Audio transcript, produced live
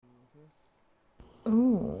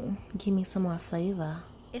Ooh, give me some more flavor.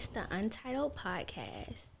 It's the Untitled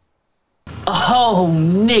Podcast. Oh,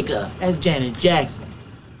 nigga, that's Janet Jackson.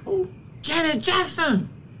 Oh, Janet Jackson,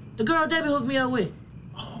 the girl Debbie hooked me up with.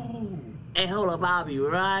 Oh, hey, hold up, I'll be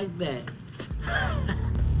right back.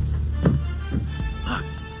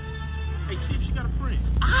 Hey, see if she got a friend.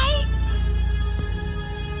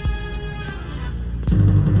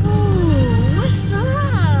 Ooh, what's up?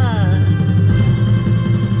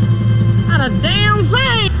 Not a damn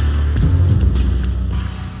thing.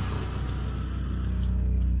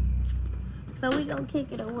 So we gonna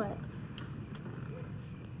kick it or what?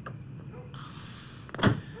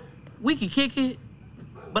 We could kick it,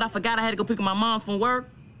 but I forgot I had to go pick up my mom from work,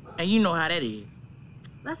 and you know how that is.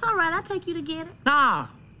 That's all right. I'll take you to get it. Nah,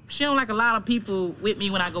 she don't like a lot of people with me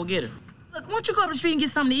when I go get her. Look, why don't you go up the street and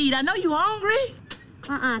get something to eat? I know you hungry.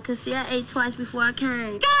 Cause see, I ate twice before I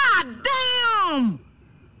came. God damn!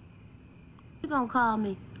 You gonna call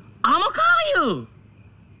me? I'ma call you.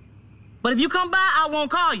 But if you come by, I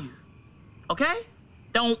won't call you. Okay?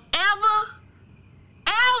 Don't ever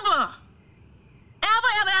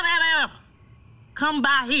come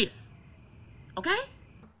by here. Okay?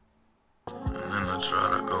 And then I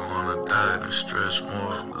try to go on a diet and stretch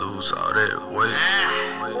more, lose all that weight.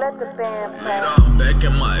 Let the band play. Back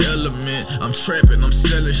in my element, I'm trapping, I'm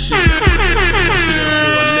selling shit.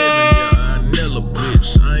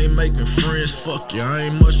 I ain't making friends, fuck you, I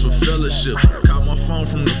ain't much for fellowship. Caught my phone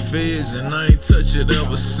from the feds and I ain't touched it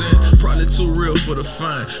ever since. Probably too real for the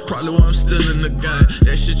fine, probably why I'm still in the game.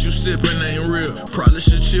 That shit you sipping ain't real, probably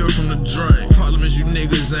should chill from the drain. Problem is you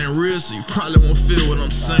niggas ain't real, so you probably won't feel what I'm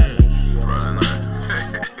saying.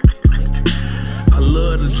 I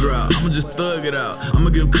love the drought, I'ma just thug it out.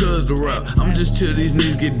 I'ma give cuz the route, I'ma just chill these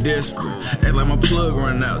niggas get desperate. Act like my plug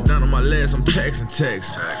run out, down on my last, I'm texting.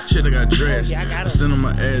 Shit, I got dressed, I sent him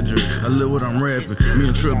my address. I live what I'm rapping,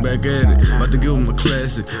 me and Trip back at it. About to give him a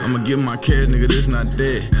classic, I'ma give him my cash, nigga, this not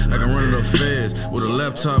dead. I can run it up fast, with a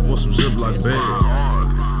laptop or some Ziploc bags.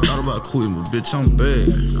 Thought about quitting, but bitch, I'm bad.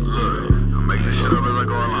 I'm making shit up as I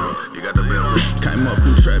go along. You got the bill. Came up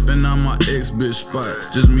from trapping on my ex-bitch spot,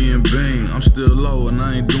 just me and Bing. I'm still low and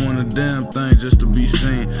I ain't doing a damn thing just to be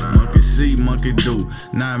seen. Monkey see, monkey do,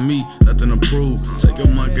 not me, nothing to prove. Take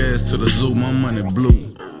your monkey ass to the zoo, my money blue.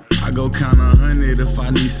 I go count 100 if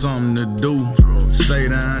I need something to do. Stay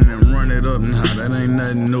down and run it up, nah, that ain't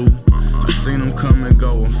nothing new. I seen them come and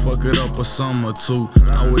go and fuck it up a summer or two.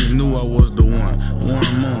 I always knew I was the one. One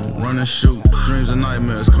moon, run and shoot. Dreams and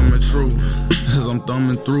nightmares coming true as I'm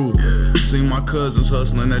thumbing through. See my cousins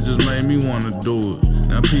hustling, that just made me wanna do it.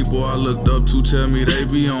 Now people I looked up to tell me they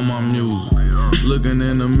be on my music. Looking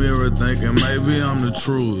in the mirror thinking maybe I'm the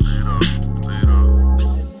truest.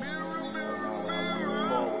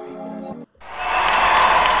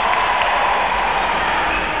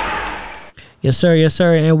 Yes,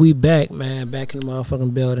 sir, and we back, man, back in the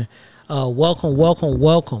motherfucking building. Welcome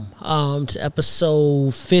to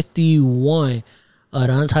episode 51 of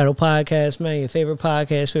the Untitled Podcast, man, your favorite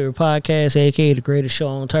podcast, aka the greatest show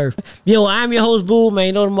on turf. Yo, I'm your host, Boo, man,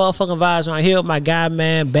 you know the motherfucking vibes right here with my guy,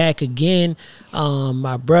 man, back again,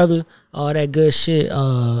 my brother, all that good shit,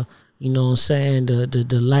 you know what I'm saying?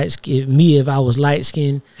 The light skin, me if I was light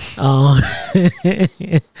skinned.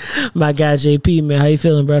 My guy JP, man, how you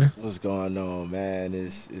feeling, brother? What's going on, man?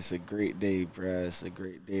 It's a great day, bro. It's a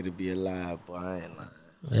great day to be alive, boy. I ain't lying.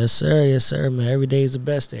 Yes, sir, man. Every day is the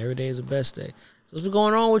best day. So what's been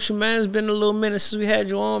going on with you, man? It's been a little minute since we had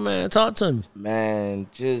you on, man. Talk to me. Man,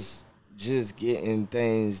 just getting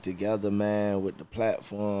things together, man, with the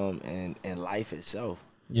platform and life itself.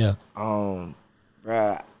 Yeah.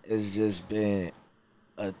 Bro, it's just been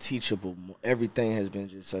a teachable. Everything has been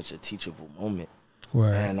just such a teachable moment.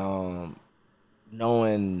 Right. And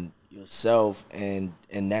knowing yourself, and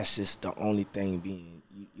that's just the only thing being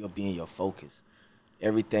your focus.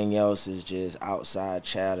 Everything else is just outside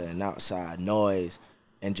chatter and outside noise,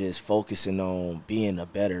 and just focusing on being a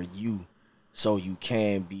better you, so you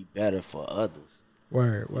can be better for others.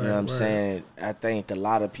 Word. You know what I'm saying? I think a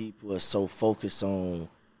lot of people are so focused on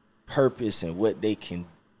purpose and what they can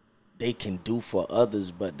do for others,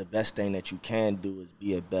 but the best thing that you can do is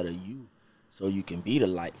be a better you, so you can be the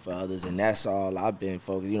light for others. And that's all I've been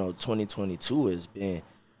focused. 2022 has been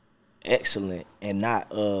excellent, and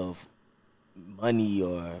not of money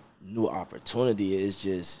or new opportunity. It's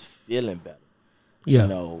just feeling better.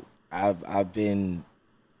 Yeah. I've been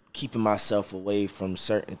keeping myself away from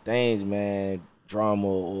certain things, man, drama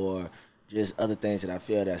or just other things that I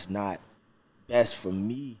feel that's not best for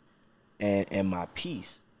me and my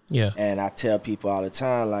peace. Yeah. And I tell people all the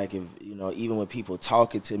time, like, if even when people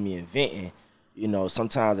talking to me and venting, you know,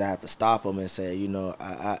 sometimes I have to stop them and say, you know,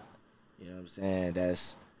 I you know what I'm saying,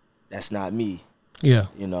 that's not me. Yeah.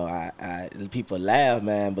 You know, I people laugh,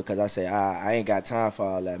 man, because I say I ain't got time for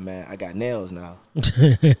all that, man. I got nails now. You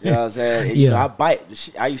know what I'm saying? And, Yeah. you know,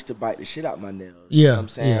 I used to bite the shit out my nails. Yeah. You know what I'm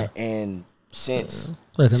saying? Yeah. And since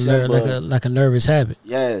Like December, a nervous habit.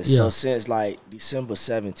 yeah. Yeah. So since like December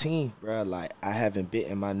 17th, bro, like I haven't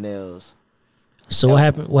bitten my nails. So what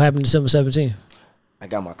happened? What happened December 17th? I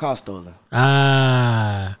got my car stolen.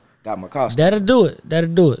 Got my car stolen. That'll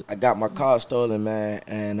do it. I got my car stolen, man,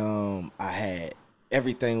 and I had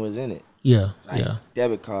everything was in it. Yeah. Like Yeah.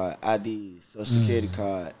 debit card, ID, social security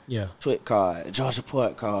card, Yeah. TWIC card, Georgia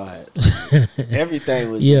Port card.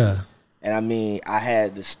 Everything was Yeah. in it. And I mean, I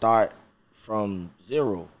had to start from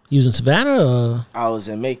zero. Using Savannah or I was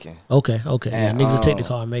in Macon. okay. Yeah, And, niggas will take the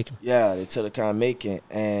car and make 'em. Yeah, they took the car in Macon,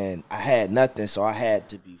 and I had nothing, so I had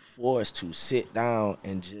to be forced to sit down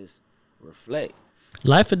and just reflect.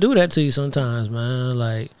 Life will do that to you sometimes, man.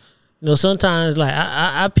 Like, you know, sometimes like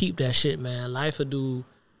I peep that shit, man. Life will do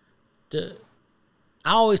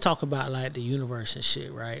I always talk about like the universe and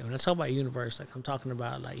shit, right? When I talk about universe, like I'm talking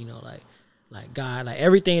about like, you know, like God, like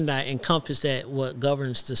everything that encompass that what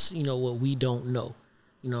governs this, you know, what we don't know.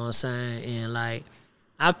 You know what I'm saying? And like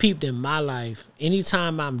I peeped in my life,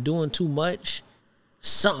 anytime I'm doing too much,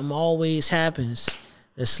 something always happens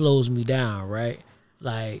that slows me down, right?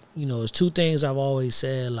 Like, you know, there's two things I've always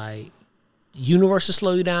said, like the universe will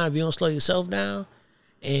slow you down if you don't slow yourself down,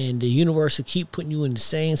 and the universe will keep putting you in the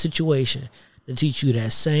same situation to teach you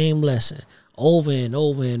that same lesson over and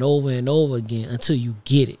over and over and over again until you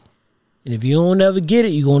get it. And if you don't ever get it,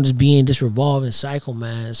 you're going to just be in this revolving cycle,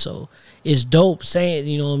 man. So it's dope saying,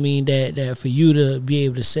 you know what I mean, that for you to be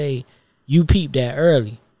able to say you peeped that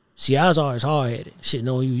early. See, I was always hard-headed. Shit,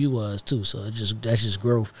 knowing you was too. So that's just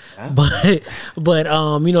growth. Yeah. But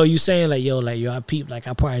you know, you saying like yo, I peeped. Like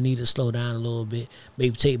I probably need to slow down a little bit,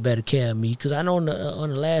 maybe take better care of me. Because I know on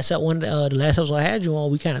the last episode I had you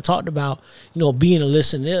on, we kind of talked about, you know, being a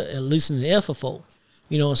listening ear for folk.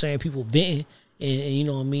 You know what I'm saying? People venting, and you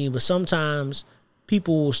know what I mean. But sometimes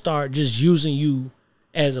people will start just using you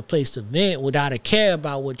as a place to vent without a care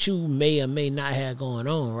about what you may or may not have going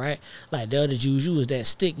on, right? Like they'll just use you as that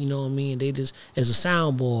stick, you know what I mean? They just as a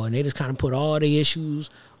soundboard, and they just kind of put all the issues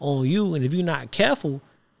on you. And if you're not careful,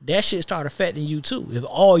 that shit start affecting you too. If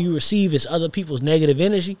all you receive is other people's negative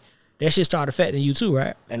energy, that shit start affecting you too,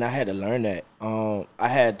 right? And I had to learn that. I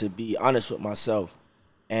had to be honest with myself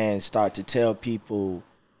and start to tell people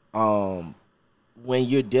when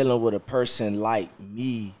you're dealing with a person like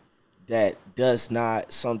me that does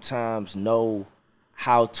not sometimes know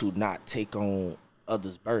how to not take on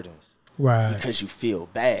others' burdens. Right. Because you feel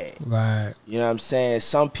bad. Right. You know what I'm saying?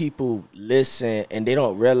 Some people listen and they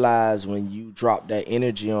don't realize when you drop that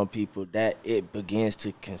energy on people that it begins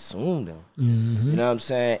to consume them. Mm-hmm. You know what I'm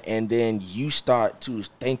saying? And then you start to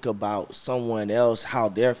think about someone else, how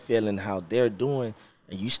they're feeling, how they're doing,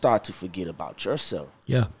 and you start to forget about yourself.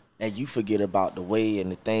 Yeah. And you forget about the way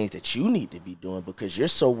and the things that you need to be doing because you're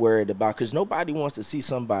so worried about, because nobody wants to see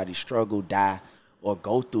somebody struggle, die, or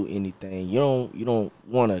go through anything. You don't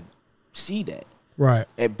want to see that. Right.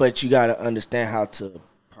 But you got to understand how to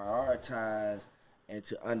prioritize and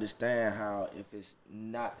to understand how if it's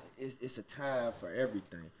not, it's a time for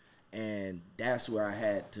everything. And that's where I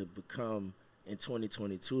had to become in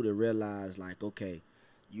 2022 to realize, like, okay,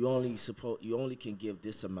 you only can give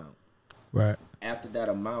this amount. Right. After that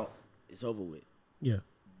amount, it's over with. Yeah.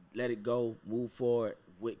 Let it go, move forward.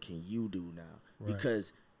 What can you do now? Right.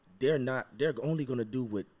 Because they're only going to do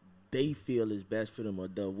what they feel is best for them or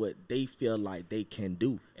what they feel like they can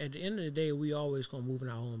do. At the end of the day, we always going to move in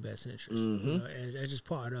our own best interest. Mm-hmm. You know, that's just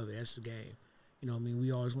part of it. That's the game. You know what I mean?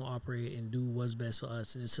 We always going to operate and do what's best for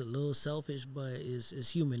us. And it's a little selfish, but it's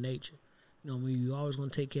human nature. You know what I mean? We always going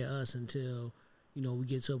to take care of us until, you know, we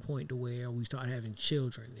get to a point to where we start having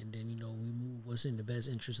children, and then, you know, we move what's in the best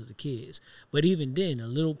interest of the kids. But even then, a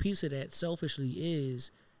little piece of that selfishly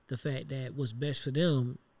is the fact that what's best for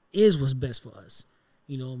them is what's best for us.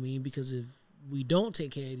 You know what I mean? Because if we don't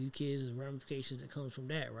take care of these kids, there's ramifications that comes from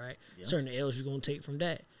that, right? Yeah. Certain L's you're going to take from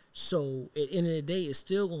that. So at the end of the day, it's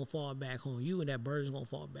still going to fall back on you, and that burden's going to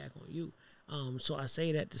fall back on you. So I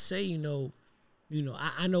say that to say, you know,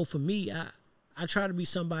 I know for me, I try to be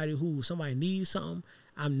somebody who somebody needs something.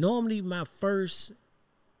 I'm normally my first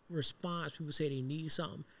response. People say they need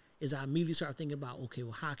something is I immediately start thinking about, okay,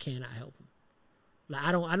 well, how can I help them? Like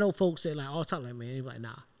I know folks that like all the time, like, man, they be like, nah,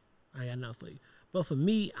 I got nothing for you. But for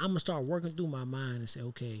me, I'm gonna start working through my mind and say,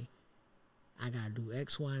 okay, I gotta do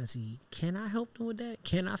X, Y, and Z. Can I help them with that?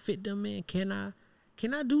 Can I fit them in? Can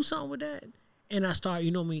I do something with that? And I start,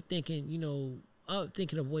 thinking,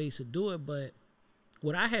 thinking of ways to do it. But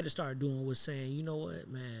what I had to start doing was saying, you know what,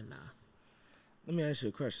 man, nah. Let me ask you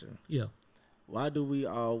a question. Yeah. Why do we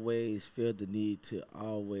always feel the need to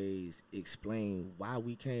always explain why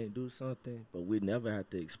we can't do something, but we never have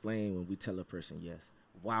to explain when we tell a person yes,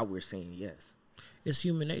 why we're saying yes? It's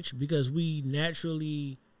human nature because we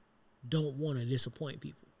naturally don't want to disappoint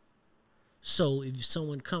people. So if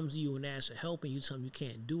someone comes to you and asks for help and you tell them you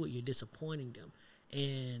can't do it, you're disappointing them.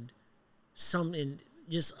 And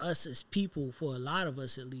just us as people, for a lot of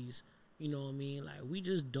us at least, you know what I mean? Like, we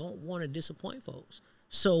just don't want to disappoint folks.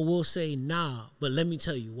 So we'll say, nah, but let me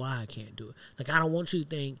tell you why I can't do it. Like, I don't want you to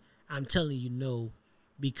think I'm telling you no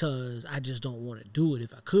because I just don't want to do it.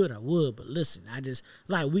 If I could, I would. But listen,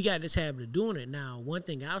 we got this habit of doing it. Now, one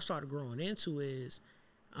thing I've started growing into is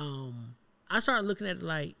I started looking at it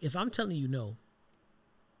like, if I'm telling you no,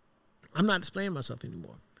 I'm not displaying myself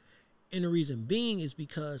anymore. And the reason being is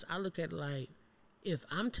because I look at it like, if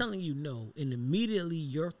I'm telling you no, and immediately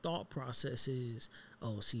your thought process is,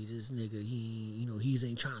 oh, see, this nigga, he's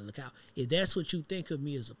ain't trying to look out. If that's what you think of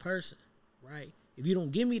me as a person, right? If you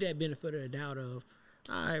don't give me that benefit of the doubt of,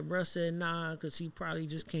 all right, bro said nah, because he probably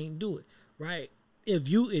just can't do it, right? But if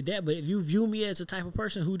you view me as a type of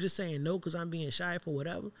person who just saying no because I'm being shy for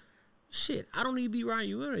whatever, shit, I don't need to be around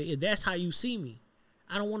you anyway. If that's how you see me,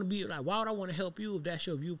 I don't want to be like, why would I want to help you if that's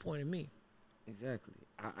your viewpoint of me? Exactly.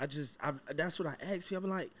 I that's what I ask people.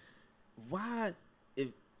 I'm like, why, if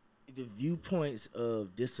the viewpoints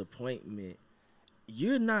of disappointment,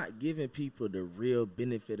 you're not giving people the real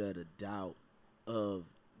benefit of the doubt of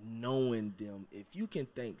knowing them. If you can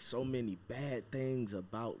think so many bad things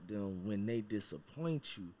about them when they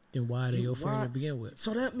disappoint you, then why are they your friend to begin with?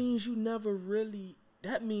 So that means you never really,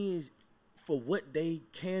 that means for what they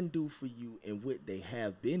can do for you and what they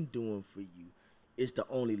have been doing for you, it's the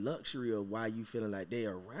only luxury of why you feeling like they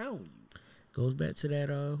around you. Goes back to that,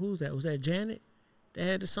 who's that? Was that Janet that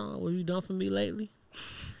had the song, What You Done For Me Lately?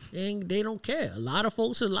 And they don't care. A lot of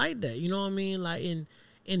folks are like that, you know what I mean? Like, and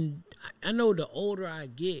I know the older I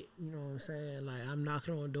get, you know what I'm saying? Like, I'm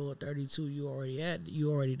knocking on the door at 32, you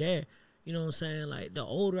already there. You know what I'm saying? Like, the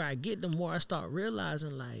older I get, the more I start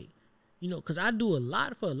realizing, like, because I do a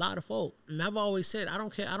lot for a lot of folk. And I've always said, I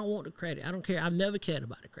don't care. I don't want the credit. I don't care. I've never cared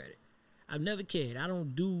about the credit. I've never cared. I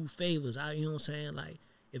don't do favors. You know what I'm saying? Like,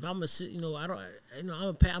 if I'm I'm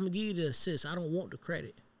gonna give you the assist. I don't want the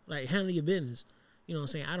credit. Like, handle your business. You know what I'm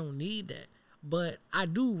saying? I don't need that. But I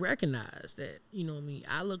do recognize that, you know what I mean,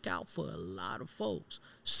 I look out for a lot of folks.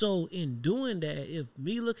 So in doing that, if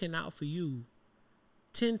me looking out for you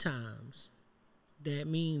 10 times, that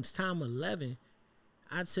means time 11,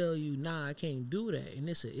 I tell you, nah, I can't do that, and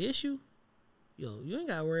it's an issue, you ain't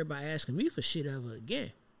gotta worry about asking me for shit ever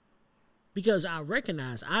again. Because I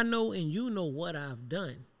recognize, I know and you know what I've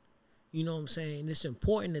done. You know what I'm saying? It's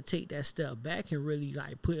important to take that step back and really,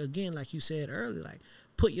 like, put, again, like you said earlier, like,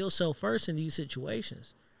 put yourself first in these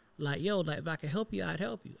situations. Like, if I can help you, I'd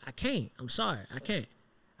help you. I can't. I'm sorry. I can't.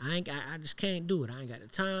 I just can't do it. I ain't got the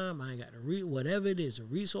time. I ain't got the whatever it is, the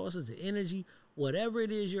resources, the energy, whatever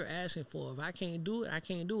it is you're asking for. If I can't do it, I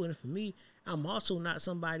can't do it. And for me, I'm also not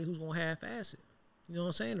somebody who's going to half-ass it. You know what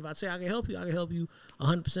I'm saying? If I say I can help you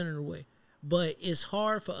 100% of the way. But it's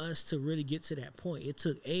hard for us to really get to that point. It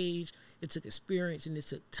took age, it took experience, and it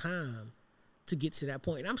took time to get to that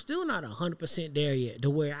point. And I'm still not 100% there yet, to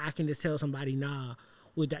where I can just tell somebody, nah,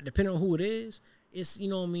 with that, depending on who it is, it's, you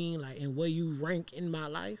know what I mean, like, and where you rank in my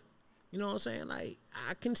life, you know what I'm saying? Like,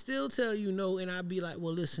 I can still tell you no, and I'd be like,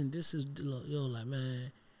 well, listen, this is, like,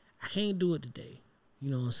 man, I can't do it today. You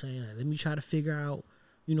know what I'm saying? Like, let me try to figure out,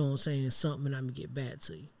 you know what I'm saying, something, and I'm going to get back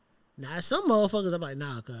to you. Now, some motherfuckers, I'm like,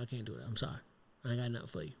 nah, cuz I can't do that. I'm sorry. I ain't got nothing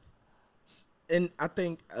for you. And I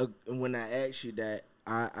think when I asked you that,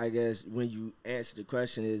 I guess when you answered the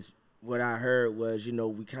question is, what I heard was,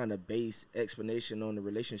 we kind of base explanation on the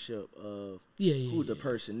relationship of who the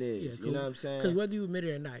person is. Yeah, cool. You know what I'm saying? Because whether you admit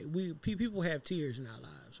it or not, people have tiers in our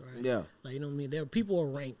lives, right? Yeah. Like, you know what I mean? There are people are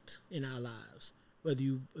ranked in our lives, whether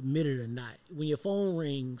you admit it or not. When your phone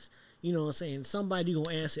rings, you know what I'm saying, somebody going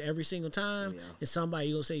to answer every single time, and somebody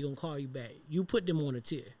going to say going to call you back. You put them on a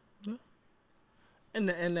tier. Yeah.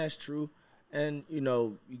 And that's true. And, you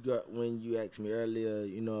got, when you asked me earlier,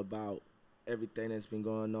 about everything that's been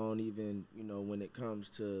going on, even, when it comes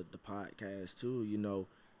to the podcast too, the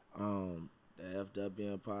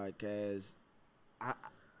FWM Podcast,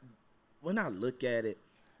 when I look at it,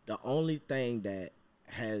 the only thing that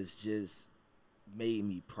has just made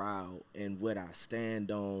me proud and what I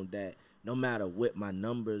stand on, that no matter what my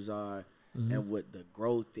numbers are and what the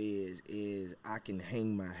growth is I can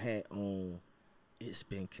hang my hat on, it's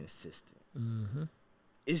been consistent.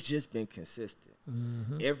 It's just been consistent.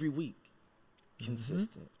 Every week,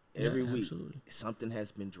 consistent. Every week, something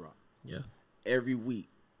has been dropped. Yeah. Every week,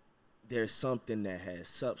 there's something that has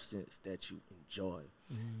substance that you enjoy.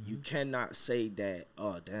 You cannot say that,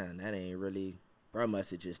 oh, damn, that ain't really, bro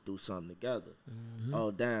must have just threw something together.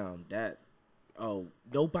 Oh, damn,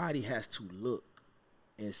 nobody has to look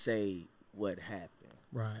and say what happened.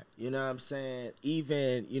 Right. You know what I'm saying?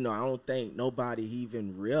 Even, I don't think nobody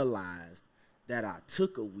even realized that I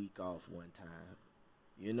took a week off one time.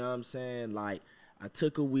 You know what I'm saying? Like, I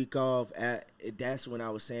took a week off. That's when I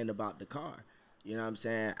was saying about the car. You know what I'm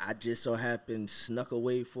saying? I just so happened snuck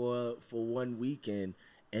away for 1 week and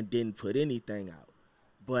didn't put anything out.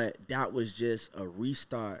 But that was just a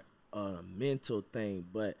restart, a mental thing.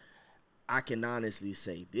 But I can honestly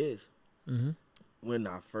say this. When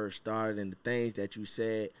I first started and the things that you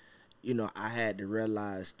said, I had to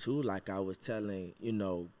realize too, like I was telling,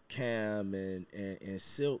 Cam and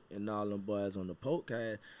Silk and all them boys on the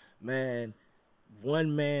podcast, man,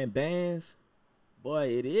 one-man bands, boy,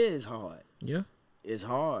 it is hard. Yeah. It's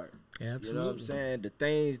hard. Absolutely. You know what I'm saying? The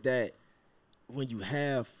things that when you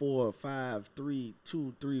have 4 or 5, 3,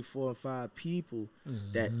 2, 3, 4, and 5 people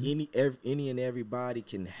that any and everybody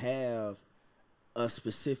can have a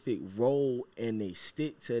specific role and they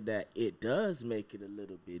stick to that, it does make it a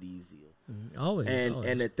little bit easier. Always.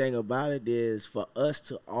 And the thing about it is for us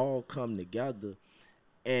to all come together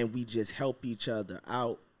and we just help each other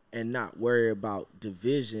out and not worry about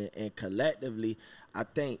division, and collectively, I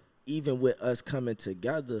think even with us coming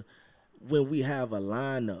together, when we have a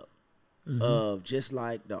lineup of just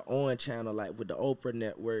like the On channel, like with the Oprah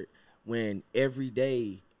network, when every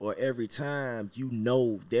day or every time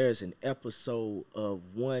there's an episode of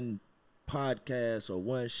one podcast or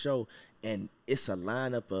one show and it's a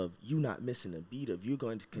lineup of you not missing a beat, of you're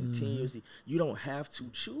going to continuously, you don't have to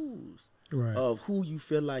choose of who you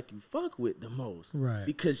feel like you fuck with the most. Right.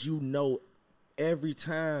 Because every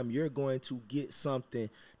time you're going to get something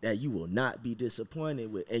that you will not be disappointed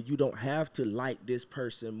with, and you don't have to like this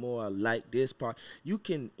person more, like this part. You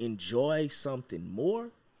can enjoy something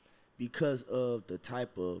more because of the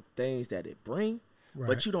type of things that it bring,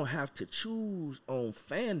 but you don't have to choose on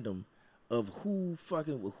fandom of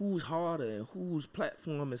who's harder and whose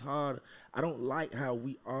platform is harder. I don't like how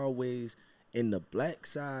we always in the black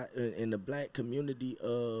side, in the black community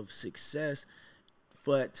of success,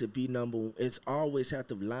 for it to be number one, it's always have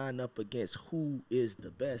to line up against who is the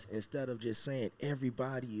best instead of just saying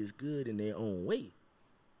everybody is good in their own way.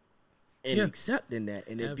 And accepting that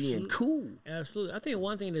and it being cool. Absolutely. I think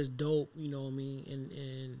one thing that's dope, you know what I mean,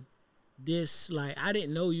 and this, like, I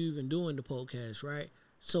didn't know you even doing the podcast, right?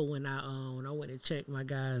 So when I went and checked my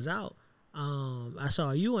guys out, I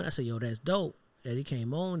saw you and I said, yo, that's dope that he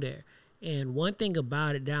came on there. And one thing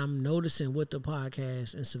about it that I'm noticing with the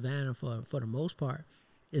podcast in Savannah for the most part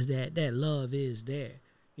is that love is there.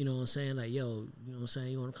 You know what I'm saying? Like, yo, you know what I'm saying?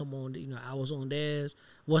 You want to come on? I was on theirs.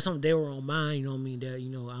 Well, they were on mine. You know what I mean? That,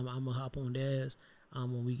 I'm gonna hop on theirs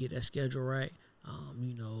when we get that schedule right.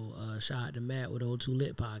 Shout out to Matt with Old Too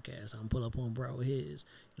Lit Podcast. I'm pull up on Brett with his.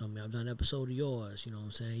 You know what I mean? I've done an episode of yours. You know what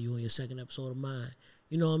I'm saying? You on your second episode of mine.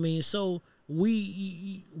 You know what I mean? So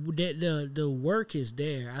the work is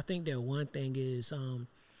there. I think that one thing is, and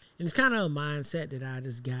it's kind of a mindset that I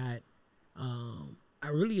just got. I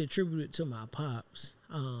really attribute it to my pops.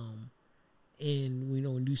 And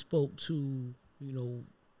when you spoke to,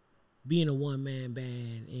 being a one-man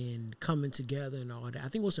band and coming together and all that, I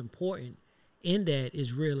think what's important in that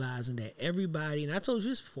is realizing that everybody, and I told you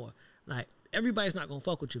this before, like, everybody's not going to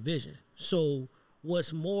fuck with your vision. So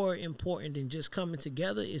what's more important than just coming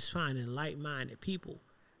together is finding like-minded people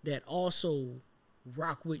that also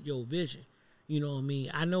rock with your vision. You know what I mean?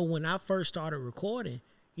 I know when I first started recording,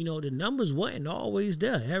 the numbers wasn't always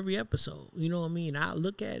there every episode. You know what I mean? I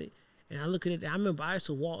look at it, and I remember I used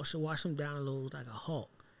to watch some downloads like a hawk.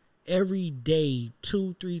 Every day,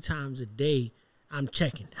 2-3 times a day, I'm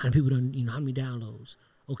checking how many people done, how many downloads.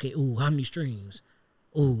 Okay, how many streams.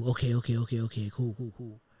 Okay,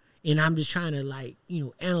 cool. And I'm just trying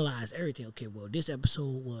to analyze everything. Okay, well, this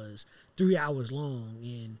episode was 3 hours long,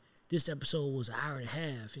 and this episode was 1.5 hours,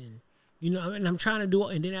 and and I'm trying to do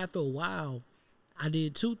it. And then after a while, I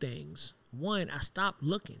did two things. One, I stopped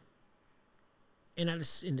looking, and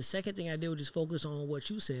the second thing I did was just focus on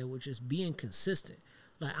what you said, which is being consistent.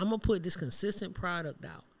 Like, I'm gonna put this consistent product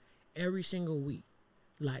out every single week.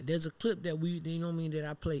 Like, there's a clip that that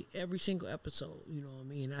I play every single episode, you know what I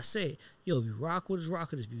mean? And I say, yo, if you rock with us,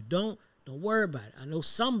 rock with us. If you don't worry about it. I know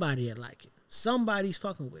somebody that like it. Somebody's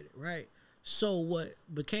fucking with it, right? So what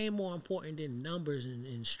became more important than numbers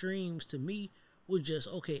and streams to me was just,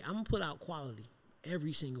 okay, I'm gonna put out quality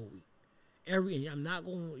every single week. I'm not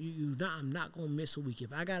gonna miss a week.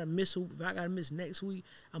 If I gotta miss next week,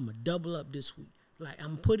 I'm gonna double up this week. Like,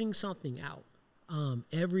 I'm putting something out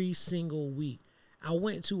every single week. I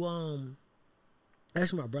went to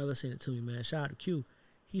actually my brother sent it to me, man. Shout out to Q.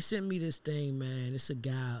 He sent me this thing, man. It's a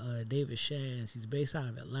guy, David Shans. He's based out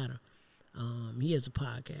of Atlanta. He has a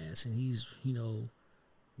podcast, and he's,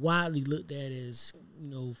 widely looked at as,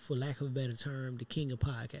 for lack of a better term, the king of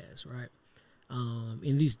podcasts, right?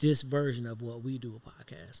 At least this version of what we do, a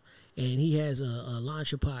podcast. And he has a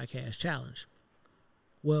launch your podcast challenge.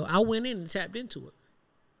 Well, I went in and tapped into it.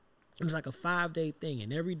 It was like a 5-day thing,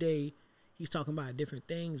 and every day he's talking about different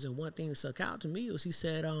things. And one thing that stuck out to me was he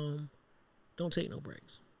said, don't take no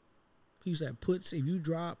breaks. He said, if you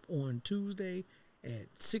drop on Tuesday at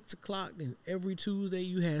 6 o'clock, then every Tuesday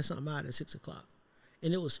you had something out at 6 o'clock.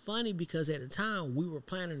 And it was funny because at the time we were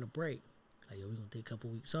planning a break. Like, we're going to take a couple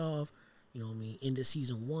weeks off. Into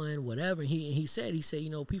season 1, whatever. And he said,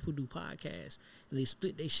 people do podcasts and they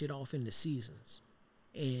split their shit off into seasons.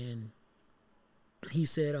 And he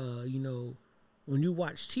said, when you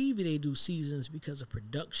watch TV, they do seasons because of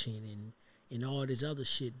production and all this other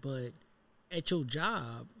shit. But at your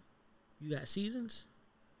job, you got seasons.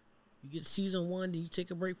 You get season 1, then you take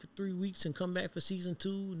a break for 3 weeks and come back for season 2.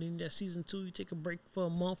 And then that season 2, you take a break for a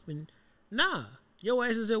month. And your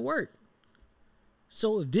ass is at work.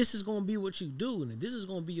 So if this is going to be what you do, and if this is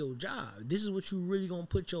going to be your job, this is what you really going to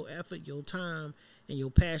put your effort, your time, and your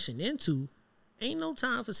passion into, ain't no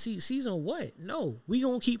time for season what? No, we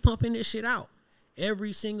going to keep pumping this shit out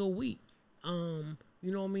every single week.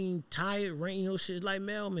 Tired, rain, shit like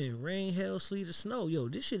Mailman, rain, hail, sleet, or snow.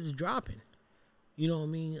 This shit is dropping. I'm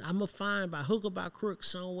going to find by hook or by crook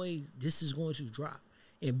some way this is going to drop.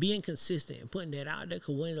 And being consistent and putting that out there,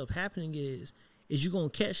 because what ends up happening is you're going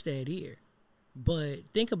to catch that ear. But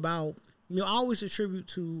think about, I always attribute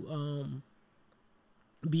to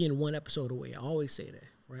being one episode away. I always say that,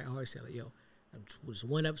 right? I always say, like, I'm just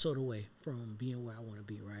one episode away from being where I want to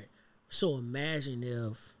be, right? So imagine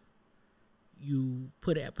if you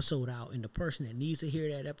put an episode out and the person that needs to hear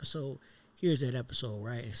that episode hears that episode,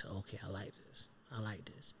 right? And say, okay, I like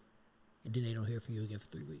this. And then they don't hear from you again for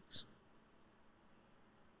 3 weeks.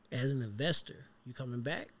 As an investor, you coming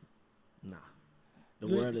back? Nah. The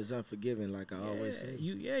world is unforgiving, like I always say.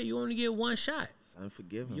 You only get one shot. It's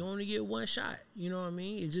unforgiving. You only get one shot. You know what I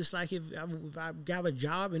mean? It's just like if I got a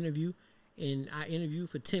job interview and I interview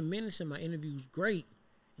for 10 minutes and my interview's great,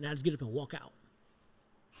 and I just get up and walk out.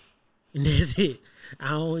 And that's it. I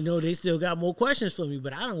don't know, they still got more questions for me,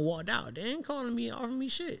 but I done walked out. They ain't calling me, offering me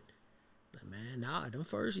shit. Like, man, them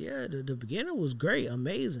first, the beginning was great,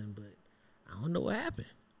 amazing, but I don't know what happened.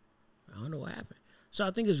 So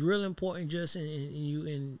I think it's real important just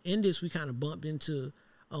in this we kind of bumped into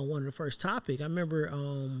one of the first topic. I remember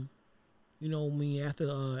me after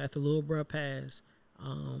Lil Bruh passed,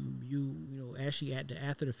 actually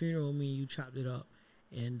after the funeral, me and you chopped it up.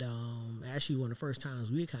 And actually one of the first times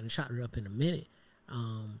we kind of chopped it up in a minute.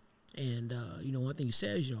 One thing you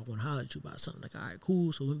said is, I want to holler at you about something. Like, all right,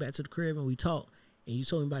 cool. So we went back to the crib and we talked, and you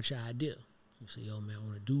told me about your idea. You said, yo, man, I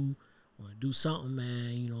want to do something,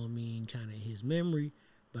 man, kind of his memory,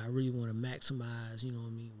 but I really want to maximize,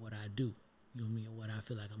 what I do, and what I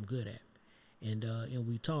feel like I'm good at. And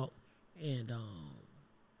we talk, and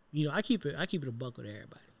I keep it a buck with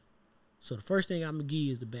everybody. So the first thing I'm gonna give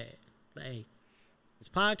you is the bad. Like, hey, this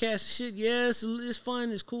podcast shit, yes, it's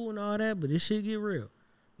fun, it's cool and all that, but this shit get real.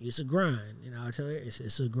 It's a grind, and I'll tell you,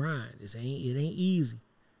 it's a grind. It ain't easy.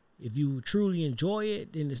 If you truly enjoy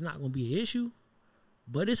it, then it's not gonna be an issue.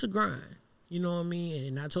 But it's a grind, you know what I mean?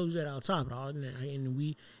 And I told you that out top, and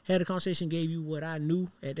we had a conversation, gave you what I knew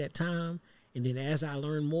at that time, and then as I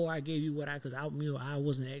learned more, I gave you because I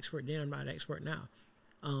wasn't an expert then, I'm not an expert now.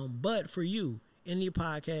 But for you, in your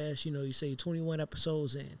podcast, you say 21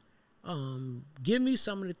 episodes in, give me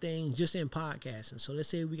some of the things just in podcasting. So let's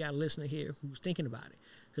say we got a listener here who's thinking about it,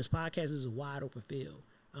 because podcast is a wide open field.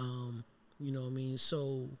 You know what I mean?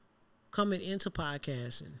 So coming into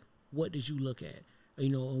podcasting, what did you look at?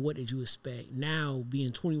 And what did you expect? Now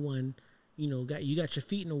being 21, you got your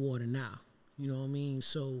feet in the water now. You know what I mean?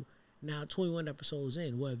 So now 21 episodes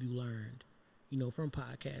in, what have you learned, from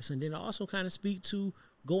podcasts? And then also kind of speak to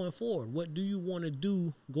going forward. What do you want to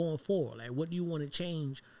do going forward? Like, what do you want to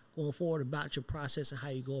change going forward about your process and how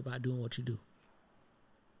you go about doing what you do?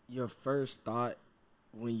 Your first thought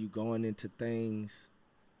when you going into things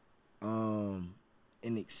and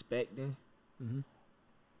expecting,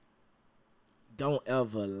 don't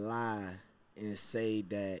ever lie and say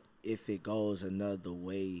that if it goes another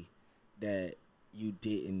way that you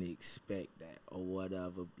didn't expect that or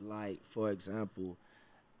whatever. Like, for example,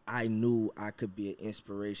 I knew I could be an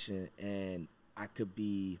inspiration and I could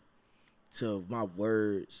be, to my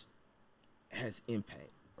words, has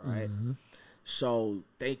impact, right? Mm-hmm. So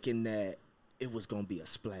thinking that it was going to be a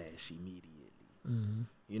splash immediately. Mm-hmm.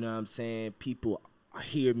 You know what I'm saying? People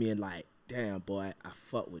hear me and like, damn, boy, I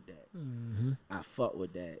fuck with that. Mm-hmm. I fuck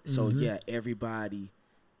with that. So, yeah, everybody,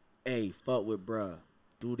 hey, fuck with bruh.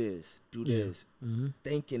 Do this, do this. Mm-hmm.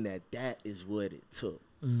 Thinking that that is what it took,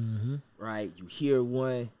 Mm-hmm. right? You hear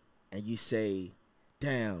one and you say,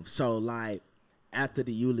 damn. So, like, after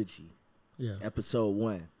the eulogy, Yeah. episode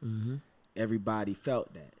 1, Mm-hmm. everybody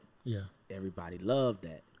felt that. Yeah. Everybody loved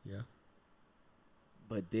that. Yeah.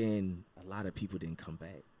 But then a lot of people didn't come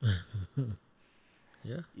back.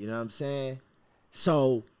 Yeah. You know what I'm saying?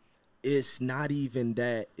 So it's not even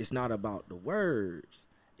that. It's not about the words.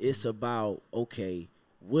 It's about, okay,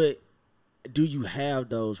 what do you have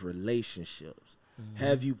those relationships?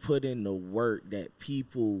 Have you put in the work that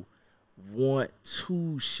people want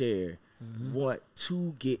to share, want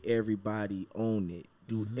to get everybody on it?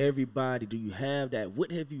 Do you have that?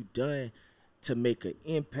 What have you done to make an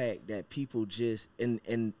impact that people just, and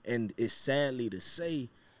it's sadly to say,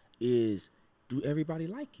 is, do everybody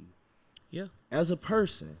like you? Yeah. As a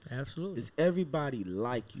person, Absolutely. does everybody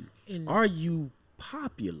like you? And- Are you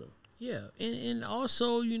popular? Yeah, and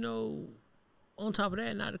also, you know, on top of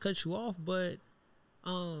that, not to cut you off, but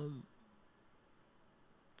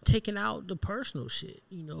taking out the personal shit.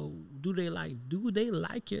 You know, do they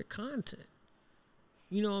like your content?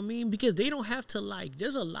 You know what I mean? Because they don't have to like.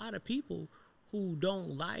 There's a lot of people who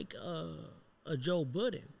don't like a Joe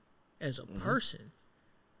Budden as a person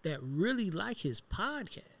that really like his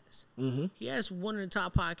podcast. Mm-hmm. He has one of the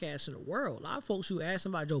top podcasts in the world. A lot of folks who ask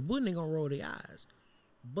him about Joe Budden ain't gonna roll their eyes.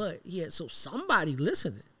 But so somebody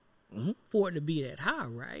listening for it to be that high,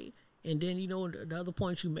 right? And then, you know, the other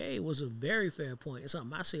point you made was a very fair point. It's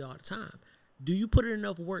something I say all the time. Do you put in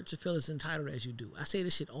enough work to feel as entitled as you do? I say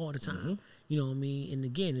this shit all the time. You know what I mean? And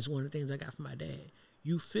again, it's one of the things I got from my dad.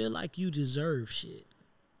 You feel like you deserve shit.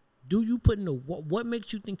 Do you put in the what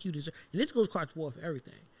makes you think you deserve? And this goes across the board for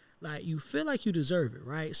everything. Like, you feel like you deserve it,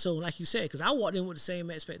 right? So, like you said, because I walked in with the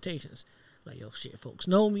same expectations. Like, yo, shit, folks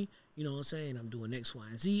know me. You know what I'm saying? I'm doing X, Y,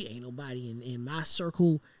 and Z. Ain't nobody in my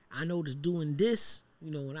circle I know that's doing this.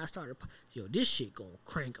 You know, when I started, yo, this shit gonna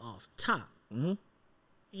crank off top. And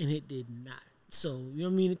it did not. So, you know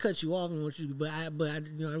what I mean? To cut you off, and want you, but I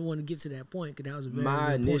you know, I want to get to that point because that was a very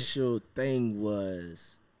My good initial thing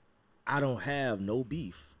was, I don't have no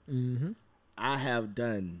beef. I have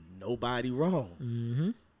done nobody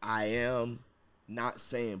wrong. I am not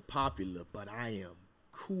saying popular, but I am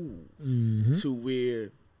cool to where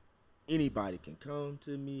anybody can come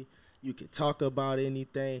to me. You can talk about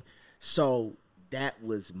anything. So that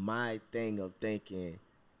was my thing of thinking,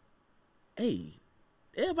 hey,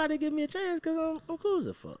 everybody give me a chance because I'm cool as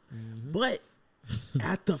a fuck. But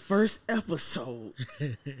at the first episode,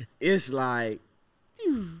 it's like,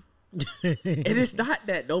 and it's not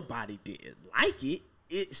that nobody didn't like it.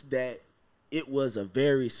 It's that it was a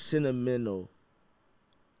very sentimental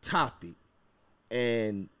topic.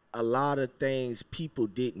 And a lot of things people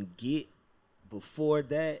didn't get before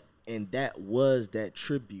that. And that was that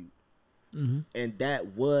tribute. And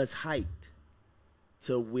that was hyped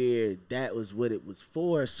to where that was what it was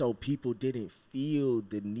for. So people didn't feel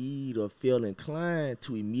the need or feel inclined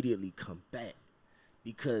to immediately come back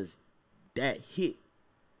because that hit.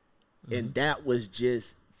 And that was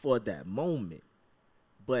just for that moment.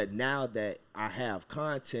 But now that I have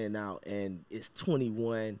content out and it's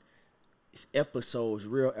 21 episodes,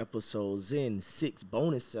 real episodes in, 6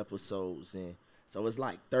 bonus episodes in, so it's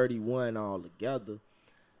like 31 all together.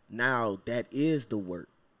 Now that is the work.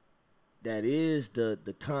 That is the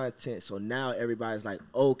content. So now everybody's like,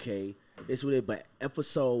 okay, this what it. But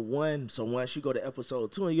episode 1. So once you go to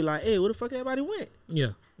episode 2, and you're like, hey, where the fuck everybody went? Yeah.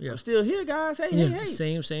 I'm still here, guys. Hey.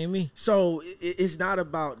 Same me. So it's not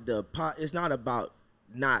about it's not about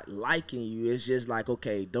not liking you. It's just like,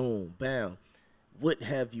 okay, boom, bam. What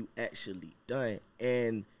have you actually done?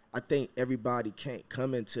 And I think everybody can't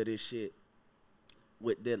come into this shit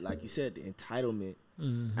with that, like you said, the entitlement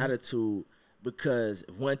attitude. Because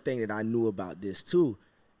one thing that I knew about this too,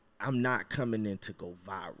 I'm not coming in to go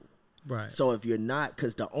viral. Right. So if you're not,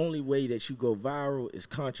 because the only way that you go viral is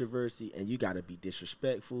controversy, and you got to be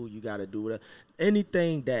disrespectful. You got to do whatever.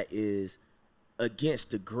 Anything that is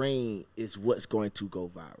against the grain is what's going to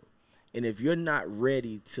go viral. And if you're not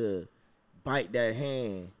ready to bite that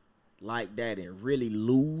hand like that and really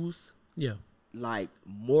lose, like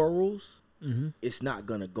morals, it's not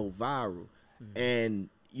gonna go viral. And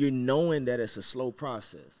you're knowing that it's a slow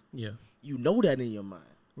process. Yeah. You know that in your mind.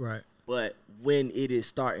 Right. But when it is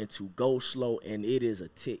starting to go slow and it is a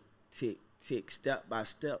tick, tick, tick, step by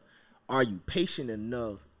step, are you patient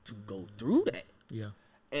enough to go through that? Yeah.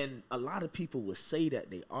 And a lot of people would say that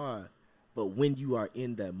they are, but when you are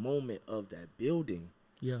in that moment of that building,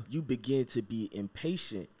 you begin to be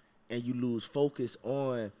impatient and you lose focus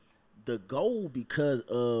on the goal because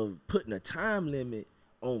of putting a time limit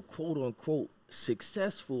on quote unquote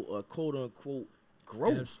successful or quote unquote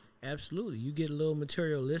growth. Absolutely. You get a little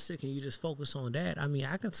materialistic and you just focus on that. I mean,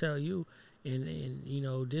 I can tell you, and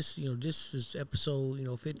this is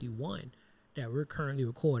episode 51 that we're currently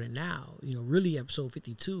recording now. Really episode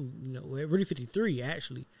 52. Really 53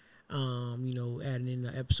 actually. Adding in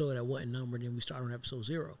the episode that wasn't numbered, then we started on episode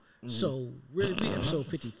 0. Mm-hmm. So really be episode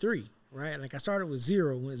 53, right? Like I started with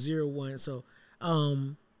 0, went 0, 1. So,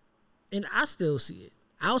 and I still see it.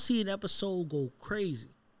 I'll see an episode go crazy,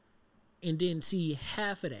 and then see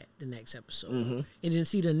half of that the next episode, and then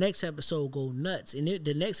see the next episode go nuts, and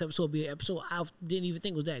the next episode be an episode I didn't even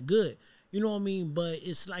think was that good. You know what I mean? But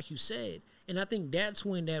it's like you said, and I think that's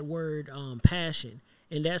when that word passion,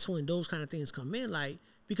 and that's when those kind of things come in, like.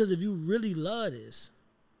 Because if you really love this,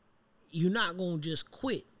 you're not going to just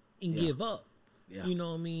quit and give up. Yeah. You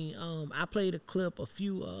know what I mean? I played a clip a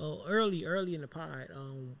few early in the pod,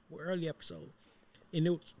 early episode. And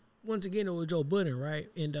it was, once again, it was Joe Budden, right?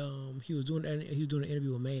 And he was doing an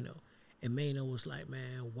interview with Mano. And Mano was like,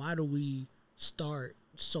 man, why do we start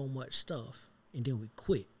so much stuff and then we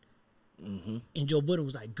quit? Mm-hmm. And Joe Budden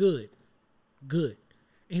was like, good. And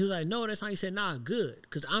he was like, no, that's not. He said, nah, good,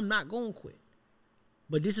 because I'm not going to quit.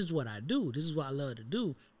 But this is what I do. This is what I love to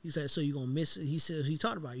do. He said, so you're going to miss, he said, he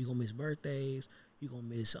talked about you're going to miss birthdays, you're going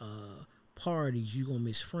to miss parties, you're going to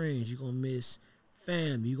miss friends, you're going to miss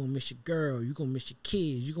family, you're going to miss your girl, you're going to miss your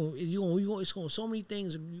kids, it's going so many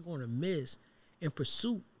things you're going to miss in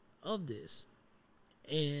pursuit of this.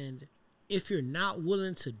 And if you're not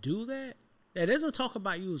willing to do that, that doesn't talk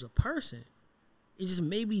about you as a person. It's just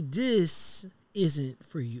maybe this isn't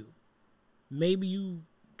for you. Maybe you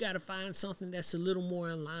got to find something that's a little more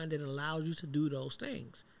in line that allows you to do those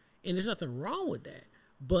things. And there's nothing wrong with that.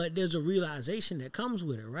 But there's a realization that comes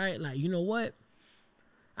with it, right? Like, you know what?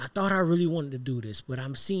 I thought I really wanted to do this, but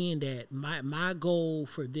I'm seeing that my goal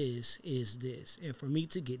for this is this. And for me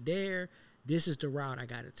to get there, this is the route I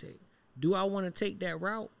got to take. Do I want to take that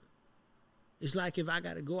route? It's like if I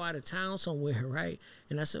got to go out of town somewhere, right?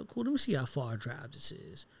 And I said, cool, let me see how far a drive this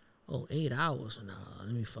is. Oh, 8 hours? No,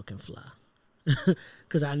 let me fucking fly.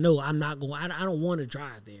 Because I know I'm not going, I don't want to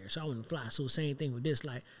drive there, so I want to fly. So same thing with this,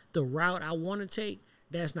 like the route I want to take,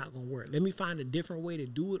 that's not going to work. Let me find a different way to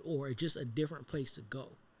do it, or just a different place to go,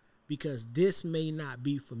 because this may not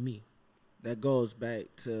be for me. That goes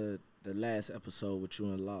back to the last episode with you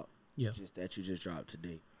and Locke, that you just dropped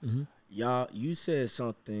today. Mm-hmm. Y'all, you said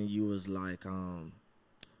something, you was like,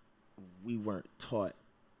 we weren't taught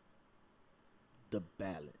the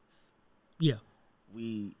balance. Yeah.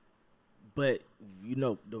 But,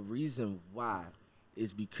 the reason why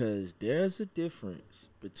is because there's a difference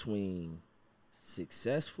between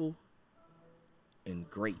successful and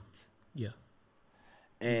great. Yeah.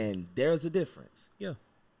 And there's a difference. Yeah.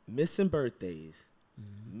 Missing birthdays,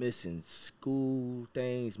 missing school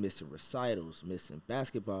things, missing recitals, missing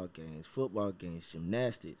basketball games, football games,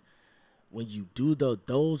 gymnastics. When you do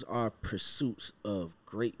those are pursuits of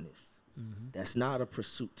greatness. Mm-hmm. That's not a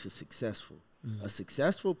pursuit to successful. Mm-hmm. A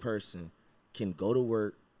successful person can go to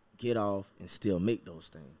work, get off, and still make those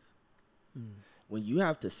things. Mm. When you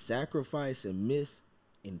have to sacrifice and miss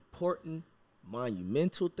important,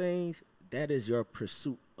 monumental things, that is your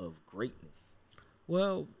pursuit of greatness.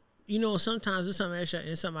 Well, sometimes it's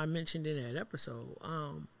something I mentioned in that episode.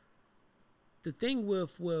 The thing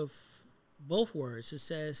with both words,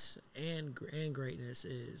 success and greatness,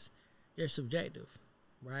 is they're subjective,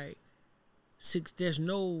 right? There's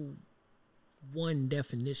no one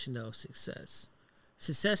definition of success.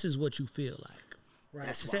 Success is what you feel like, right?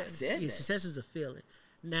 That's success, why I said that. Success is a feeling.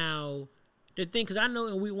 Now, the thing, because I know,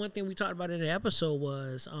 and one thing we talked about in the episode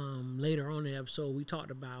was later on in the episode we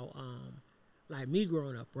talked about like me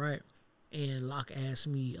growing up, right? And Locke asked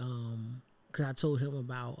me, because I told him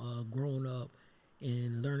about growing up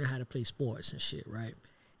and learning how to play sports and shit, right?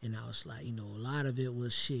 And I was like, a lot of it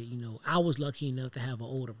was shit. I was lucky enough to have an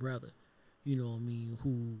older brother,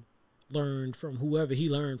 who learned from whoever he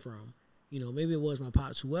learned from. Maybe it was my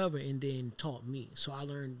pops, whoever, and then taught me. So I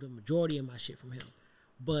learned the majority of my shit from him.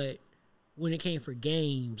 But when it came for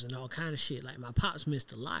games and all kind of shit, like my pops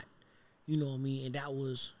missed a lot. And that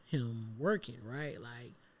was him working, right?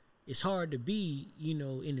 Like, it's hard to be, you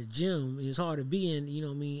know, in the gym. It's hard to be in, you know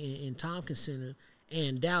what I mean, in Tompkins Center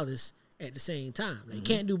and Dallas at the same time. Like, you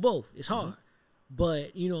can't do both. It's hard.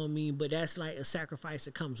 But, you know what I mean? But that's like a sacrifice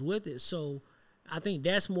that comes with it. So I think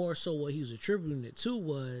that's more so what he was attributing it to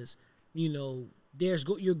was, you know, it's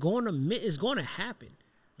going to happen.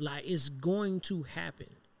 Like, it's going to happen.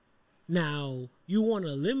 Now, you want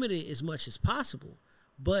to limit it as much as possible,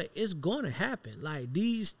 but it's going to happen. Like,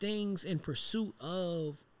 these things in pursuit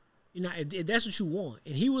of, you know, if that's what you want.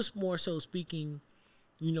 And he was more so speaking,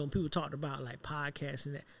 you know, people talked about like podcasts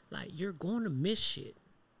and that, like, you're going to miss shit,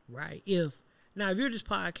 right? If you're just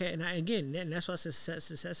podcast, and again, that's why I said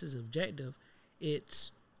success is objective.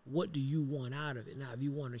 It's what do you want out of it? Now, if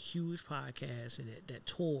you want a huge podcast and that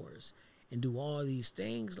tours and do all these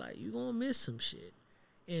things, like, you're going to miss some shit.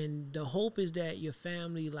 And the hope is that your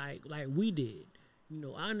family, like we did, you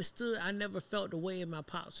know, I never felt the way my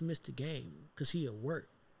pops missed the game because he at work.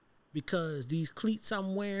 Because these cleats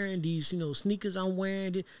I'm wearing, these, you know, sneakers I'm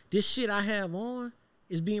wearing, this shit I have on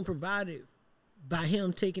is being provided by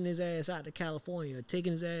him taking his ass out to California or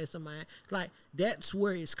taking his ass to Miami. Like, that's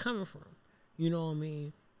where it's coming from. You know what I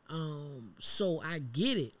mean? So I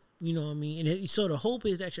get it. You know what I mean? And so the hope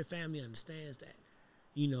is that your family understands that.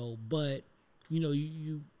 You know, but, you know,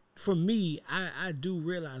 you for me, I do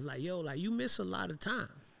realize, like, yo, like, you miss a lot of time.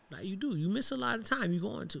 Like, you do. You miss a lot of time you're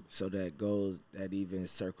going to. So that even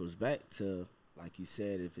circles back to, like you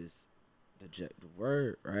said, if it's the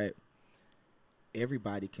word, right?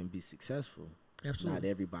 Everybody can be successful. Absolutely. Not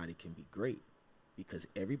everybody can be great. Because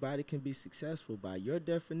everybody can be successful by your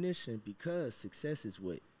definition, because success is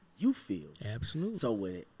what you feel. Absolutely. So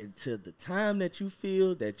until the time that you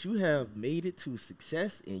feel that you have made it to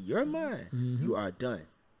success in your mind, you are done.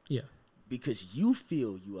 Yeah. Because you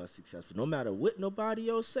feel you are successful. No matter what nobody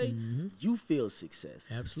else say, you feel success.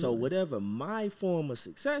 Absolutely. So whatever my form of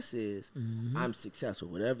success is, I'm successful.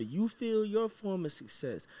 Whatever you feel your form of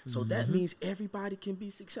success. So that means everybody can be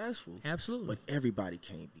successful. Absolutely. But everybody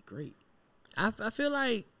can't be great. I feel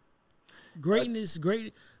like greatness,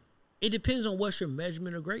 it depends on what's your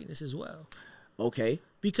measurement of greatness as well. Okay.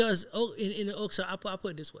 Because, so I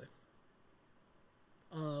put it this way.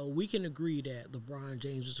 We can agree that LeBron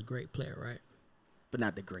James is a great player, right? But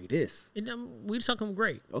not the greatest. And we talking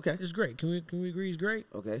great. Okay. It's great. Can we agree he's great?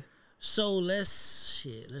 Okay. So let's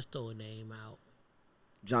throw a name out.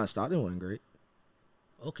 John Stockton wasn't great.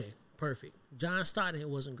 Okay, perfect. John Stockton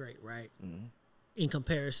wasn't great, right? In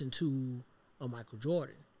comparison to a Michael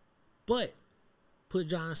Jordan. But put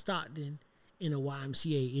John Stockton in a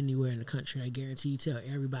YMCA anywhere in the country, I guarantee you tell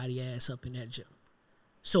everybody ass up in that gym.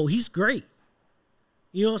 So he's great.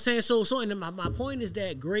 You know what I'm saying? So and my point is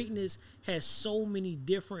that greatness has so many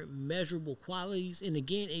different measurable qualities. And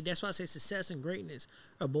again, that's why I say success and greatness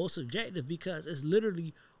are both subjective, because it's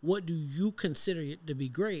literally what do you consider it to be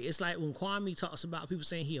great. It's like when Kwame talks about people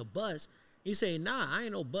saying he a bust, he say, nah, I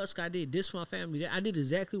ain't no bust. I did this for my family. I did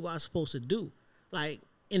exactly what I was supposed to do. Like,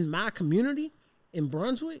 in my community, in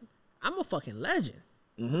Brunswick, I'm a fucking legend.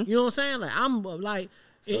 You know what I'm saying? Like, I'm like...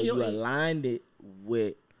 So you aligned it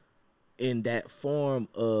with... in that form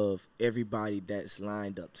of everybody that's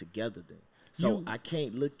lined up together then. So I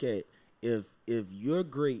can't look at if you're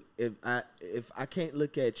great, if I can't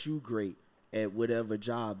look at you great at whatever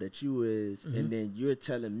job that you is, and then you're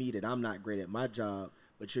telling me that I'm not great at my job,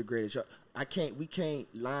 but you're great at your, we can't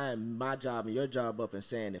line my job and your job up and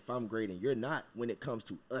saying if I'm great and you're not when it comes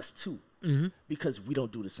to us two. Because we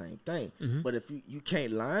don't do the same thing. But if you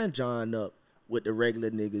can't line John up with the regular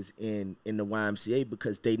niggas in the YMCA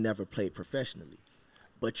because they never played professionally.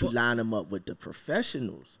 But you line them up with the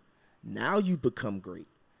professionals, now you become great.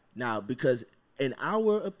 Now, because in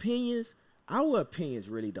our opinions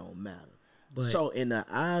really don't matter. But so in the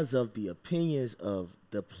eyes of the opinions of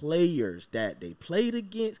the players that they played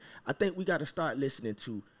against, I think we got to start listening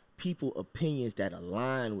to people opinions that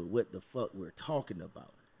align with what the fuck we're talking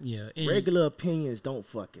about. Yeah, regular opinions don't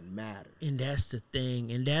fucking matter. And that's the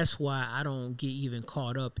thing. And that's why I don't get even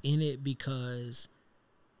caught up in it, because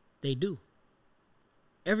they do.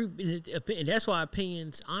 And that's why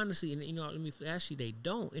opinions, honestly, and actually they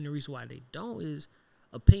don't. And the reason why they don't is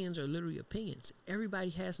opinions are literally opinions. Everybody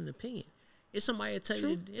has an opinion. It's somebody tell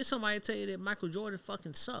you that Michael Jordan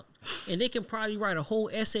fucking sucked. And they can probably write a whole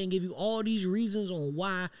essay and give you all these reasons on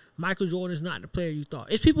why Michael Jordan is not the player you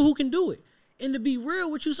thought. It's people who can do it. And to be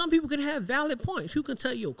real with you, some people can have valid points. People can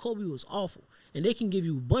tell you, Kobe was awful. And they can give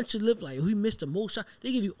you a bunch of lip, like, he missed the most shot.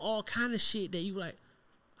 They give you all kind of shit that you like,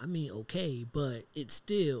 I mean, okay, but it's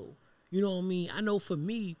still, you know what I mean? I know for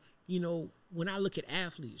me, when I look at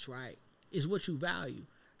athletes, right, is what you value.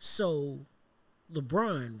 So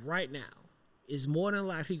LeBron right now is more than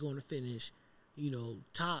likely going to finish,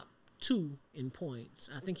 top 2 in points.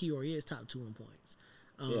 I think he already is top 2 in points.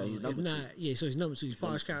 He's number 2. So he's number 2. He's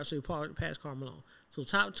passed Karl Malone. So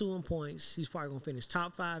top 2 in points. He's probably going to finish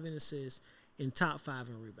top 5 in assists and top 5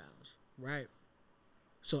 in rebounds, right?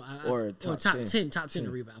 So top 10 in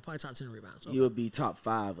rebounds. Probably top 10 in rebounds. Okay. You would be top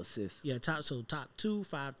 5 assists. Yeah, top 2,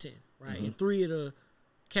 5, 10, right? And 3 of the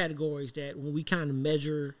categories that when we kind of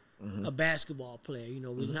measure a basketball player,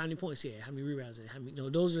 how many points he had, how many rebounds he had, how many,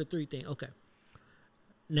 those are the 3 things. Okay.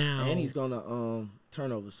 Now, and he's gonna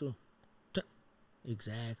turnovers too.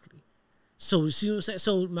 Exactly. So see what I'm saying?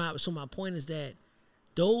 So my point is that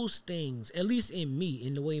those things, at least in me,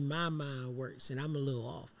 in the way my mind works, and I'm a little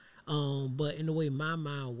off, but in the way my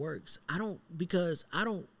mind works, I don't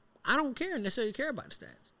necessarily care about the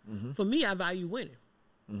stats. For me, I value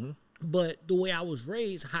winning. But the way I was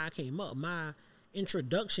raised, how I came up, my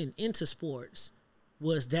introduction into sports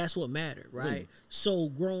was that's what mattered, right? So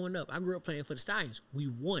growing up, I grew up playing for the Stallions. We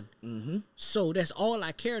won. So that's all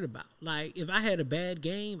I cared about. Like, if I had a bad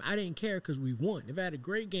game, I didn't care because we won. If I had a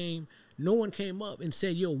great game, no one came up and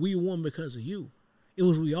said, yo, we won because of you. It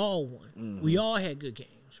was we all won. We all had good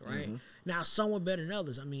games, right? Now, some were better than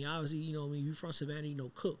others. I mean, obviously, when you're from Savannah,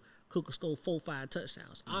 Cook could score 4-5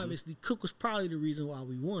 touchdowns. Obviously, Cook was probably the reason why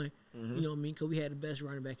we won, because we had the best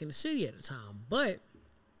running back in the city at the time. But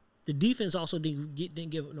the defense also didn't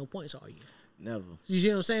give up no points all year. Never. You see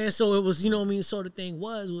what I'm saying? So it was, so the thing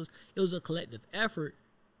was it was a collective effort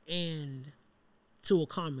and to a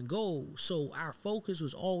common goal. So our focus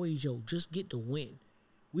was always, just get the win.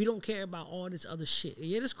 We don't care about all this other shit.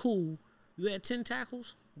 Yeah, it's cool. You had 10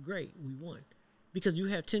 tackles? Great, we won. Because you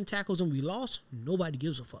have 10 tackles and we lost, nobody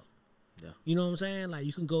gives a fuck. Yeah. You know what I'm saying? Like,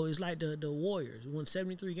 you can go, it's like the Warriors won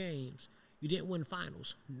 73 games. You didn't win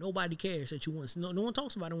finals. Nobody cares that you won. No one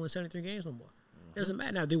talks about it winning 73 games no more. Doesn't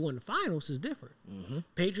matter. Now, if they won the finals, it's different.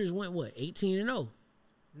 Patriots went, 18-0,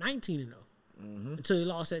 19-0. Until they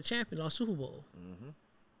lost that lost Super Bowl.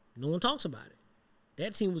 No one talks about it.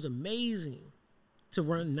 That team was amazing to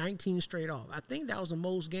run 19 straight off. I think that was the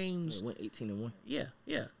most games. They went 18-1. Yeah.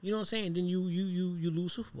 You know what I'm saying? Then you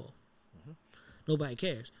lose Super Bowl. Nobody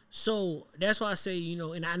cares. So that's why I say,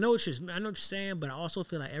 and I know what you're saying, but I also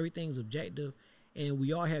feel like everything's objective, and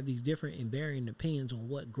we all have these different and varying opinions on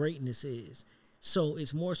what greatness is. So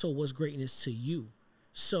it's more so what's greatness to you.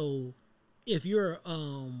 So if you're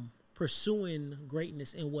pursuing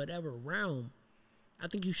greatness in whatever realm, I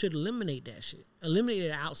think you should eliminate that shit. Eliminate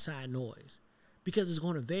the outside noise, because it's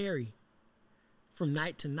going to vary from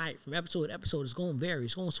night to night, from episode to episode. It's going to vary.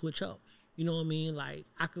 It's going to switch up. You know what I mean? Like,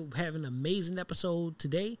 I could have an amazing episode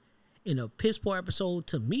today and a piss poor episode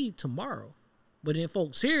to me tomorrow. But then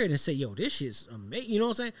folks hear it and say, yo, this shit's amazing. You know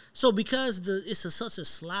what I'm saying? So because it's such a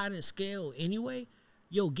sliding scale anyway,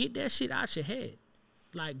 yo, get that shit out your head.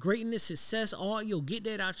 Like, greatness, success, get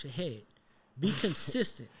that out your head. Be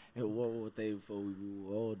consistent. And one more thing before we move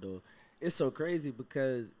on, though. It's so crazy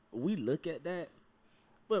because we look at that.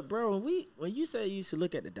 But, bro, when you say you used to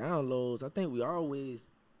look at the downloads, I think we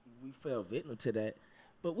fell victim to that.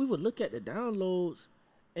 But we would look at the downloads,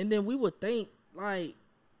 and then we would think, like,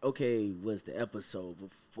 okay, was the episode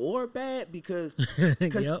before bad? Because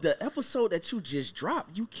the episode that you just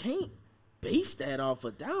dropped, you can't base that off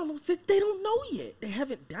of downloads. They don't know yet. They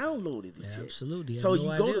haven't downloaded it yet. Absolutely. So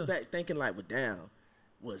you go to back thinking like, well, damn,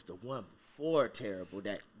 was the one before terrible?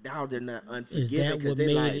 That now they're not unforgiving because they're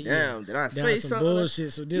like, damn, did I say something?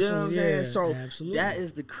 Bullshit. So this one, yeah, so absolutely. That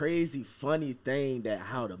is the crazy, funny thing that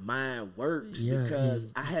how the mind works. Because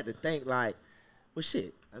I had to think like, well,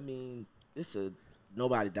 shit. I mean, it's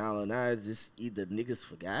nobody download now. It's just either niggas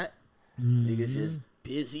forgot, niggas just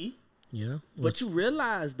busy. Yeah. But you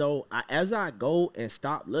realize, though, as I go and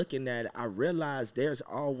stop looking at it, I realize there's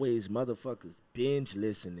always motherfuckers binge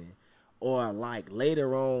listening. Or, like,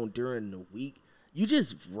 later on during the week, you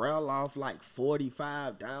just rail off, like,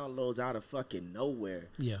 45 downloads out of fucking nowhere.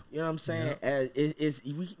 Yeah. You know what I'm saying?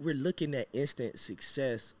 Yeah. We're looking at instant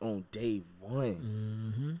success on day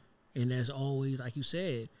one. And that's always, like you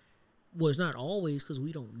said, well, it's not always because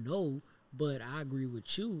we don't know, but I agree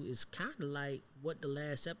with you. It's kind of like what the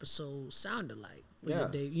last episode sounded like for your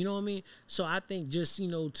day. You know what I mean? So I think just,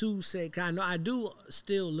 to say, kind of, I do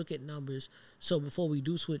still look at numbers. So before we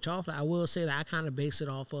do switch off, I will say that I kind of base it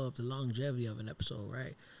off of the longevity of an episode,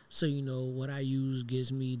 right? So, what I use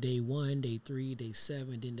gives me day 1, day 3, day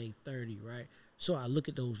 7, then day 30, right? So I look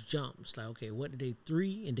at those jumps. Like, okay, what did day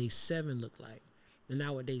 3 and day 7 look like? And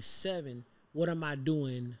now with day 7, what am I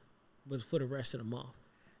doing for the rest of the month?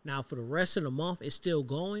 Now, for the rest of the month, it's still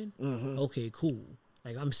going. Okay, cool.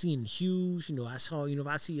 Like, I'm seeing huge, I saw, if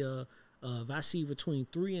I see a If I see between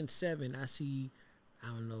 3 and 7, I see, I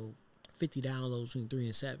don't know, 50 downloads between 3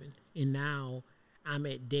 and 7. And now I'm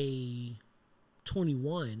at day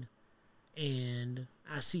 21 and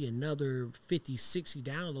I see another 50, 60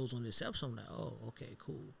 downloads on this episode. I'm like, oh, okay,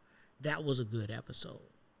 cool. That was a good episode.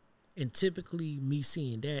 And typically me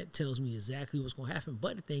seeing that tells me exactly what's going to happen.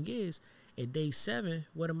 But the thing is, at day 7,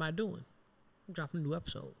 what am I doing? I'm dropping a new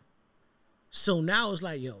episode. So now it's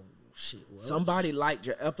like, yo, shit. Well, somebody liked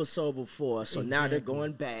your episode before, so now they're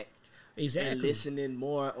going back and listening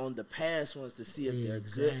more on the past ones to see if they're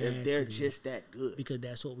good, if they're just that good. Because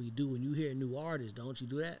that's what we do. When you hear new artists, don't you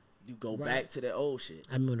do that? You go back to the old shit.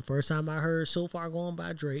 I mean, the first time I heard So Far Gone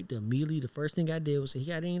by Drake, the first thing I did was say, he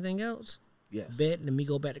got anything else? Yes. Bet, let me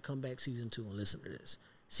go back to Comeback Season 2 and listen to this.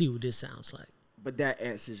 See what this sounds like. But that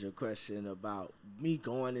answers your question about me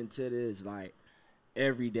going into this, like,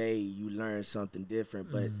 every day you learn something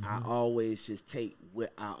different, but I always just take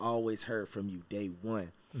what I always heard from you day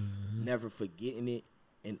one, never forgetting it.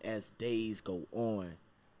 And as days go on,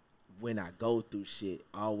 when I go through shit,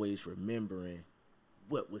 always remembering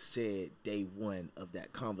what was said day one of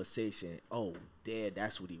that conversation. Oh, Dad,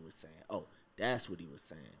 that's what he was saying. Oh, that's what he was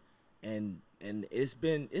saying. And it's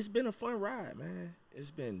been a fun ride, man. It's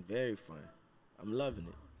been very fun. I'm loving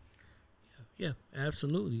it. Yeah,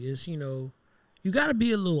 absolutely. It's, you got to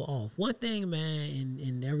be a little off. One thing, man,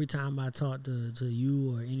 and every time I talk to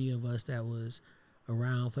you or any of us that was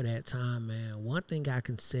around for that time, man, one thing I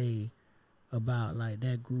can say about, like,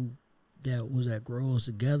 that group that grows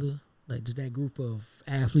together, like just that group of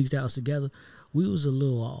athletes that was together, we was a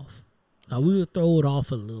little off. Like, we would throw it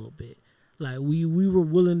off a little bit. Like, we were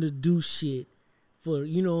willing to do shit for,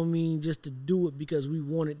 just to do it because we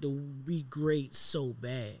wanted to be great so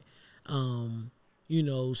bad. So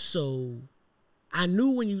I knew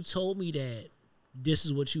when you told me that this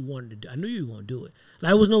is what you wanted to do, I knew you were going to do it. Like,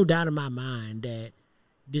 there was no doubt in my mind that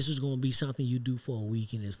this was going to be something you do for a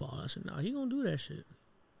week in this fall. I said, no, he going to do that shit.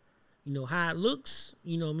 How it looks,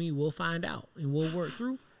 we'll find out and we'll work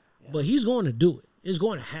through. Yeah. But he's going to do it. It's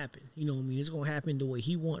going to happen. It's going to happen the way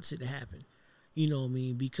he wants it to happen.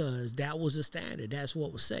 Because that was the standard. That's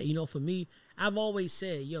what was said. For me, I've always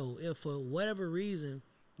said, if for whatever reason,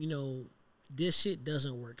 this shit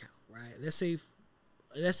doesn't work out, right? Let's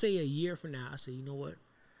say a year from now, I say, you know what?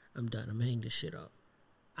 I'm done. I'm hanging this shit up.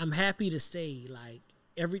 I'm happy to say, like,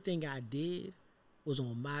 everything I did was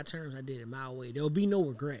on my terms. I did it my way. There'll be no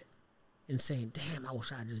regret in saying, damn, I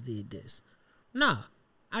wish I just did this. Nah,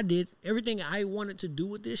 I did everything I wanted to do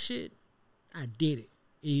with this shit. I did it.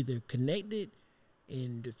 It either connected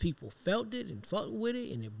and the people felt it and fucked with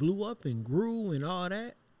it and it blew up and grew and all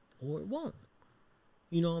that, or it won't.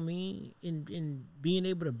 You know what I mean? And being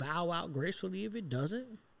able to bow out gracefully if it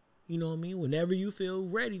doesn't. You know what I mean? Whenever you feel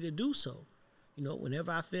ready to do so.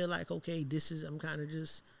 Whenever I feel like, okay, I'm kind of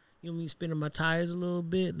just, spinning my tires a little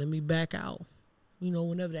bit, let me back out.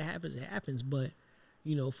 Whenever that happens, it happens. But,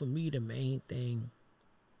 for me, the main thing,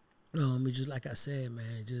 it's just like I said,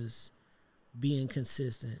 man, just being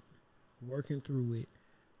consistent, working through it,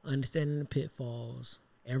 understanding the pitfalls.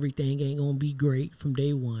 Everything ain't going to be great from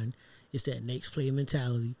day one. It's that next play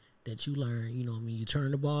mentality that you learn. You turn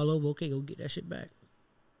the ball over, okay, go get that shit back.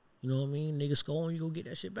 Niggas score on you, go get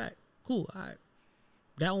that shit back. Cool, all right.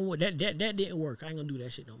 That didn't work. I ain't going to do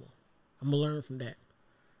that shit no more. I'm going to learn from that.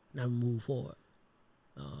 And I'm going to move forward.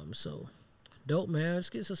 So, dope, man. Let's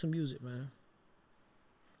get to some music, man.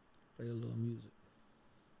 Play a little music.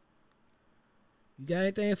 You got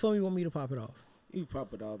anything for me? You want me to pop it off? You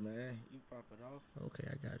pop it off, man. You pop it off. Okay,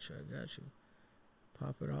 I got you.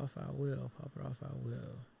 Pop it off, I will.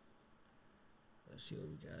 Let's see what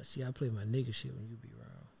we got. See, I play my nigga shit when you be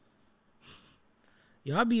around.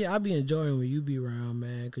 Yeah, I be enjoying when you be around,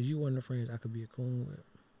 man, because you one of the friends I could be a coon with.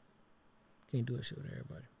 Can't do that shit with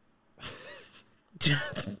everybody.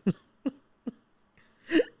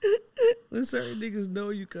 When certain niggas know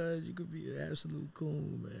you, cuz you could be an absolute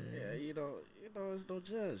coon, man. Yeah, it's no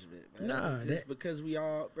judgment, man. Nah, because we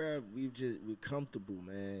all, bro, we're comfortable,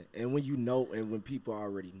 man. And when and when people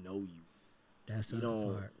already know you, that's the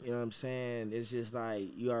part. You know what I'm saying? It's just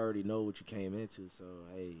like you already know what you came into, so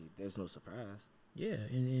hey, there's no surprise. Yeah,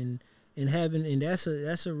 and that's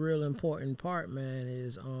a real important part, man.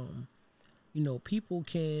 Is people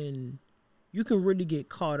you can really get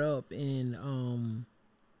caught up in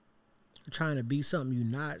trying to be something you're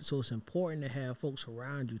not. So it's important to have folks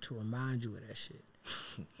around you to remind you of that shit.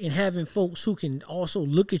 And having folks who can also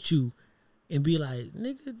look at you and be like,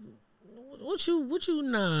 nigga, what you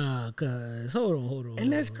nah, cuz hold on.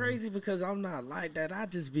 And that's crazy because I'm not like that. I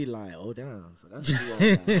just be like, oh damn. So that's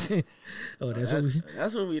what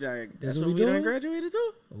we that's what we done graduated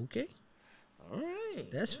to. Okay. All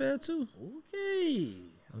right. That's fair too. Okay.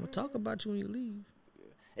 I'm gonna talk about you when you leave.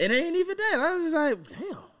 It ain't even that. I was just like,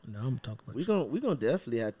 damn. No, I'm gonna talk about We you. gonna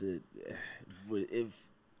definitely have to.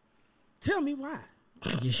 Tell me why.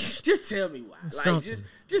 Yeah. Just tell me why. Like Something.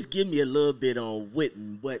 just give me a little bit on what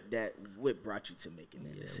brought you to making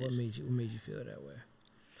that decision. What made you feel that way?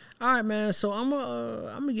 All right, man. So I'm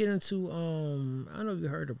gonna get into I know you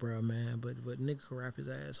heard of bro, man, but nigga can rap his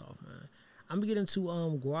ass off, man. I'm gonna get into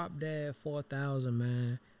Guap Dad 4000,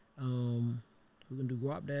 man. We're gonna do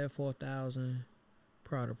Guap Dad 4000,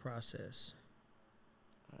 Proud of Process.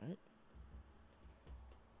 All right.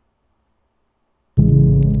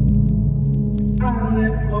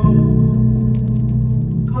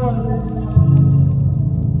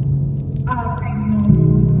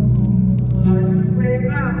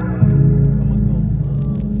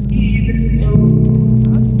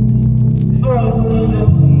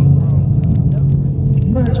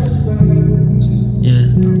 Yeah.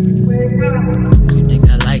 You think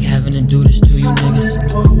I like having to do this to you niggas?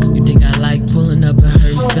 You think I like pulling up and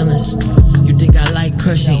hurting feelings? You think I like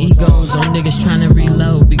crushing egos on niggas trying to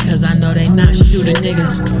reload because I know they not shooting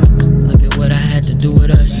niggas? Look at what I had to do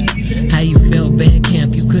with us. How you felt band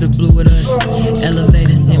camp, you could've blew with us.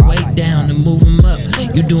 Elevators and weight down to move them up.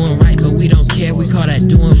 You doing right, but we don't care, we call that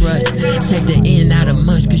doing rust. Take the in out of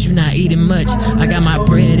munch, cause you not eating much. I got my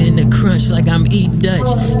bread in the crunch like I'm eating Dutch.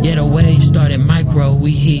 Yeah, the wave started micro,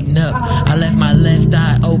 we heating up. I left my left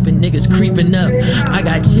eye open, niggas creeping up. I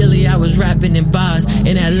got chilly, I was rapping in bars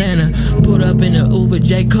in Atlanta. Put up in the Uber,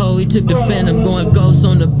 J. Cole, he took the Phantom. Going ghost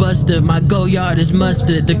on the Buster, my go yard is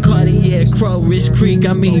mustard. The Cartier Crow, Rich Creek,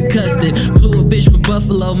 I'm eating custard. Flew a bitch from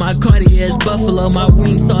Buffalo, my Cartier's Buffalo. My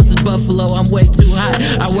wing sauce is Buffalo, I'm way too hot.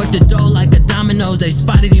 I worked the dough like a dominoes. They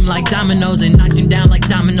spotted him like dominoes and knocked him down like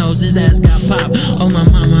dominoes. His ass got popped. Oh my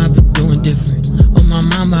mama, I've been doing different. Oh my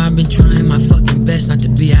mama, I've been trying my fucking best not to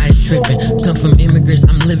be high tripping. Come from immigrants,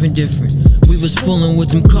 I'm living different. We was fooling with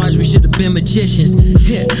them cars, we should have been magicians.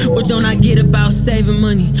 Yeah, what don't I get about saving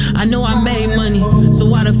money? I know I made money, so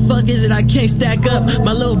why the fuck is it I can't stack up?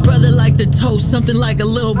 My little brother like to toast something like a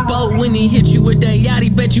little boat. When he hit you with that yachty,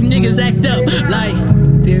 bet you niggas act up. Like,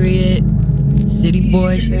 period. City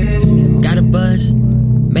boys, got a buzz,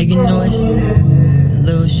 making noise. The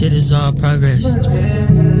little shit is all progress.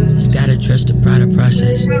 Just gotta trust the product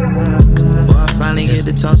process. Or I finally get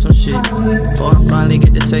to talk some shit. Or I finally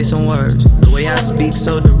get to say some words. The way I speak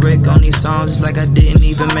so direct on these songs is like I didn't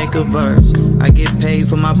even make a verse. I get paid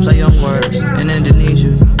for my play on words. In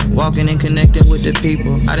Indonesia, walking and connecting with the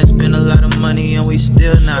people. I done spent a lot of money and we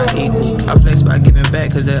still not equal. I flex by giving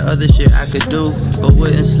back cause that other shit I could do, but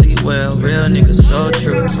wouldn't sleep well. Real niggas so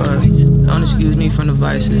true. Don't excuse me from the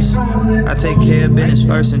vices. I take care of business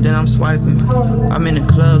first and then I'm swiping. I'm in the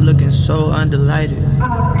club looking so undelighted.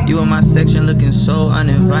 You in my section looking so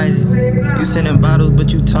uninvited. You sending bottles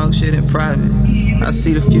but you talk shit in private. I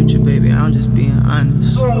see the future, baby, I'm just being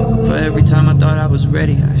honest. For every time I thought I was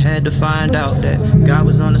ready, I had to find out that God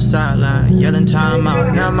was on the sideline, yelling time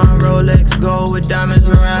out. Now my Rolex gold with diamonds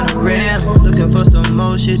around the rim. Looking for some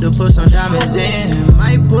more shit to put some diamonds in.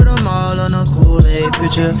 Might put them all on a Kool-Aid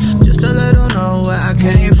picture, just to let them know where I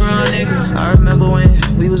came from, nigga. I remember when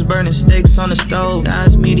we was burning steaks on the stove. Now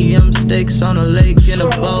it's medium steaks on a lake in a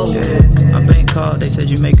bowl. My bank called, they said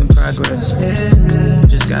you making progress.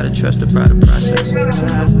 Just gotta trust the product process. Are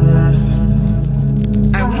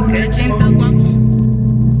we good, James Del Guapo?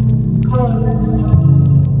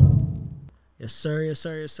 Yes sir, yes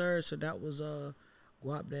sir, yes sir. So that was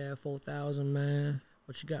Guap Dad 4000, man.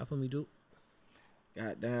 What you got for me, dude?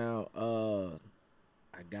 Got down.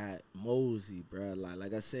 I got Mosey, bro.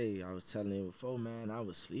 Like I say, I was telling you before, man. I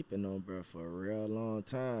was sleeping on bro for a real long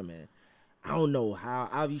time, and I don't know how.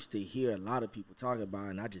 I used to hear a lot of people talking about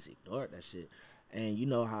it, and I just ignored that shit. And you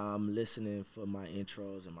know how I'm listening for my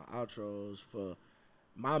intros and my outros. For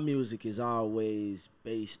my music is always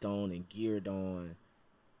based on and geared on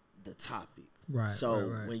the topic. Right. So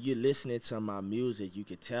right. when you're listening to my music, you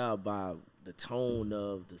can tell by the tone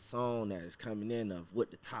of the song that is coming in of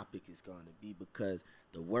what the topic is going to be, because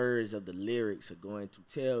the words of the lyrics are going to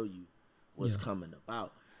tell you what's coming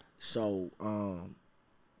about. So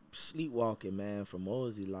Sleepwalking, man, from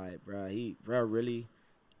Mosey, like, bro, bro really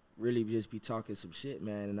just be talking some shit,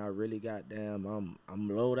 man, and I really I'm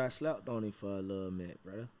low. I slept on him for a little minute,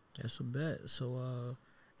 brother. That's a bet. So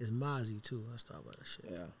it's Mozzie too. Let's talk about that shit.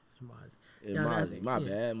 Yeah. It's Mozzie. It's Mozzie. My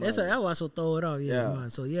bad. That's why I also throw it off. Yeah. It's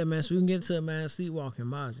Mozzie. So yeah, man, so we can get to it, man. Sleepwalking,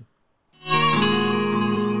 Mozzie.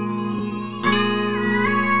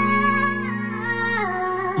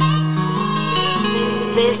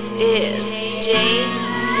 This is J.P.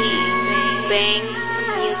 Banks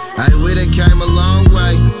Music. I with a camera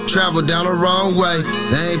traveled down the wrong way.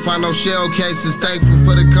 They ain't find no shell cases. Thankful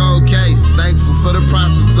for the cold case. Thankful for the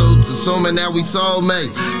prostitutes, assuming that we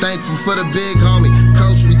soulmates. Thankful for the big homie,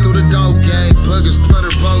 coach me through the dope game. Pluggers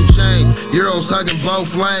clutter both chains, Euros hugging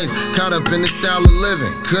both lanes. Caught up in the style of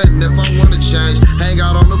living, couldn't if I wanna change. Hang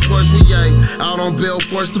out on the porch, we ate, out on bill,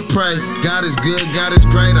 forced to pray. God is good, God is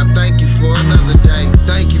great, I thank you for another day.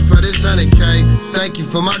 Thank you for this 100K, thank you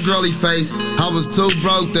for my girly face. I was too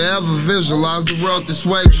broke to ever visualize the world this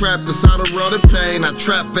way. Trapped inside a world of pain, I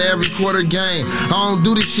trap for every quarter game. I don't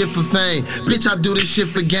do this shit for fame, bitch, I do this shit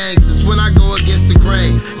for gangs. Since when I go against the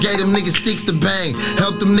grain, gave them niggas sticks to bang.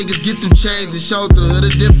 Help them niggas get through chains and show the hood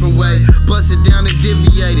a different way. Bust it down and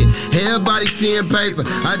deviate it, everybody seeing paper.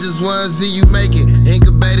 I just wanna see you make it,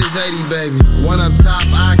 incubators 80, baby. One up top,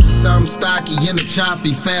 Aki, something stocky in the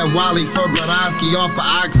choppy. Fat Wally for Brodowski, off of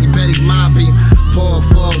Oxy, Betty Moppy. Pour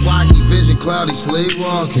for a wacky, vision cloudy,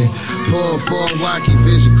 sleepwalking. Pour for a wacky,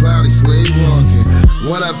 vision cloudy, sleepwalking.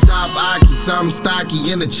 One up top, Aki, something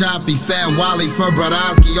stocky in the choppy. Fat Wally for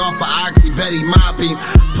Brodowski, off of Oxy, Betty Moppy.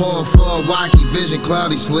 Pour for a wacky, vision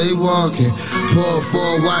cloudy, sleepwalking. Pour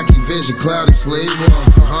for a wacky, vision cloudy,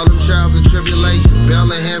 sleepwalking. All them trials and tribulations, bail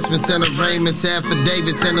enhancements and arraignments,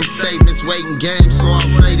 affidavits and them statements, waiting games, so I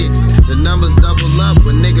rate it. The numbers double up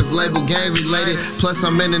when niggas label gang related. Plus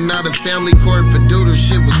I'm in and out of family court for doodle,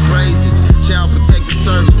 shit was crazy. Child protective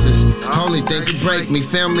services, only thing could break me.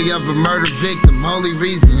 Family of a murder victim, only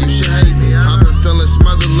reason you should hate me. I've been feeling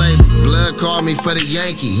smothered lately. Blood called me for the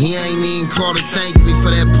Yankee. He ain't even called to thank me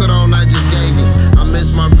for that put on I just gave him. I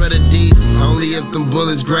miss my brother DC, only if them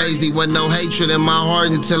bullets grazed. He wasn't no hatred in my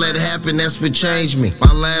heart until that happened, that's what changed me.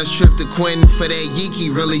 My last trip to Quentin for that Yiki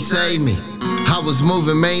really saved me. I was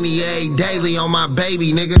moving maniac daily on my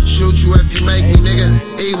baby, nigga. Shoot you if you make me, nigga.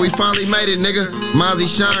 We finally made it, nigga. Mozzie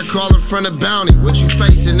Shine calling from the bounty. What you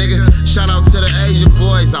facing, nigga? Shout out to the Asia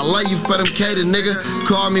boys. I love you for them cater, nigga.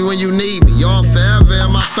 Call me when you need me. Y'all forever in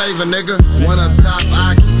my favor, nigga. One up top,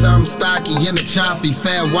 Aki, something stocky in the choppy.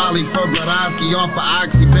 Fat Wally for Brodowski, off of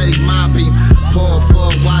Oxy, Betty Moppy. Pour for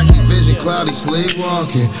a wacky, vision cloudy,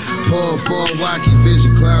 sleepwalking. Pour for a wacky,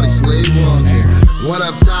 vision cloudy, sleepwalking. One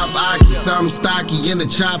up top, Aki, something stocky in the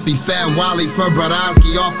choppy. Fat Wally for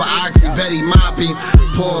Brodowski, off of Oxy, Betty Moppy.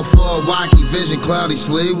 Pour for a wacky, vision cloudy,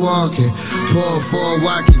 sleepwalking. Pour for a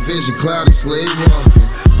wacky, vision cloudy, sleepwalking.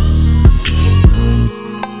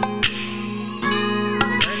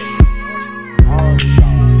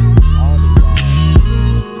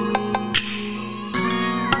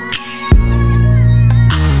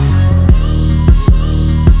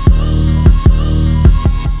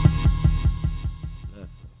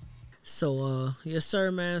 So, yes,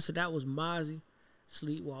 sir, man. So that was Mozzie,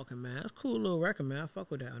 Sleepwalking, man. That's a cool little record, man. I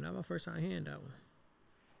fuck with that one. That was my first time hearing that one.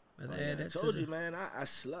 I told you, man, I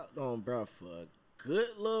slept on bro for a good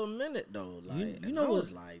little minute, though. Like, you know, I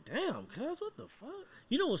was like, damn, cuz, what the fuck?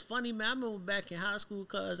 You know what's funny, man? I remember back in high school,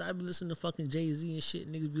 cuz I be listening to fucking Jay-Z and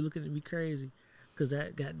shit. Niggas be looking at me crazy. Cause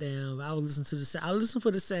that goddamn, I would listen to I listened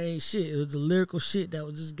for the same shit. It was the lyrical shit that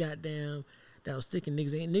was just goddamn, that was sticking.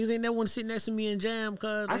 Niggas ain't that one sitting next to me and jam.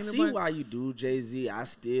 Cause I see why you do Jay-Z. I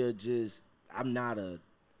still just, I'm not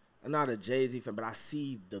a Jay-Z fan, but I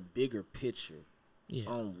see the bigger picture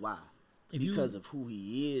on why. Because of who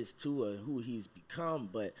he is too, and who he's become.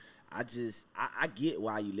 But I get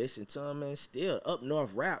why you listen to him, and still up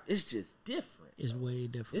north rap, it's just different. It's way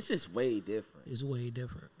different. It's just way different. It's way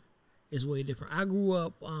different. It's way different. I grew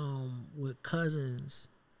up with cousins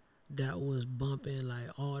that was bumping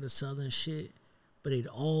like all the southern shit, but they'd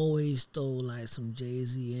always throw like some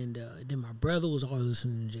Jay-Z in there. Then my brother was always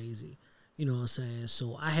listening to Jay-Z. You know what I'm saying?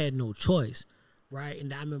 So I had no choice, right?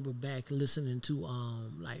 And I remember back listening to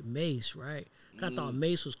like Mace, right? I thought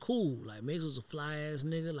Mace was cool. Like Mace was a fly ass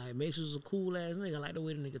nigga. Like Mace was a cool ass nigga. I like the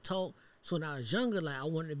way the nigga talk. So when I was younger, like I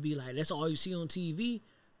wanted to be like, that's all you see on TV.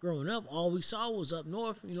 Growing up, all we saw was up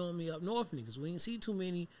north, you know what I mean, up north niggas. We didn't see too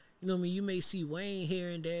many, you know what I mean, you may see Wayne here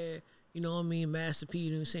and there, you know what I mean, Master P, you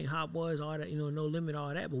know what I'm saying, Hot Boys, all that, you know, No Limit,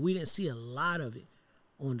 all that, but we didn't see a lot of it.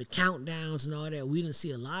 On the countdowns and all that, we didn't see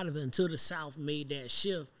a lot of it until the South made that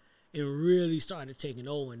shift and really started taking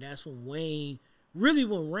over. And that's when Wayne, really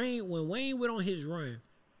when Wayne went on his run,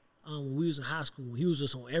 when we was in high school, he was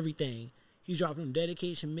just on everything. He dropped them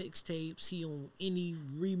dedication mixtapes, he on any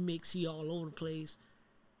remix, he all over the place.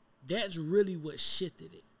 That's really what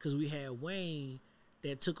shifted it, because we had Wayne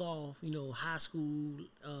that took off, you know, high school,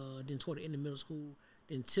 then toward the end of middle school,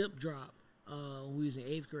 then Tip dropped when we was in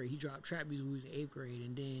 8th grade. He dropped Trap Music when we was in 8th grade,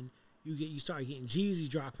 and then you start getting Jeezy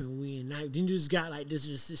dropping when we in 9th. Then you just got like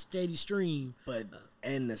this steady stream. But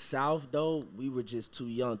in the South though, we were just too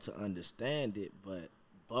young to understand it. But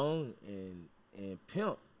Bone and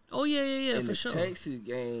Pimp Oh yeah, in for the sure. Texas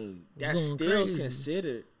game, that's going still crazy.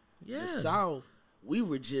 considered Yeah. the South. We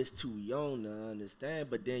were just too young to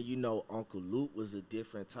understand. But then Uncle Luke was a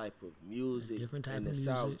different type of music Different type in the of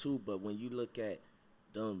South music. too. But when you look at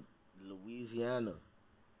them Louisiana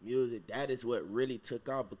music, that is what really took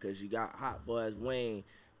off, because you got Hot Boys Wayne,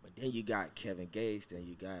 but then you got Kevin Gates, then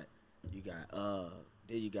you got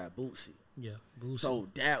Bootsy. Yeah, Boosie. So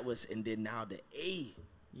that was, and then now the A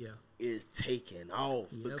yeah, is taking off,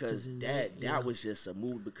 Yeah, because 'cause in that yeah. was just a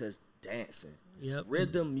move, because dancing, Yep.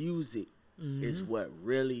 rhythm music is what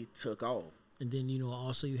really took off. And then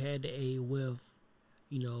also you had the A with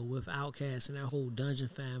with Outkast and that whole Dungeon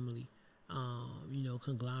family,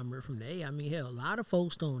 conglomerate from the A. I mean, hell, a lot of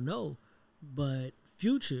folks don't know, but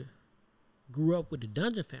Future grew up with the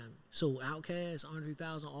Dungeon family. So Outkast, Andre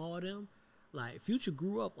 3000, all of them, like Future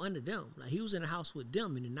grew up under them. Like he was in the house with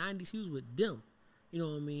them in the 90s. He was with them. You know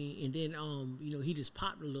what I mean? And then he just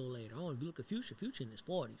popped a little later on. If you look at Future in his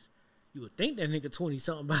 40s. You would think that nigga 20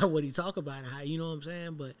 something about what he talk about and how, you know what I'm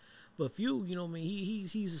saying? But Few, you know what I mean,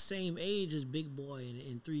 he's the same age as Big Boy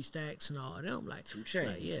and 3 Stacks and all of them. Like 2 Chainz.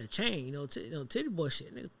 Like, yeah, Chain, Titty Boy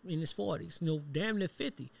shit nigga, in his 40s, damn near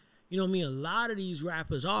 50. You know what I mean? A lot of these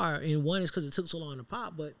rappers are, and one is because it took so long to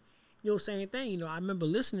pop, but same thing. I remember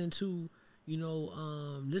listening to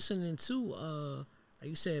like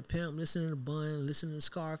you said, Pimp, listening to Bun, listening to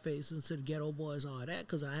Scarface, listening to the Ghetto Boys, all that,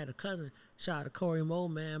 because I had a cousin, shout out to Corey Moe,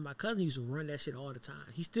 man. My cousin used to run that shit all the time.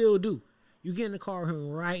 He still do. You get in the car with him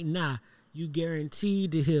right now, you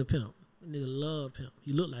guaranteed to hear Pimp. Nigga love Pimp.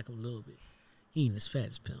 He look like him a little bit. He ain't as fat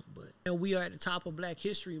as Pimp, but we are at the top of Black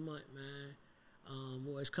History Month, man.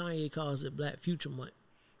 Or as Kanye calls it, Black Future Month.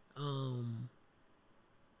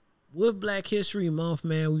 With Black History Month,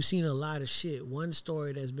 man, we've seen a lot of shit. One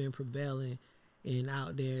story that's been prevailing and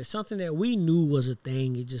out there, something that we knew was a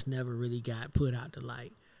thing, it just never really got put out to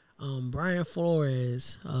light. Brian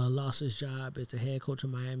Flores lost his job as the head coach of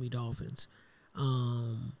Miami Dolphins,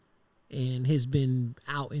 and has been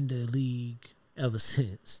out in the league ever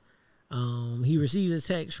since. He received a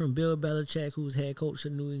text from Bill Belichick, who's head coach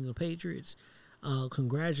of the New England Patriots,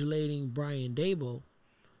 congratulating Brian Daboll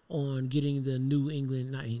on getting the New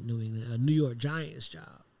York Giants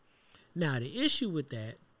job. Now, the issue with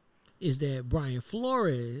that is that Brian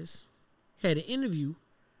Flores had an interview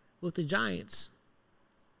with the Giants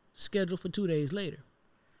scheduled for 2 days later.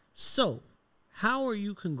 So, how are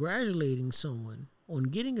you congratulating someone on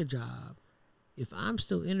getting a job if I'm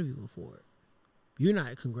still interviewing for it? You're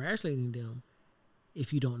not congratulating them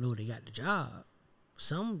if you don't know they got the job.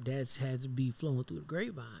 Some that's had to be flowing through the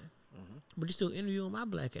grapevine, but you're still interviewing my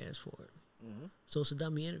black ass for it. So it's a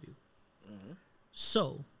dummy interview.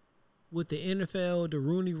 So, with the NFL, the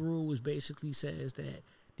Rooney Rule which basically says that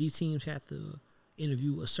these teams have to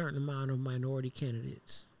interview a certain amount of minority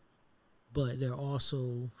candidates, but they're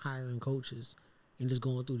also hiring coaches and just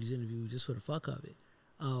going through these interviews just for the fuck of it.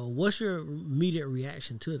 What's your immediate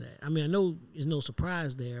reaction to that? I mean, I know there's no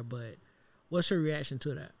surprise there, but what's your reaction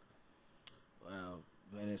to that? Wow,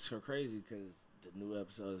 man, it's so crazy because the new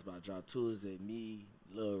episode is about to drop Tuesday. Me,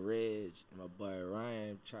 Lil Reg, and my boy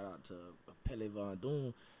Ryan, shout out to Pele Von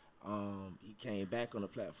Doom. He came back on the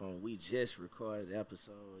platform. We just recorded the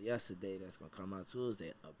episode yesterday that's gonna come out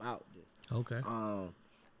Tuesday about this. Okay.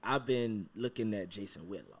 I've been looking at Jason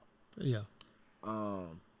Whitlock. Yeah.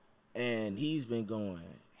 And he's been going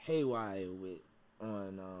haywire with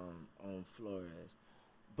on Flores.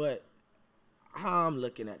 But how I'm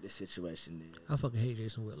looking at the situation is, I fucking hate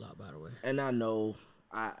Jason Whitlock, by the way. and I know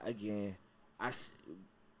I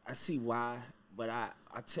see why. But I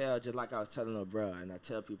tell, just like I was telling her, bro, and I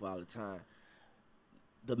tell people all the time,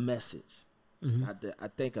 the message. I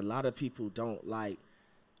think a lot of people don't like,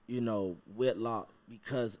 Whitlock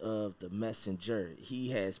because of the messenger.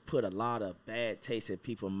 He has put a lot of bad taste in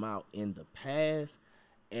people's mouth in the past.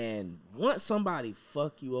 And once somebody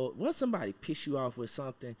fuck you up, once somebody piss you off with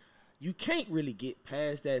something, you can't really get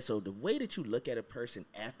past that. So the way that you look at a person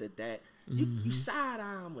after that, you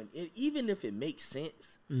side-eye them, even if it makes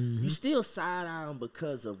sense, you still side-eye them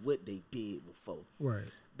because of what they did before. Right.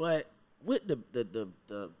 But with the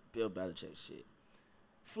Bill Belichick shit,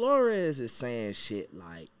 Flores is saying shit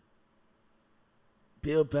like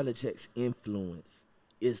Bill Belichick's influence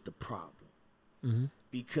is the problem.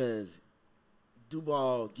 Because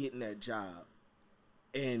Duval getting that job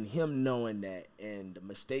and him knowing that, and the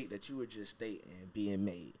mistake that you were just stating being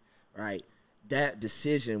made, right? That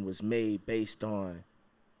decision was made based on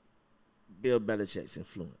Bill Belichick's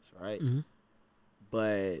influence, right?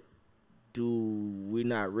 But we're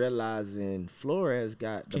not realizing Flores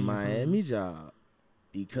got the Miami job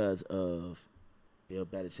because of Bill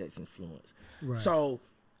Belichick's influence. Right. So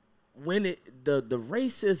when the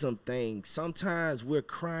racism thing, sometimes we're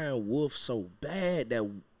crying wolf so bad that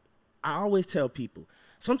I always tell people,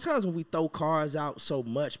 sometimes when we throw cards out so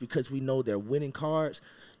much because we know they're winning cards,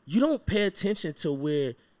 you don't pay attention to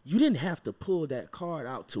where you didn't have to pull that card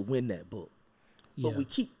out to win that book. But we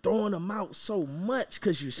keep throwing them out so much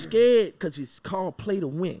because you're scared, because it's called play to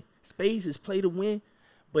win. Spades is play to win.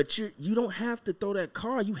 But you don't have to throw that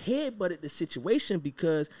card. You headbutted the situation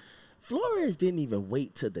because Flores didn't even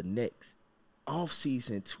wait till the next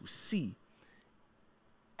offseason to see.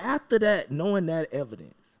 After that, knowing that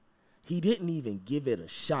evidence, he didn't even give it a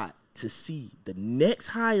shot to see the next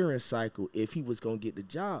hiring cycle if he was going to get the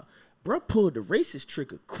job. Bro pulled the racist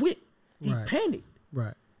trigger quick. He panicked.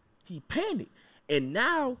 Right. He panicked. And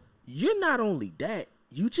now, you're not only that,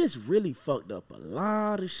 you just really fucked up a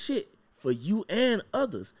lot of shit for you and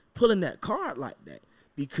others pulling that card like that.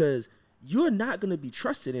 Because you're not going to be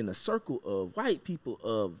trusted in a circle of white people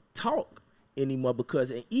of talk anymore.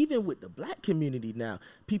 Because and even with the black community now,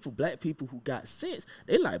 black people who got sense,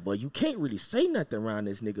 they like, boy, you can't really say nothing around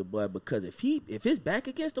this nigga, boy, because if his back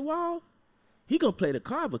against the wall, he gonna play the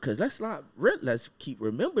card. Because let's keep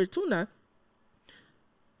remembering too now.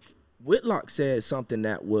 Whitlock said something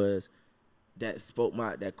that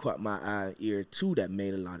caught my eye and ear too, that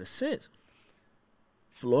made a lot of sense.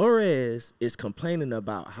 Flores is complaining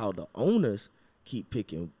about how the owners keep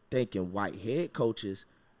thinking white head coaches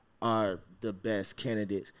are the best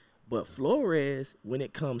candidates. But Flores, when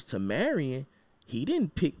it comes to marrying, he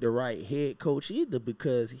didn't pick the right head coach either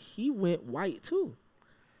because he went white too.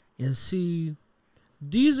 And see,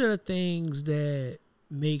 these are the things that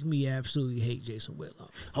make me absolutely hate Jason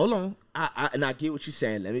Whitlock. Hold on. I get what you're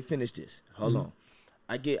saying. Let me finish this. Hold on.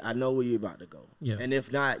 I know where you're about to go. Yeah. And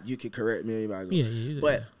if not, you can correct me where you're about to go. Yeah.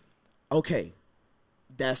 But okay.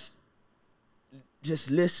 That's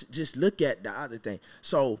just look at the other thing.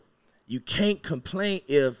 So you can't complain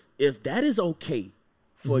if that is okay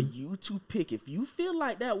for you to pick. If you feel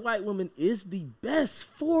like that white woman is the best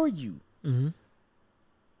for you.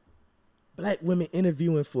 Black women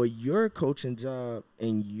interviewing for your coaching job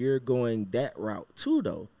and you're going that route too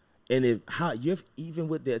though. And you're even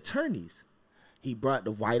with the attorneys, he brought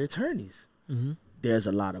the white attorneys. There's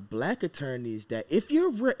a lot of black attorneys that if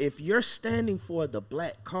you're standing for the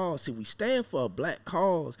black cause, see, we stand for a black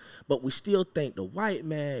cause, but we still think the white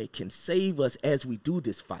man can save us as we do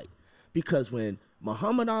this fight. Because when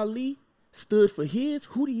Muhammad Ali stood for his,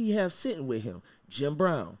 who did he have sitting with him? Jim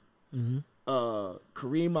Brown.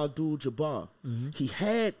 Kareem Abdul-Jabbar. He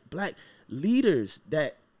had black leaders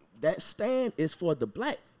that stand is for the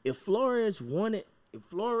black. If Flores wanted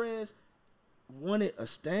a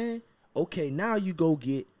stand, okay, now you go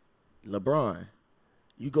get LeBron.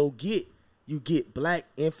 You get black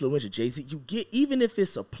influential Jay-Z. You get, even if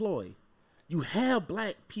it's a ploy, you have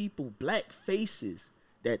black people, black faces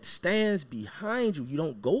that stands behind you. You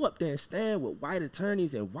don't go up there and stand with white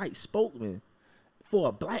attorneys and white spokesmen for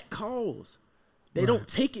a black cause. They don't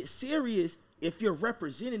take it serious if you're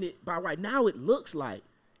representing it by right now. It looks like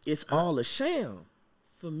it's all a sham.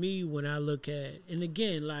 For me, when I look at, and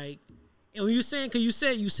again, like, and when you're saying, because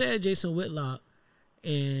you said Jason Whitlock,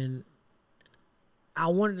 and I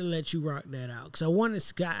wanted to let you rock that out because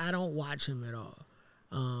I don't watch him at all,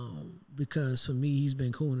 because for me he's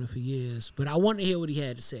been cooling for years. But I wanted to hear what he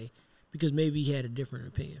had to say because maybe he had a different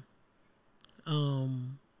opinion.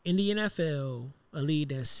 In the NFL, a league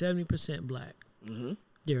that's 70% black,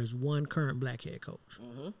 there's one current black head coach.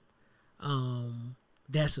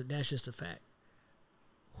 That's just a fact.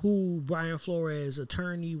 Who Brian Flores'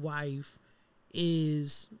 attorney wife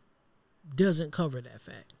doesn't cover that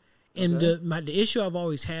fact. And the issue I've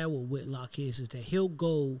always had with Whitlock is that he'll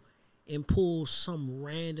go and pull some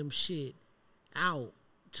random shit out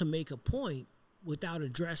to make a point without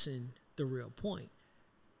addressing the real point.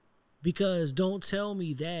 Because don't tell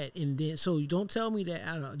me that, and then so don't tell me that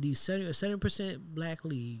out of these 70% black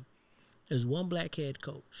league, there's one black head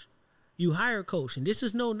coach. You hire a coach, and this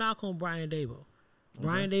is no knock on Brian Daboll.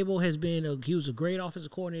 Brian Daboll he was a great offensive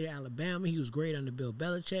coordinator at Alabama. He was great under Bill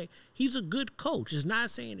Belichick. He's a good coach. It's not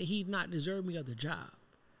saying that he's not deserving of the job.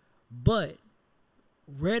 But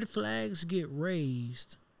red flags get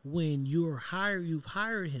raised when you've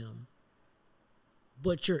hired him,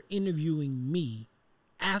 but you're interviewing me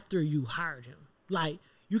after you hired him. Like,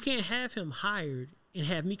 you can't have him hired and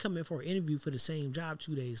have me come in for an interview for the same job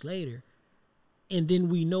 2 days later. And then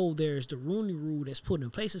we know there's the Rooney Rule that's put in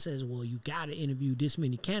place that says, well, you got to interview this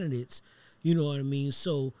many candidates. You know what I mean?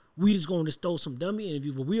 So we just going to throw some dummy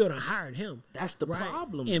interview, but we ought to hired him. That's the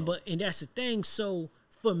problem. And that's the thing. So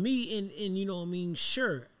for me, and you know what I mean,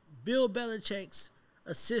 sure, Bill Belichick's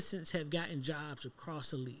assistants have gotten jobs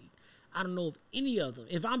across the league. I don't know if any of them,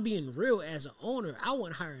 if I'm being real as an owner, I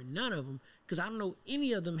wouldn't hire none of them because I don't know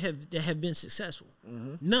any of them that have been successful.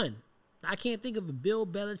 None. I can't think of a Bill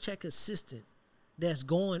Belichick assistant that's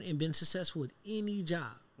gone and been successful with any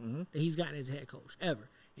job that he's gotten as a head coach ever.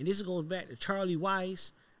 And this goes back to Charlie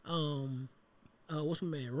Weiss, what's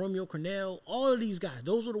my man, Romeo Cornell, all of these guys.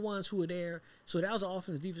 Those were the ones who were there. So that was the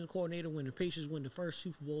offense defense coordinator when the Patriots won the first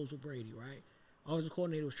Super Bowls with Brady, right? Offensive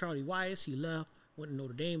coordinator was Charlie Weiss. He left, went to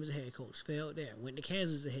Notre Dame as a head coach, failed there. Went to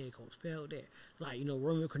Kansas as a head coach, failed there. Like, you know,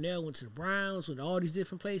 Romeo Cornell went to the Browns, went to all these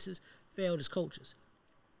different places, failed as coaches.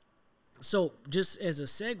 So just as a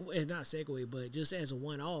segue, not segue, but just as a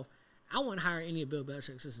one-off, I wouldn't hire any of Bill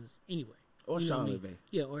Belichick's assistants anyway. Or you know Sean what I mean? McVay.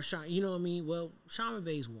 Yeah, or Sean, you know what I mean? Well, Sean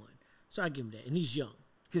McVay's one. So I give him that. And he's young.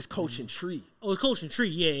 His coaching tree. Oh, his coaching tree,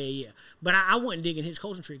 yeah. But I wouldn't dig in his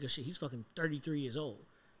coaching tree because he's fucking 33 years old.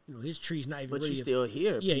 You know, his tree's not even But really you still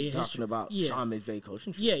hear people his talking about Sean McVay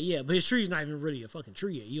coaching tree. Yeah, but his tree's not even really a fucking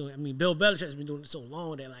tree yet. You know, I mean, Bill Belichick's been doing it so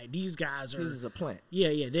long that, like, these guys are... This is a plant.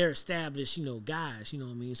 Yeah, they're established, you know, guys, you know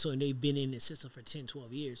what I mean? So, and they've been in the system for 10,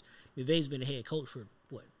 12 years. McVay's been a head coach for,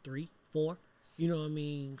 3, 4? You know what I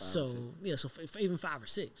mean? So even 5 or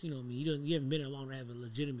 6, you know what I mean? You haven't been there long to have a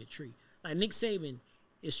legitimate tree. Like, Nick Saban,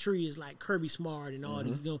 his tree is like Kirby Smart and all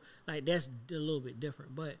these, you know, like, that's a little bit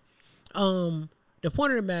different. But the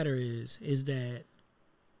point of the matter is that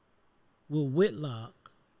with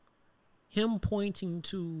Whitlock, him pointing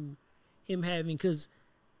to him having, because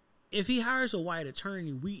if he hires a white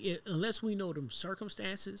attorney, unless we know the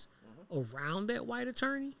circumstances around that white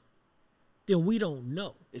attorney, then we don't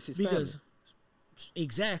know. It's his family.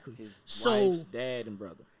 Exactly. His wife's dad and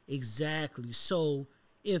brother. Exactly. So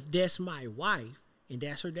if that's my wife and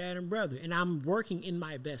that's her dad and brother, and I'm working in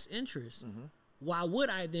my best interest, why would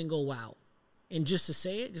I then go out and just to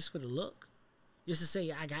say it, just for the look, just to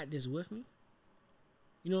say I got this with me?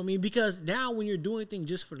 You know what I mean? Because now when you're doing things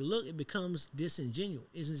just for the look, it becomes disingenuous.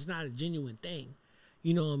 It's not a genuine thing.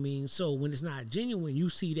 You know what I mean? So when it's not genuine, you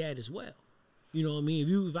see that as well. You know what I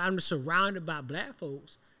mean? If I'm surrounded by black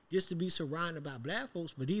folks, just to be surrounded by black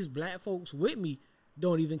folks, but these black folks with me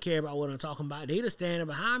don't even care about what I'm talking about. They just standing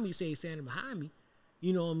behind me, say standing behind me.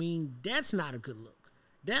 You know what I mean? That's not a good look.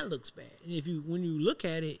 That looks bad. And when you look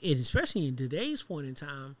at it, and especially in today's point in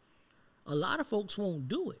time, a lot of folks won't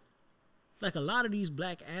do it. Like a lot of these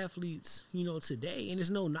black athletes, you know, today, and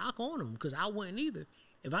there's no knock on them because I wouldn't either.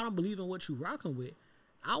 If I don't believe in what you're rocking with,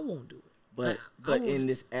 I won't do it. But in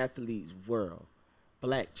this athlete's world,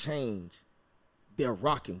 black change, they're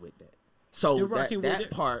rocking with that. So they're rocking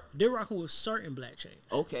they're rocking with certain black change.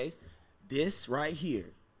 Okay, this right here,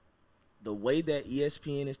 the way that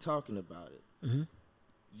ESPN is talking about it,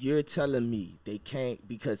 you're telling me they can't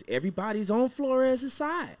because everybody's on Flores'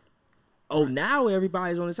 side. Oh, now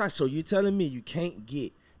everybody's on his side. So you're telling me you can't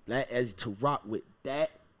get black as to rock with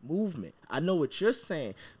that movement. I know what you're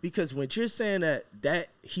saying because when you're saying that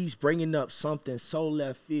he's bringing up something so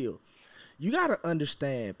left field, you got to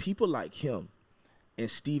understand people like him and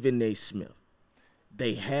Stephen A. Smith,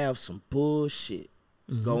 they have some bullshit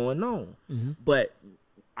going on. But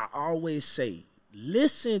I always say,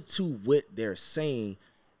 listen to what they're saying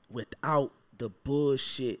without the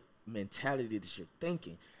bullshit mentality that you're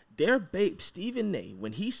thinking. Their babe, Stephen A.,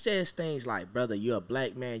 when he says things like, brother, you're a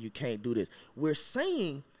black man, you can't do this. We're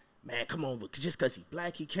saying, man, come on, just because he's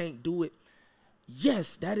black, he can't do it.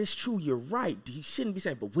 Yes, that is true. You're right. He shouldn't be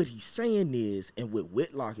saying, but what he's saying is, and what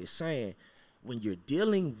Whitlock is saying, when you're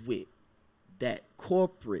dealing with that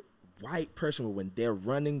corporate white person, when they're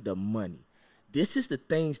running the money, this is the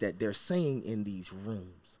things that they're saying in these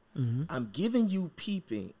rooms. I'm giving you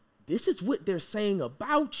peeping. This is what they're saying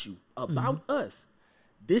about you, about us.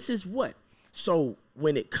 This is what. So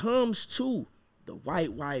when it comes to the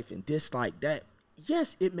white wife and this like that,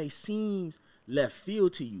 yes, it may seem left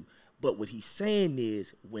field to you. But what he's saying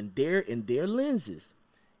is when they're in their lenses,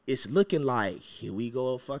 it's looking like, here we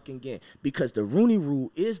go fucking again. Because the Rooney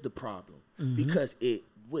Rule is the problem. Because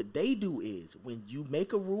what they do is when you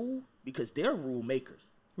make a rule, because they're rule makers.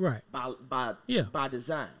 Right. By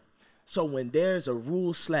design. So when there's a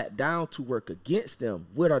rule slapped down to work against them,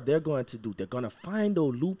 what are they going to do? They're going to find a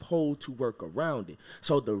loophole to work around it.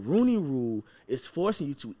 So the Rooney Rule is forcing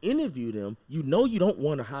you to interview them. You know you don't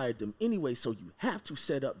want to hire them anyway, so you have to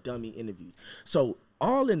set up dummy interviews. So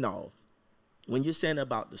all in all, when you're saying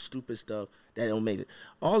about the stupid stuff that don't make it,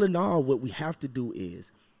 all in all, what we have to do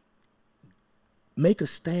is make a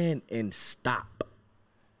stand and stop.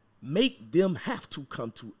 Make them have to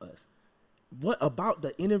come to us. What about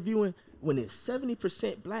the interviewing when it's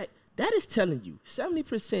 70% black? That is telling you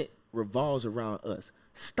 70% revolves around us.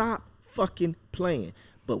 Stop fucking playing.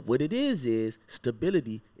 But what it is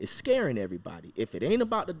stability is scaring everybody. If it ain't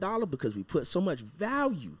about the dollar, because we put so much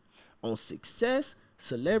value on success,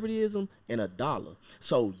 celebrityism, and a dollar.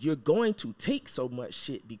 So you're going to take so much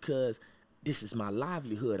shit because this is my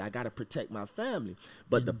livelihood. I got to protect my family.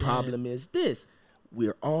 But the problem is this.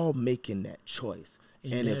 We're all making that choice.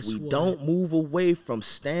 And if we don't move away from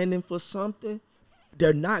standing for something,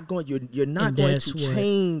 they're not going. You're not going to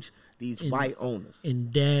change these white owners.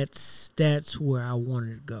 And that's where I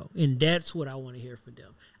wanted to go. And that's what I want to hear from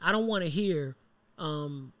them. I don't want to hear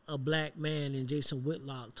a black man and Jason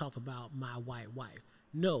Whitlock talk about my white wife.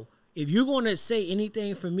 No. If you're going to say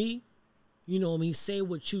anything for me, you know what I mean, say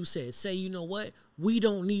what you said. Say, you know what, we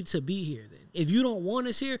don't need to be here then. If you don't want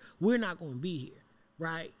us here, we're not going to be here.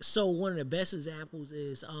 Right? So one of the best examples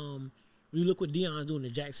is you look what Deion's doing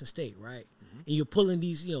at Jackson State, right? Mm-hmm. And you're pulling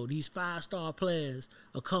these, these 5-star players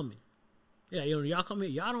are coming. Yeah, y'all come here.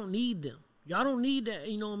 Y'all don't need them. Y'all don't need that.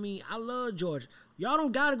 You know what I mean? I love Georgia. Y'all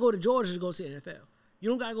don't got to go to Georgia to go to the NFL. You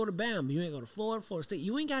don't got to go to Bama. You ain't go to Florida State.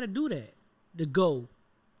 You ain't got to do that to go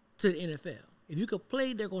to the NFL. If you could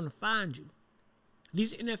play, they're going to find you.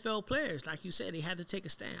 These NFL players, like you said, they had to take a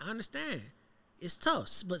stand. I understand. It's tough,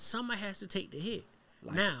 but somebody has to take the hit.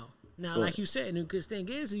 Now, like you said, and the good thing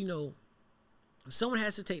is, someone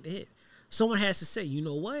has to take the hit. Someone has to say, you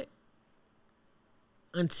know what?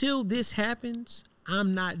 Until this happens,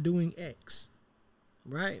 I'm not doing X.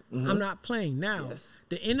 Right? Mm-hmm. I'm not playing. Now,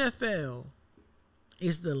 the NFL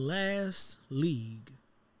is the last league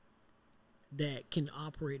that can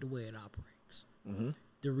operate the way it operates. Mm-hmm.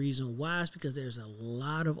 The reason why is because there's a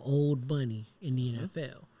lot of old money in the NFL.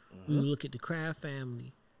 Mm-hmm. When you look at the Kraft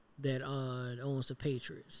family that owns the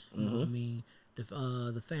Patriots, you know what I mean? The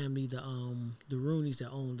family, the Rooneys that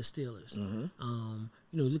own the Steelers. Mm-hmm.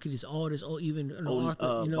 Look at even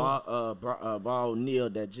Arthur. Ball Neal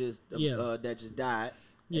that just died,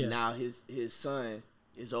 and now his son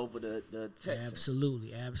is over the Texans. Absolutely.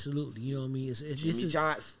 You know what I mean?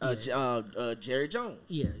 Jerry Jones.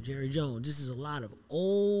 Yeah, Jerry Jones. This is a lot of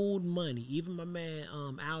old money. Even my man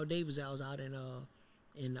Al Davis, I was out in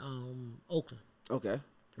Oakland. Okay.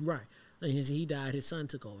 Right. He died. His son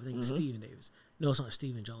took over. I think it's Stephen Davis. No, it's not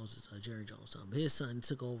Stephen Jones. It's Jerry Jones' son. But his son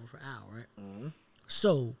took over for Al, right? Mm-hmm.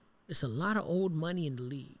 So it's a lot of old money in the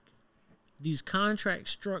league. These contract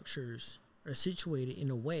structures are situated in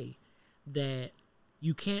a way that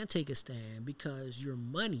you can't take a stand because your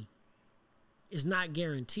money is not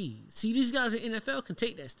guaranteed. See, these guys in the NFL can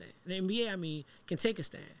take that stand. The NBA, can take a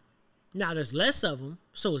stand. Now, there's less of them,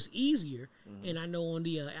 so it's easier. Mm-hmm. And I know on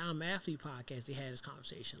the I'm Athlete podcast, they had this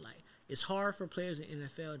conversation. Like, it's hard for players in the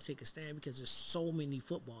NFL to take a stand because there's so many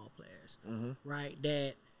football players, right,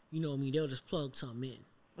 that, they'll just plug something in.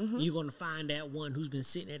 Mm-hmm. You're going to find that one who's been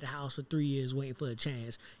sitting at the house for 3 years waiting for a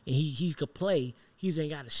chance, and he could play. He's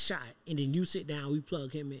ain't got a shot. And then you sit down, we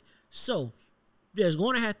plug him in. So there's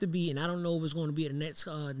going to have to be, and I don't know if it's going to be at the next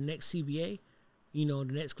CBA, the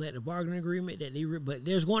next collective bargaining agreement but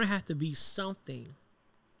there's going to have to be something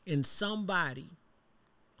and somebody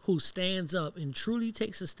who stands up and truly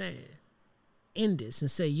takes a stand in this and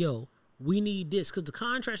say, yo, we need this, because the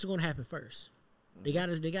contracts are going to happen first. They got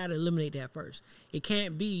to eliminate that first. It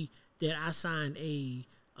can't be that I signed a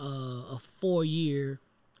 4-year,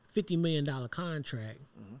 $50 million contract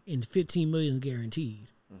and $15 million guaranteed,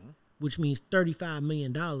 which means $35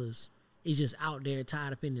 million is just out there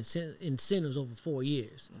tied up in incentives over 4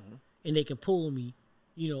 years. And they can pull me,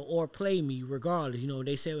 or play me regardless.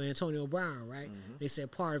 They said with Antonio Brown, right? They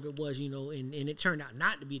said part of it was, and it turned out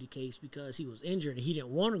not to be the case because he was injured and he didn't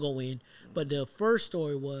want to go in. But the first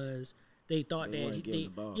story was they thought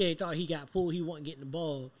they thought he got pulled. He wasn't getting the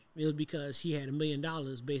ball. It was because he had $1 million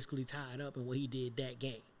basically tied up in what he did that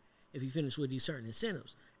game. If he finished with these certain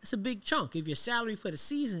incentives, that's a big chunk. If your salary for the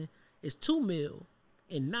season is $2 million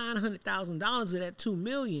and $900,000 of that $2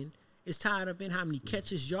 million is tied up in how many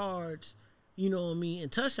catches, yards,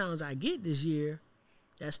 and touchdowns I get this year,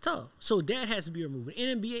 that's tough. So that has to be removed.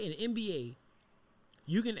 In the NBA,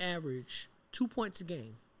 you can average 2 points a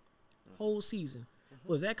game, whole season.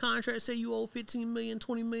 Well, if that contract say you owe $15 million,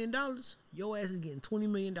 $20 million, your ass is getting $20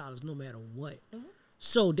 million no matter what.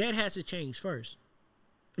 So that has to change first.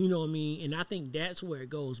 You know what I mean? And I think that's where it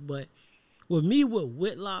goes. But with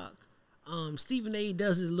Whitlock, Stephen A.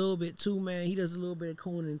 does it a little bit too, man. He does a little bit of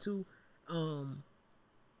Conan too.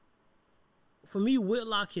 For me,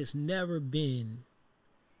 Whitlock has never been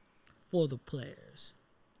for the players.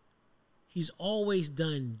 He's always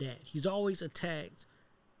done that. He's always attacked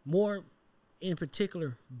more, in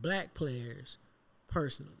particular, black players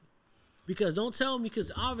personally. Because don't tell me, because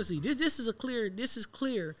obviously this is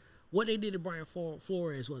clear what they did to Brian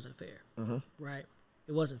Flores wasn't fair, right?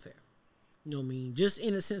 It wasn't fair. You know what I mean? Just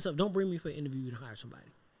in the sense of don't bring me for an interview and hire somebody.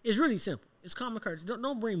 It's really simple. It's common courtesy.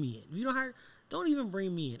 Don't bring me in. If you don't hire, don't even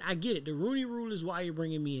bring me in. I get it. The Rooney Rule is why you're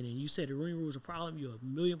bringing me in. And you said the Rooney Rule is a problem. You're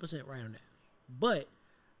 1,000,000% right on that. But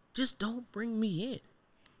just don't bring me in.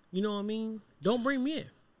 You know what I mean? Don't bring me in.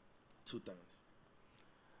 Two things.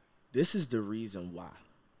 This is the reason why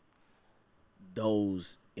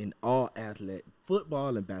those in all athlete,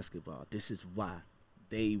 football and basketball, this is why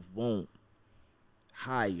they won't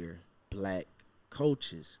hire black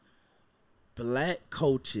coaches. Black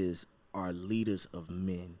coaches are leaders of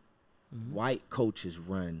men. Mm-hmm. White coaches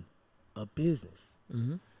run a business.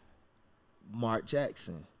 Mm-hmm. Mark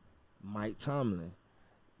Jackson, Mike Tomlin,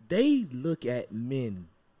 they look at men.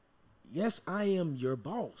 Yes, I am your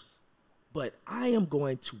boss, but I am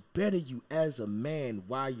going to better you as a man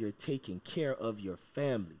while you're taking care of your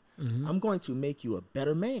family. Mm-hmm. I'm going to make you a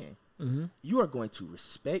better man. Mm-hmm. You are going to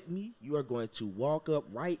respect me. You are going to walk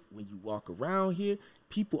upright when you walk around here.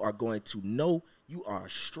 People are going to know you are a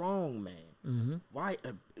strong man. Mm-hmm. Why?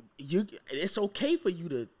 It's okay for you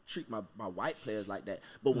to treat my white players like that,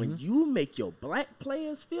 but when you make your black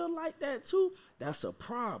players feel like that too, that's a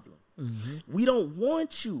problem. Mm-hmm. We don't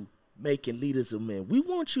want you making leaders of men. We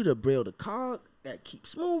want you to build a cog that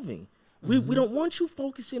keeps moving. Mm-hmm. We don't want you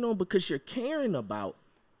focusing on because you're caring about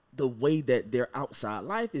the way that their outside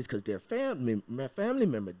life is because their family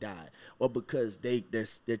member died, or because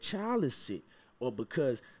their child is sick, or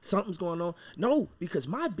because something's going on. No, because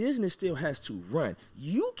my business still has to run.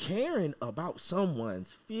 You caring about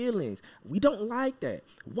someone's feelings, we don't like that.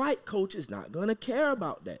 White coaches not going to care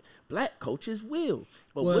about that. Black coaches will.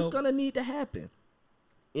 But what's going to need to happen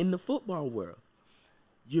in the football world,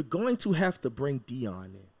 you're going to have to bring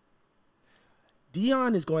Deion in.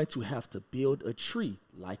 Deion is going to have to build a tree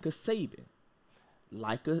like a Saban,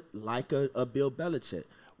 like a Bill Belichick.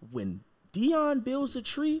 When Deion builds a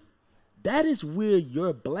tree, that is where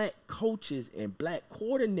your black coaches and black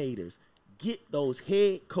coordinators get those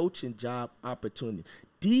head coaching job opportunities.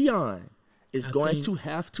 Deion is going to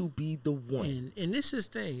have to be the one. And this is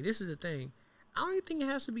the thing. I don't even think it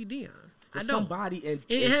has to be Deion. Somebody and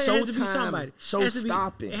it has to be somebody. Show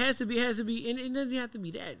stopping. It has to be, and it doesn't have to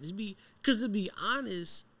be that. Because to be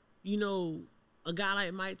honest, you know, a guy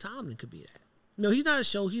like Mike Tomlin could be that. No, he's not a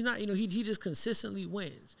show. He's not. You know, he just consistently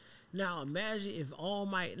wins. Now imagine if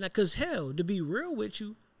because hell, to be real with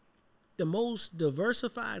you, the most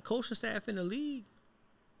diversified coaching staff in the league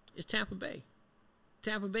is Tampa Bay.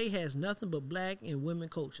 Tampa Bay has nothing but black and women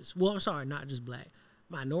coaches. Well, I'm sorry, not just black,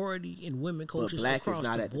 minority and women coaches across the board. Black is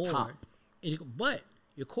not at the top. But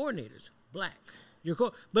your coordinators, black.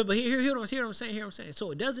 But hear what I'm saying. So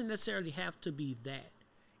it doesn't necessarily have to be that.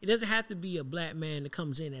 It doesn't have to be a black man that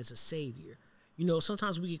comes in as a savior. You know,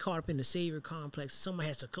 sometimes we get caught up in the savior complex.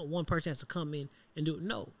 One person has to come in and do it.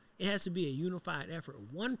 No, it has to be a unified effort.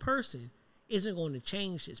 One person isn't going to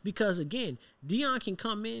change this because, again, Deion can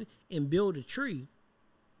come in and build a tree,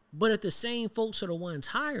 but if the same folks are the ones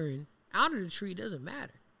hiring out of the tree, it doesn't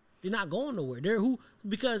matter. They're not going nowhere.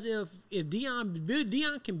 Because if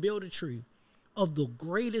Deion can build a tree of the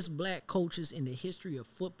greatest black coaches in the history of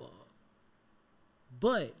football,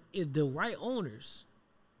 but if the right owners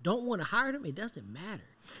don't want to hire them, it doesn't matter.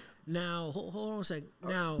 Now, hold on a second.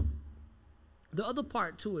 Now, the other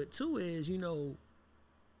part to it too is, you know,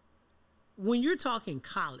 when you're talking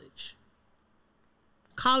college,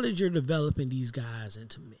 you're developing these guys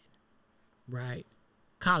into men, right?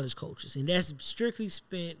 College coaches, and that's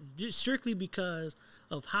strictly because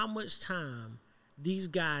of how much time these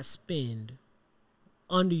guys spend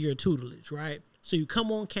under your tutelage, right? So you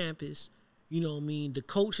come on campus, you know what I mean, the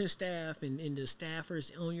coaching staff and the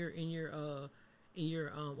staffers on your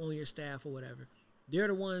staff or whatever, they're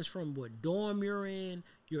the ones from what dorm you're in.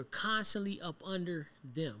 You're constantly up under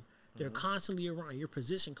them. They're constantly around your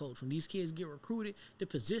position coach. When these kids get recruited, the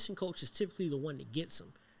position coach is typically the one that gets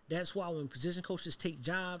them. That's why when position coaches take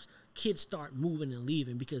jobs, kids start moving and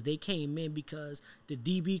leaving because they came in because the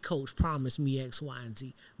DB coach promised me X, Y, and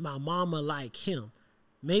Z. My mama like him.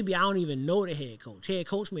 Maybe I don't even know the head coach. Head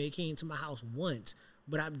coach may have came to my house once,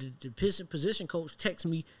 but the position coach texts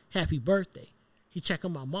me happy birthday. He checked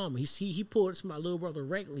on my mama. He pulled it to my little brother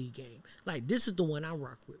rec league game. Like, this is the one I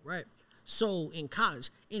rock with, right? So in college,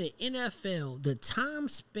 in the NFL, the time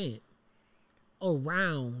spent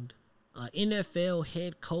around an NFL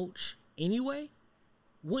head coach anyway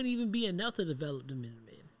wouldn't even be enough to develop them into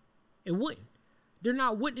men. It wouldn't. They're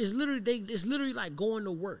not. It's literally like going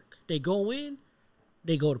to work. They go in,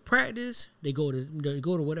 they go to practice, they go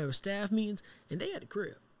to whatever staff meetings, and they at the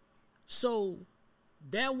crib. So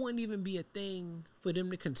that wouldn't even be a thing for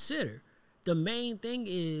them to consider. the main thing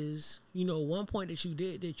is, one point that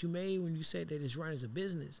you made when you said that it's run as a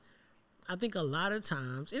business. I think a lot of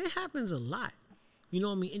times, and it happens a lot,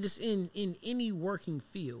 and just in any working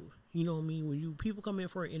field, when people come in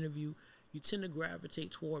for an interview, you tend to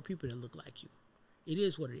gravitate toward people that look like you. It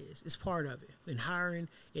is what it is. It's part of it. In hiring,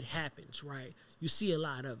 it happens, right? You see a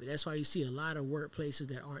lot of it. That's why you see a lot of workplaces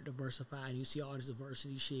that aren't diversified, and you see all this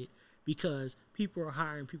diversity shit because people are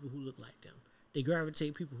hiring people who look like them. They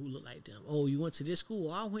gravitate people who look like them. Oh, you went to this school?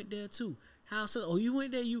 Oh, I went there too. How so? Oh, you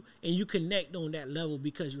went there? And you connect on that level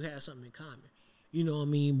because you have something in common. You know what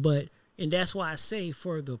I mean? And that's why I say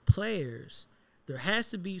for the players, there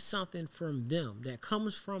has to be something from them that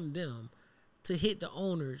comes from them to hit the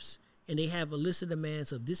owners, and they have a list of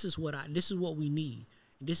demands of this is what we need,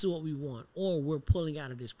 and this is what we want, or we're pulling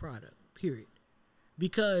out of this product, period.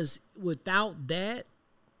 Because without that,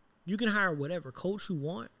 you can hire whatever coach you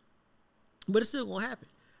want, but it's still gonna happen.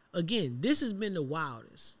 Again, this has been the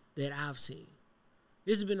wildest that I've seen.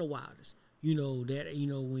 This has been the wildest.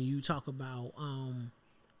 When you talk about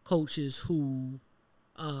coaches who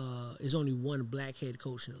is only one black head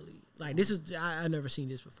coach in the league. Like this is I've never seen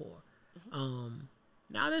this before.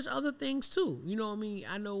 Now there's other things too. You know what I mean?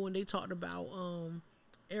 I know when they talked about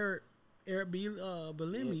Eric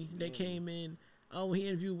Bellamy, they came in when he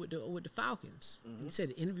interviewed with the Falcons. He said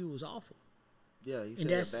the interview was awful. Yeah, he said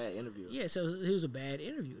it was a bad interview. Yeah, so it was a bad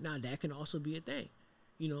interview. Now that can also be a thing.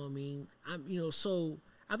 You know what I mean? So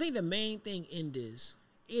I think the main thing in this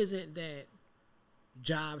isn't that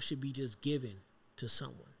jobs should be just given to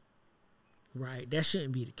someone, right? That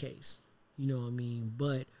shouldn't be the case. You know what I mean?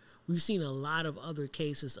 But we've seen a lot of other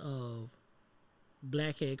cases of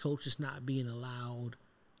black head coaches not being allowed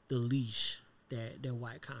the leash that their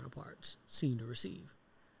white counterparts seem to receive.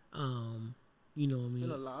 You know what I mean?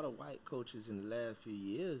 There's been a lot of white coaches in the last few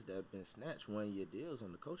years that have been snatched 1-year deals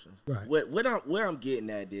on the coaching. Right. Where I'm getting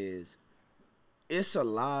at is, it's a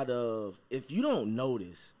lot of, if you don't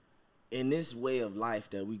notice, in this way of life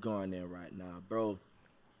that we going in right now, bro,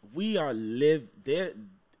 we are there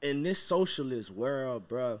in this socialist world,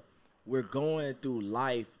 bro. We're going through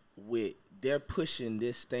life they're pushing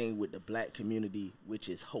this thing with the black community, which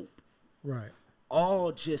is hope. Right.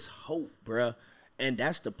 All just hope, bro. And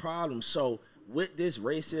that's the problem. So with this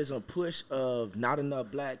racism push of not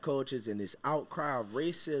enough black coaches and this outcry of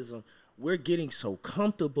racism, we're getting so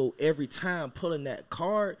comfortable every time pulling that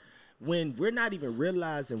card when we're not even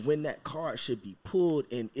realizing when that card should be pulled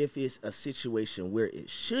and if it's a situation where it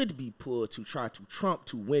should be pulled to try to trump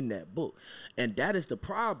to win that book. And that is the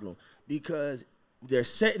problem, because they're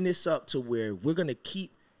setting this up to where we're going to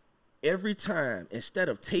keep every time, instead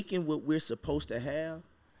of taking what we're supposed to have,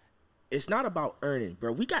 it's not about earning,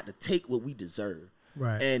 bro. We got to take what we deserve.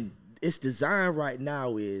 Right. And it's designed right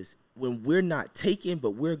now is when we're not taking,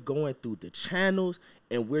 but we're going through the channels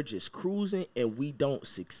and we're just cruising and we don't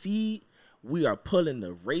succeed, we are pulling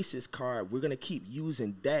the racist card. We're going to keep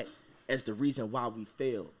using that as the reason why we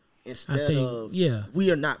failed. Instead of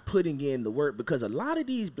we are not putting in the work, because a lot of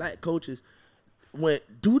these black coaches, so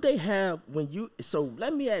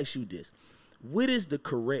let me ask you this. What is the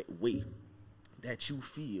correct way that you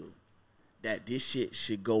feel that this shit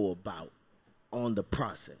should go about on the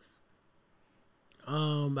process?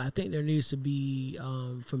 I think there needs to be,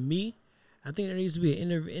 for me, I think there needs to be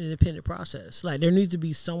an independent process. Like there needs to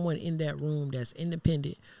be someone in that room that's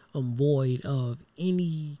independent, void of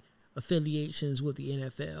any affiliations with the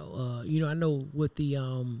NFL. I know with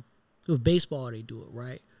with baseball they do it,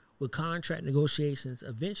 right? With contract negotiations,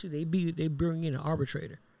 eventually they bring in an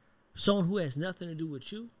arbitrator, someone who has nothing to do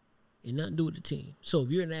with you and nothing to do with the team. So if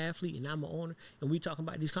you're an athlete and I'm an owner and we talking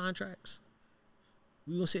about these contracts,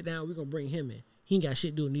 we're going to sit down, we're going to bring him in. He ain't got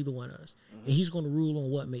shit to do with neither one of us. And he's going to rule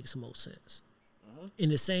on what makes the most sense.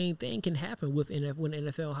 And the same thing can happen with when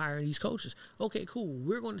the NFL hiring these coaches. Okay, cool.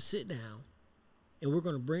 We're going to sit down and we're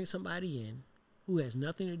going to bring somebody in who has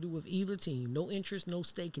nothing to do with either team, no interest, no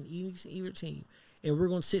stake in either team. And we're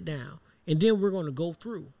going to sit down and then we're going to go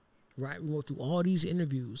through, right? We go through all these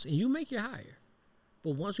interviews and you make your hire.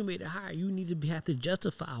 But once we made the hire, you need to have to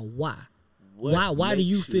justify why. Why do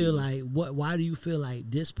you feel like why do you feel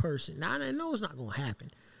like this person? Now I know it's not going to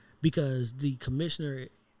happen because the commissioner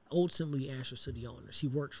ultimately answers to the owners. He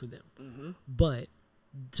works for them. But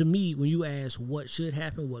to me, when you ask what should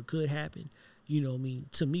happen, what could happen, you know what I mean?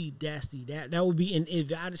 To me, that's that would be. And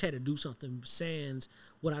if I just had to do something, sans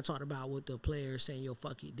what I talked about with the players saying, "Yo,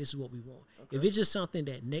 fuck it, this is what we want." Okay. If it's just something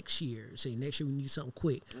that next year we need something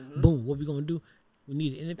quick, boom, what we gonna do? We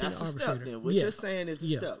need an independent arbitrator. Step, then. What you're saying is a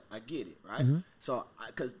step. I get it, right? So,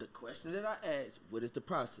 because the question that I asked, what is the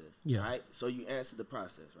process? Right? So you answered the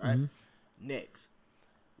process, right? Next,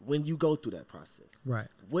 when you go through that process, right,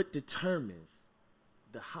 what determines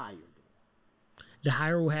the hire? The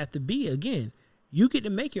hire will have to be, again, you get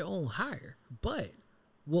to make your own hire, but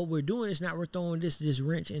what we're doing is now we're throwing this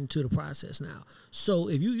wrench into the process now. So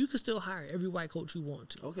if you can still hire every white coach you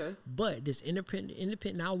want to. Okay. But this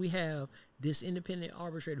independent, now we have this independent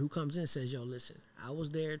arbitrator who comes in and says, yo, listen, I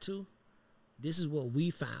was there too. This is what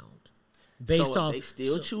we found. Based off, they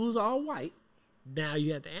still choose all white. Now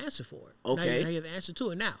you have to answer for it. Okay. Now you have to answer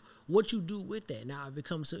to it. Now, what you do with that, now it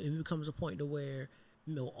becomes a point to where,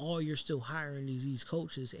 you know, all you're still hiring these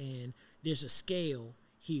coaches, and there's a scale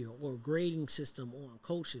here or grading system on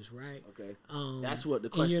coaches, right? Okay. That's what the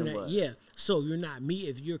question was. Yeah. So you're not me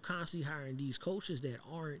if you're constantly hiring these coaches that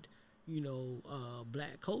aren't, you know,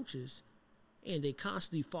 black coaches, and they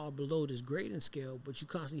constantly fall below this grading scale, but you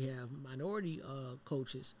constantly have minority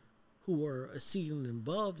coaches who are exceeding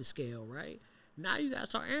above the scale, right? Now you got to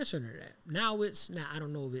start answering to that. Now I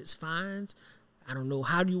don't know if it's fines. I don't know.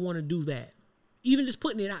 How do you want to do that? Even just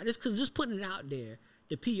putting it out, just putting it out there,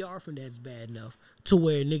 the PR from that is bad enough to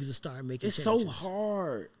where niggas will start making It's changes. so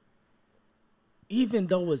hard. Even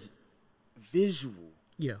though it's visual,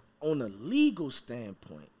 yeah, on a legal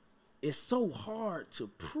standpoint, it's so hard to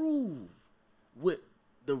prove what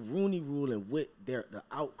the Rooney Rule and what the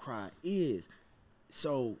outcry is.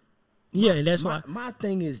 So, yeah, and that's why my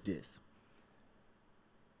thing is this.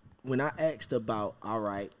 When I asked about, all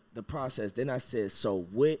right, the process, then I said, so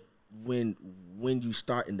what, when you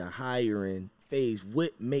start in the hiring phase,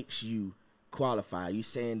 what makes you qualify? You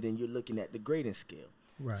saying then you're looking at the grading scale.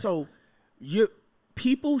 Right. So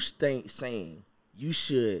people saying you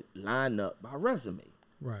should line up by resume.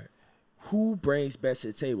 right. Who brings best to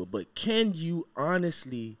the table? But can you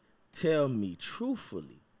honestly tell me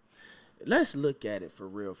truthfully? Let's look at it for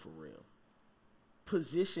real.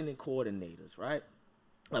 Positioning coordinators, right?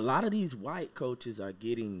 A lot of these white coaches are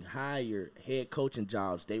getting hired head coaching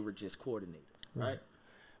jobs. They were just coordinators, right?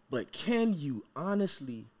 But can you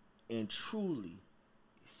honestly and truly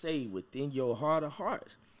say within your heart of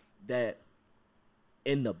hearts that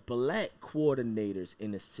in the black coordinators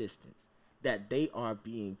and assistants that they are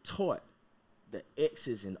being taught the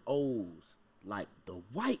X's and O's like the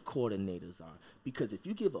white coordinators are? Because if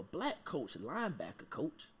you give a black coach, linebacker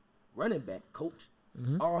coach, running back coach,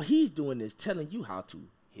 all he's doing is telling you how to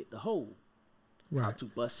hit the hole, how to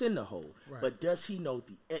bust in the hole. Right. But does he know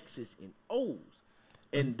the X's and O's?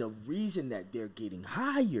 And the reason that they're getting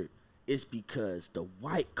hired is because the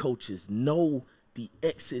white coaches know the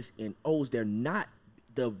X's and O's. They're not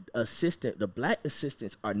the black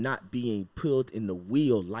assistants are not being pulled in the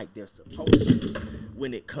wheel like they're supposed to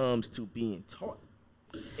when it comes to being taught.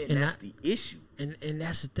 And that's the issue. And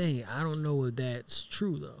that's the thing. I don't know if that's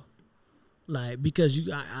true though. Like, because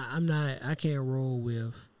I can't roll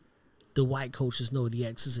with the white coaches know the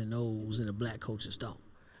X's and O's and the black coaches don't.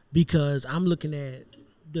 Because I'm looking at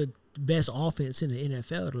the best offense in the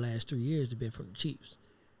NFL the last 3 years have been from the Chiefs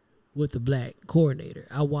with the black coordinator.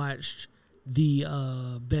 I watched the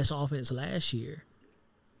best offense last year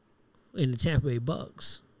in the Tampa Bay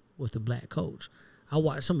Bucks with the black coach. I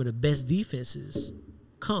watched some of the best defenses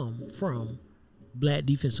come from black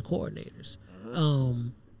defensive coordinators.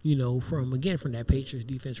 You know, from that Patriots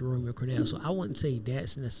defense, Romeo Cornell. So I wouldn't say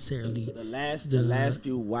that's necessarily the last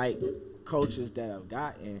few white coaches that I've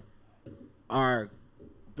gotten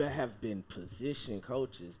have been position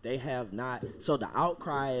coaches. They have not. So the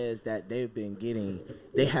outcry is that they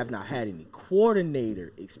have not had any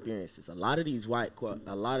coordinator experiences. A lot of these white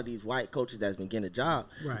coaches that's been getting a job,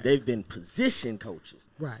 they've been position coaches.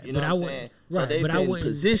 Right. You know what I'm saying? So they've been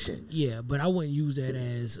position. Yeah, but I wouldn't use that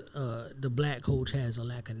as the black coach has a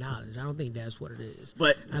lack of knowledge. I don't think that's what it is.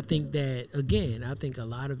 But I think that, again, a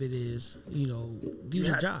lot of it is, you know, these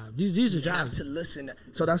are jobs. These are jobs. You have to listen.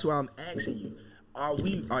 So that's why I'm asking you.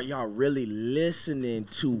 Are y'all really listening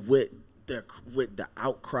to what the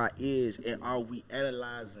outcry is, and are we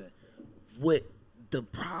analyzing what the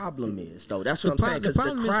problem is though? That's what I'm saying. Because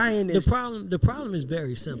the problem is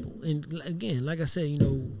very simple. And again, like I said, you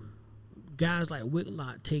know, guys like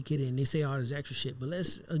Whitlock take it and they say all this extra shit. But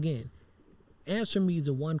let's again answer me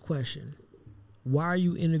the one question: why are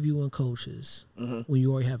you interviewing coaches when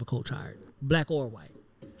you already have a coach hired, black or white?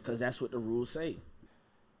 Because that's what the rules say.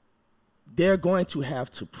 They're going to have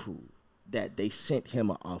to prove that they sent him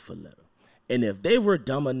an offer letter. And if they were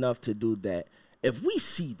dumb enough to do that, if we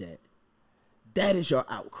see that, that is your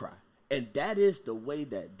outcry. And that is the way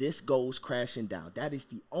that this goes crashing down. That is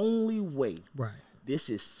the only way this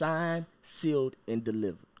is signed, sealed, and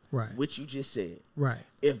delivered. Right. Which you just said. Right.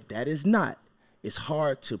 If that is not, it's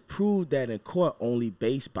hard to prove that in court only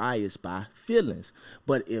based bias by feelings.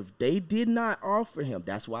 But if they did not offer him,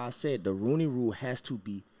 that's why I said the Rooney Rule has to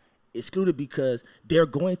be excluded, because they're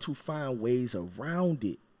going to find ways around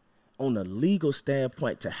it on a legal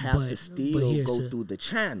standpoint to have to still go through the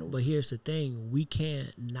channels. But here's the thing. We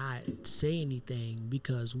can't not say anything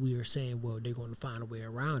because we are saying, well, they're going to find a way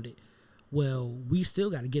around it. Well, we still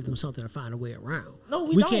got to give them something to find a way around. No,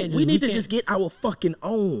 we don't. We need to just get our fucking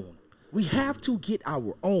own. We have to get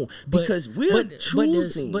our own because we're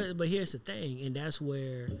choosing. But here's the thing, and that's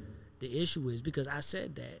where the issue is, because I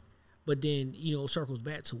said that. But then, circles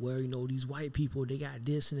back to where, these white people, they got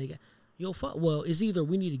this and they got, fuck. Well, it's either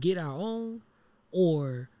we need to get our own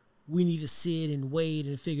or we need to sit and wait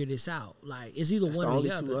and figure this out. Like, it's either one or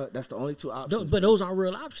the other. That's the only two options. But those aren't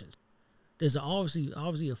real options. There's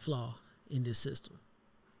obviously a flaw in this system.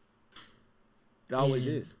 It always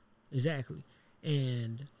is. Exactly.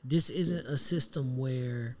 And this isn't a system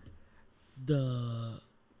where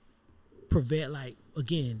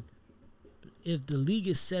again, if the league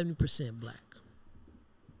is 70% black,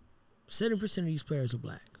 70% of these players are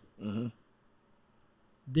black,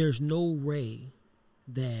 there's no way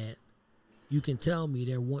that you can tell me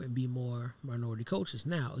there wouldn't be more minority coaches.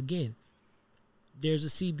 Now, again, there's a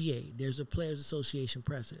CBA, there's a Players Association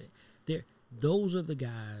precedent. Those are the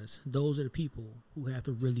guys, those are the people who have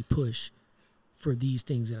to really push for these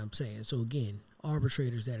things that I'm saying. So again,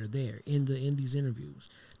 arbitrators that are there in these interviews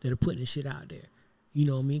that are putting this shit out there. You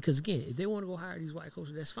know what I mean? Because again, if they want to go hire these white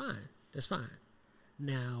coaches, that's fine. That's fine.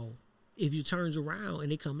 Now, if you turns around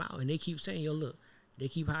and they come out and they keep saying, yo, look, they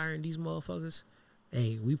keep hiring these motherfuckers,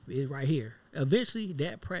 hey, it's right here. Eventually,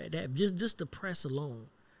 just the press alone,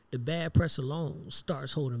 the bad press alone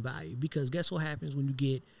starts holding value, because guess what happens when you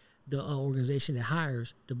get the organization that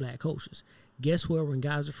hires the black coaches? Guess where, when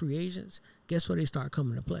guys are free agents, guess where they start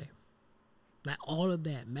coming to play? Like, all of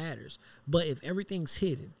that matters. But if everything's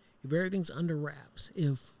hidden, if everything's under wraps,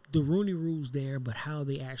 if the Rooney Rule's there, but how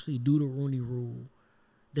they actually do the Rooney Rule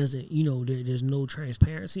doesn't, there's no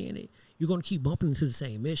transparency in it, you're going to keep bumping into the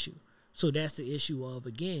same issue. So that's the issue of,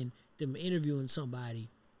 again, them interviewing somebody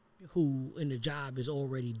who, in the job is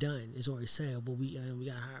already done, is already said, but we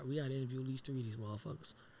got to interview at least 3 of these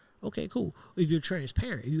motherfuckers. Okay, cool. If you're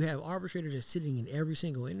transparent, if you have arbitrators that's sitting in every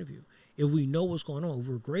single interview, if we know what's going on, if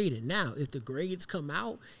we're grading. Now, if the grades come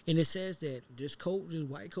out and it says that this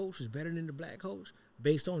white coach is better than the black coach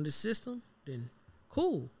based on this system, then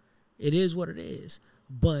cool. It is what it is.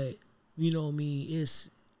 But,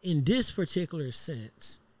 it's, in this particular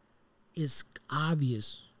sense, it's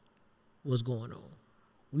obvious what's going on.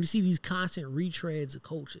 When you see these constant retreads of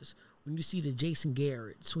coaches, when you see the Jason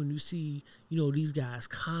Garretts, when you see, these guys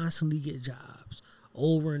constantly get jobs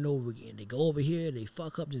over and over again. They go over here, they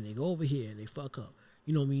fuck up, then they go over here and they fuck up.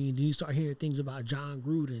 You know what I mean? Then you start hearing things about John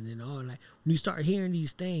Gruden and all that. When you start hearing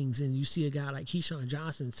these things and you see a guy like Keyshawn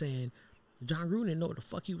Johnson saying, John Gruden didn't know what the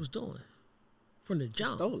fuck he was doing from the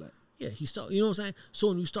jump. He stole it. Yeah, he stole. You know what I'm saying?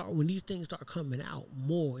 So when these things start coming out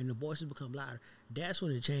more and the voices become louder, that's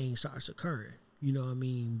when the change starts occurring. You know what I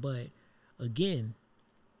mean? But again,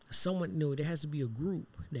 someone, there has to be a group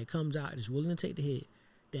that comes out, that's willing to take the hit,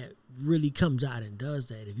 that really comes out and does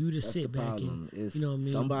that. If you just sit back and, you know what I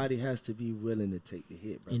mean? Somebody has to be willing to take the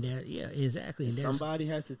hit, bro. And that, yeah, exactly. And somebody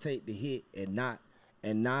has to take the hit and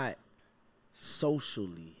not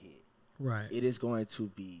socially hit. Right. It is going to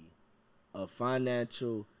be a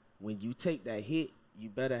financial. When you take that hit, you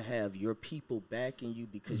better have your people backing you,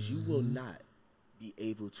 because you will not be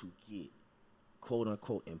able to get quote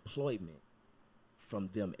unquote employment from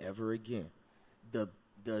them ever again.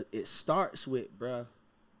 It starts with, bruh,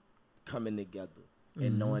 coming together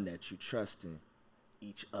and knowing that you're trusting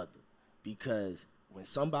each other, because when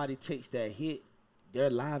somebody takes that hit, their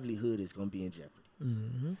livelihood is going to be in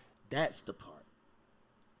jeopardy. That's the part.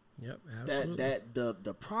 Yep, absolutely.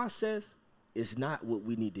 The process is not what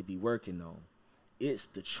we need to be working on. It's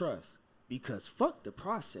the trust, because fuck the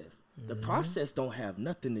process. The process don't have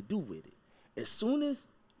nothing to do with it. As soon as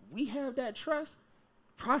we have that trust,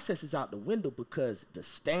 process is out the window, because the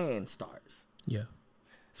stand starts. Yeah.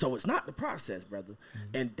 So it's not the process, brother.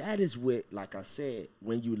 And that is what, like I said,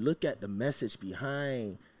 when you look at the message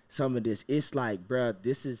behind some of this, it's like, bruh,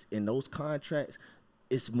 this is, in those contracts,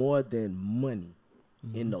 it's more than money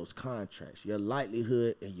in those contracts. Your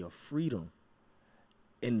livelihood and your freedom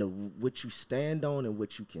and what you stand on and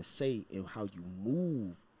what you can say and how you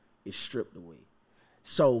move is stripped away.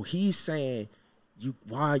 So he's saying,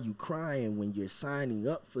 why are you crying when you're signing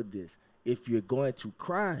up for this? If you're going to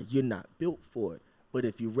cry, you're not built for it. But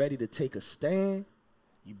if you're ready to take a stand,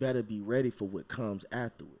 you better be ready for what comes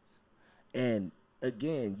afterwards. And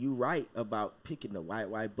again, you right about picking the white,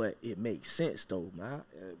 but it makes sense though, man,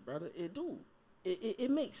 brother. It do. It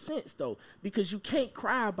makes sense though, because you can't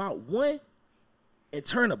cry about one and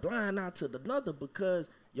turn a blind eye to another because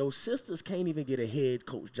your sisters can't even get a head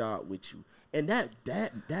coach job with you, and that is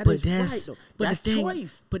right though. But that's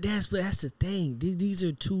choice. But that's the thing. These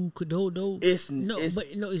are two. It's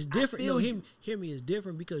different. No, hear me. It's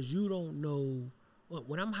different because you don't know.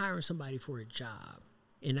 When I'm hiring somebody for a job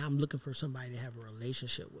and I'm looking for somebody to have a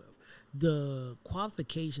relationship with, the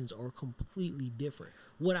qualifications are completely different.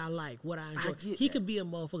 What I like, what I enjoy. He could be a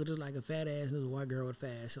motherfucker just like a fat ass and a white girl with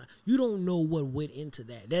fat ass. You don't know what went into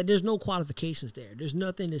that. There's no qualifications there. There's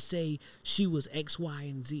nothing to say she was X, Y,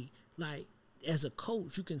 and Z. Like, as a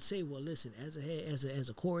coach, you can say, well, listen, as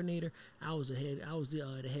a coordinator, I was the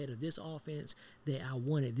head of this offense, that I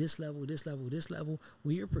wanted this level.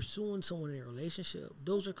 When you're pursuing someone in a relationship,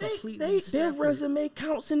 those are completely separate. Their resume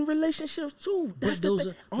counts in relationships too.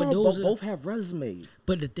 Both have resumes.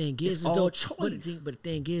 But the thing is, all choice. But the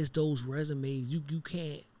thing is, those resumes, you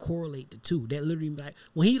can't correlate the two. That literally, like,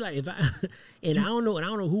 when he like, if I and I don't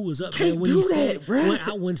know who was up there when he said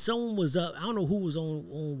when someone was up, I don't know who was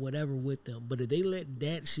on whatever with them. But if they let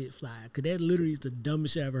that shit fly, because that literally is the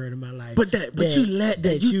dumbest shit I've ever heard in my life. That's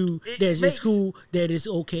cool. That it's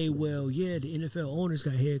okay. Well, yeah, the NFL owners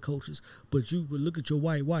got head coaches, but look at your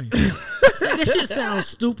white wife. That shit sounds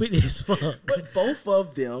stupid as fuck. But both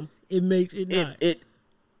of them, it makes it not. It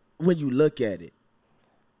when you look at it,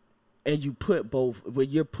 and you put both, when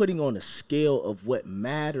you're putting on a scale of what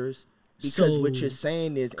matters, because what you're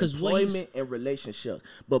saying is employment and relationships,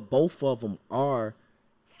 but both of them are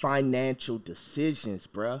financial decisions,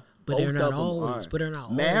 bruh. But they're not always.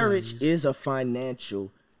 Marriage is a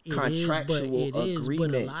financial contractual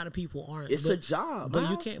agreement. But a lot of people aren't. It's a job.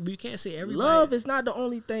 But you can't say everybody. Love is not the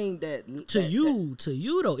only thing that to you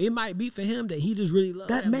though. It might be for him that he just really loves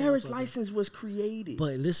that marriage license was created.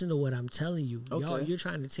 But listen to what I'm telling you. Okay. Y'all, you're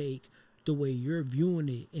trying to take the way you're viewing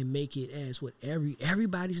it and make it as what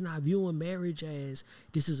everybody's not viewing marriage as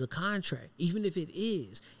this is a contract. Even if it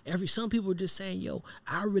is. Some people are just saying, yo,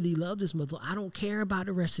 I really love this motherfucker. I don't care about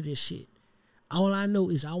the rest of this shit. All I know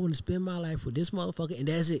is I want to spend my life with this motherfucker, and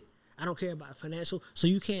that's it. I don't care about financial. So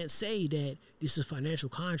you can't say that this is a financial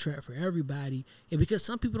contract for everybody, and because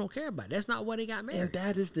some people don't care about it. That's not why they got married. And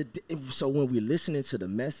that is so when we're listening to the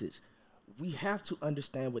message, we have to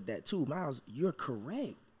understand with that too. Miles, you're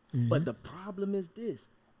correct. Mm-hmm. But the problem is this.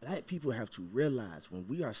 Black people have to realize when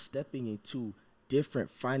we are stepping into different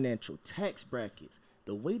financial tax brackets,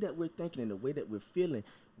 the way that we're thinking and the way that we're feeling,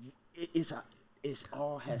 it's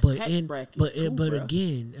all has tax brackets too, but bruh.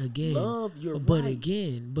 again, love your but right.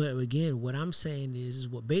 again, what I'm saying is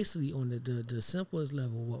what basically on the simplest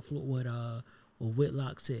level, what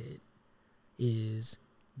Whitlock said is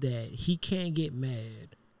that he can't get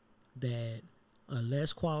mad that a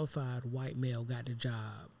less qualified white male got the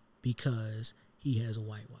job because he has a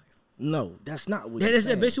white wife. No, that's not what he's saying.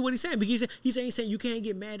 That's basically what he's saying. Because he's saying you can't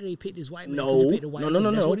get mad that they picked this white man. No. That's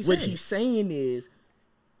what he's saying. What he's saying is,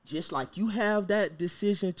 just like you have that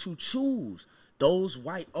decision to choose, those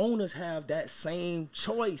white owners have that same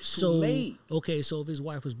choice to make. Okay, so if his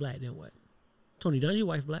wife was black, then what? Tony Dungy's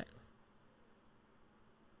wife black?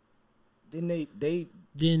 Then they gave.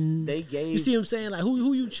 You see what I'm saying? Like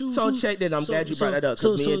who you choose? So check that. I'm glad you brought that up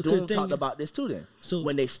because me and Doom talked about this too. Then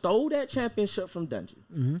when they stole that championship from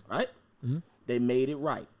Dungy, right? Mm-hmm. They made it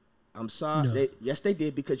right. I'm sorry. No. Yes, they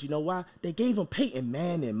did, because you know why? They gave him Peyton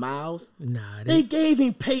Manning, Miles. Nah, they gave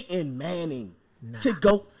him Peyton Manning to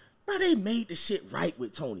go. Bro, they made the shit right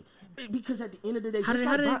with Tony. Because at the end of the day,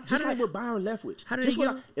 just like with Byron Leftwich.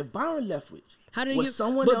 If Byron Leftwich was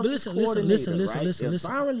someone else's coordinator, if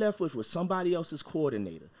Byron Leftwich was somebody else's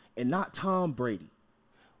coordinator and not Tom Brady,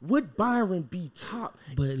 would Byron be top?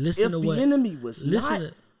 But listen if to the enemy was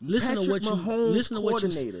not listen to what you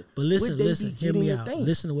but listen, hear me out. Thing?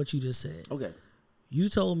 Listen to what you just said. Okay. You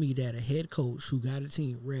told me that a head coach who got a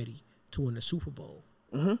team ready to win the Super Bowl,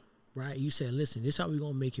 right? You said, listen, this is how we're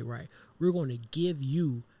going to make it right. We're going to give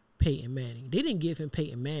you Peyton Manning. They didn't give him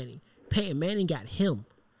Peyton Manning. Peyton Manning got him.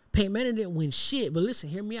 Peyton Manning didn't win shit, but listen,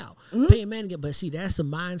 hear me out. Peyton Manning, but see, that's the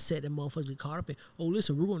mindset that motherfuckers get caught up in. Oh,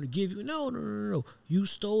 listen, we're going to give you. No. You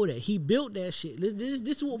stole that. He built that shit.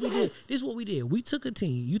 This is what we did. This is what we did. We took a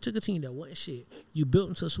team. You took a team that wasn't shit. You built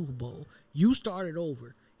them to a Super Bowl. You started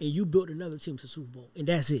over, and you built another team to the Super Bowl, and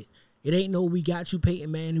that's it. It ain't no we got you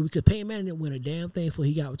Peyton Manning. Because Peyton Manning didn't win a damn thing before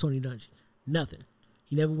he got with Tony Dungy. Nothing.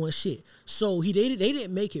 He never won shit. So they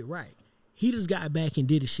didn't make it right. He just got back and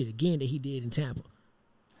did the shit again that he did in Tampa.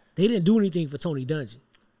 They didn't do anything for Tony Dungy.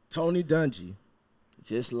 Tony Dungy,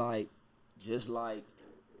 just like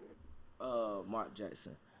Mark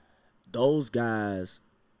Jackson. Those guys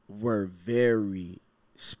were very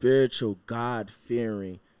spiritual,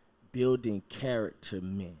 God-fearing, building character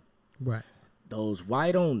men. Right. Those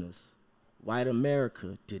white owners, white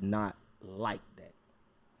America, did not like that.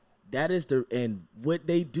 That is and what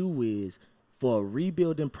they do is, for a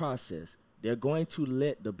rebuilding process, they're going to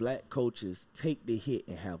let the black coaches take the hit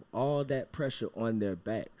and have all that pressure on their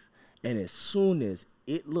backs. And as soon as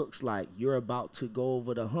it looks like you're about to go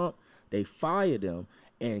over the hump, they fire them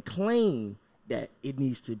and claim that it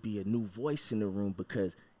needs to be a new voice in the room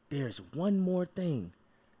because there's one more thing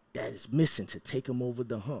that is missing to take them over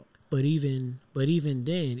the hump. But even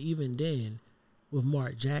then, with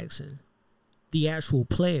Mark Jackson, the actual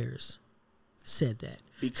players said that.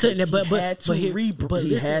 Because here's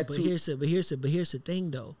the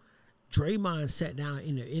thing though. Draymond sat down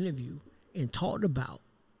in an interview and talked about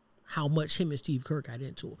how much him and Steve Kerr got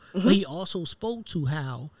into it. Mm-hmm. But he also spoke to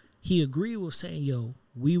how he agreed with saying, yo,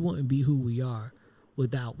 we wouldn't be who we are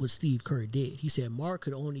without what Steve Kerr did. He said Mark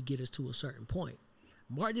could only get us to a certain point.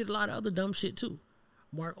 Mark did a lot of other dumb shit too.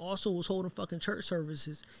 Mark also was holding fucking church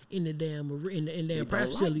services in the damn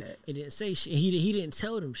practice facility and didn't say shit. He didn't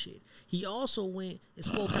tell them shit. He also went and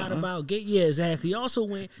spoke out about gay. Yeah, exactly. He also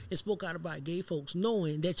went and spoke out about gay folks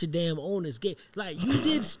knowing that your damn owner's gay. Like, you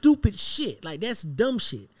did stupid shit. Like, that's dumb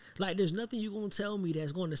shit. Like, there's nothing you gonna tell me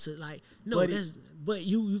that's gonna say, like, no, but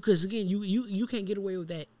you because again, you can't get away with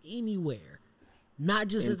that anywhere. Not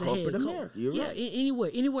just in as a head coach. America, you're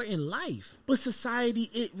right. Anywhere in life. But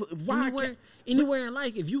society, anywhere in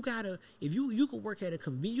life, if you could work at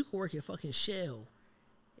you could work at fucking Shell,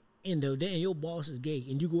 and your boss is gay,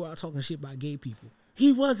 and you go out talking shit about gay people.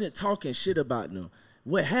 He wasn't talking shit about them.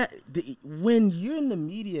 When you're in the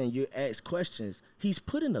media and you're asked questions, he's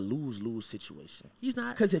put in a lose-lose situation. He's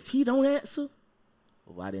not, because if he don't answer,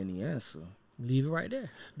 well, why didn't he answer? Leave it right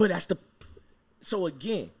there. But so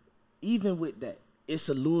again, even with that, it's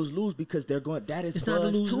a lose-lose because they're going. That is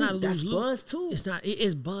buzz too. That's buzz too. It's not.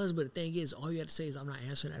 It's buzz, but the thing is, all you have to say is, "I'm not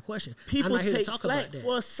answering that question." People I'm not here take to talk flag about that.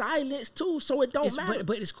 for silence too, so it don't matter.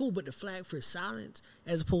 But it's cool. But the flag for silence,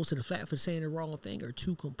 as opposed to the flag for saying the wrong thing, are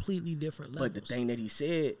two completely different levels. But the thing that he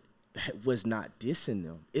said was not dissing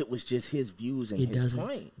them. It was just his views and his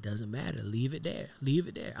point. It doesn't matter. Leave it there. Leave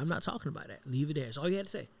it there. I'm not talking about that. Leave it there. That's all you had to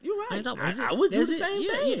say. You're right. I ain't talking about it. I would do the same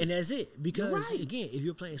thing. Yeah, and that's it. Because right. again, if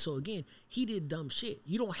you're playing, so again, he did dumb shit.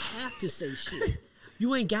 You don't have to say shit.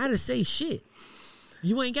 You ain't got to say shit.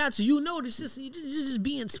 You ain't got to. You know this is just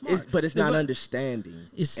being smart. But it's not understanding.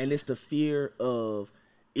 And it's the fear of,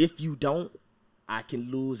 if you don't, I can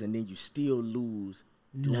lose, and then you still lose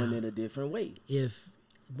doing it a different way. If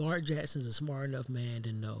Mark Jackson's a smart enough man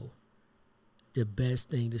to know the best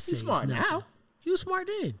thing to say. He's smart now. He was smart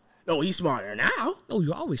then. No, he's smarter now. Oh,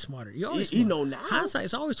 you're always smarter. You're always smarter. You know now.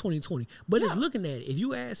 Hindsight's always 20/20. But it's looking at it. If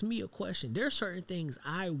you ask me a question, there are certain things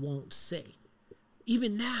I won't say.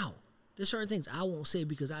 Even now, there's certain things I won't say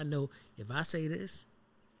because I know if I say this,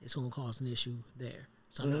 it's going to cause an issue there.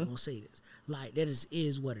 So I'm not going to say this. Like, that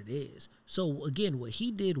is what it is. So, again, what he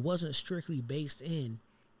did wasn't strictly based in,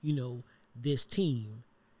 this team.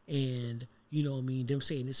 And, them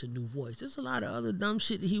saying it's a new voice. There's a lot of other dumb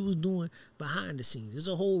shit that he was doing behind the scenes. There's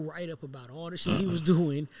a whole write-up about all the shit he was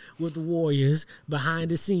doing with the Warriors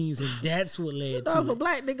behind the scenes, and that's what led to it. If a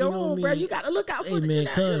black nigga on, bro, you got to look out for the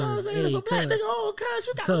community. If a black nigga on, cuz,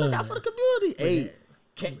 you got to look out for the community.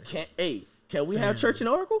 Hey, can we have church in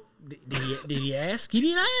Oracle? Did he ask? He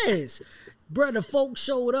didn't ask. Brother, folks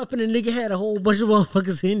showed up and the nigga had a whole bunch of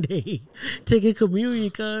motherfuckers in there taking communion,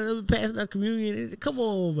 cuz passing out communion. Come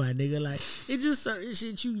on, my nigga. Like, it's just certain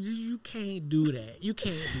shit you can't do that. You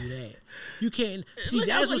can't do that. You can't. See,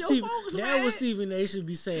 that's what Stephen A should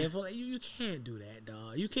be saying. For like, you can't do that,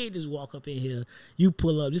 dog. You can't just walk up in here. You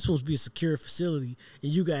pull up. This supposed to be a secure facility,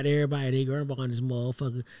 and you got everybody, they grandma on this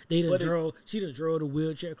motherfucker. She done drove the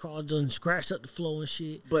wheelchair across, done scratched up the floor and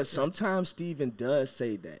shit. But sometimes Stephen does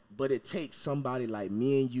say that. But it takes somebody like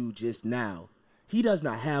me and you just now. He does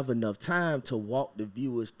not have enough time to walk the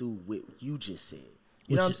viewers through what you just said.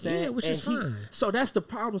 You know what I'm saying? Yeah, which is fine. So that's the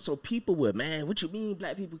problem. So people would, man, what you mean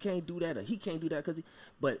black people can't do that or he can't do that?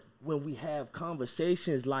 But when we have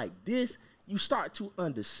conversations like this, you start to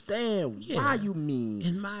understand why you mean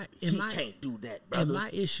he can't do that, brother. And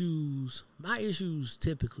my issues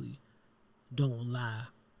typically don't lie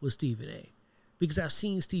with Stephen A. Because I've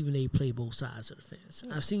seen Stephen A. play both sides of the fence.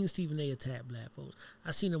 I've seen Stephen A. attack black folks.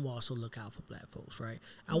 I've seen him also look out for black folks, right?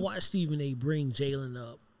 I watched Stephen A. bring Jalen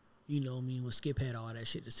up, when Skip had all that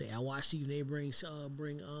shit to say. I watched Stephen A. bring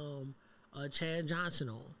Chad Johnson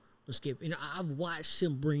on when Skip. I've watched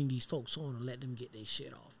him bring these folks on and let them get their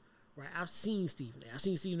shit off, right? I've seen Stephen A. I've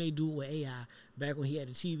seen Stephen A. do it with AI back when he had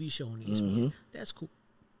a TV show on ESPN. That's cool.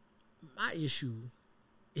 My issue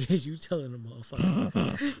is you telling a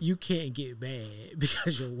motherfucker you can't get mad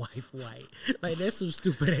because your wife white. Like, that's some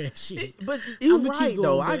stupid ass shit. But you're right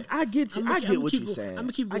though. I get you. I get what you're saying. I'm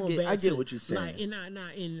gonna keep going back. I get what you're saying.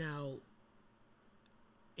 Like,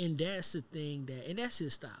 and that's the thing and that's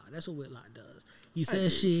his style. That's what Whitlock does. He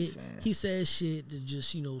says shit. He says shit to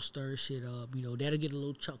just stir shit up. That'll get a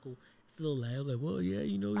little chuckle. It's a little laugh. Like, well, yeah,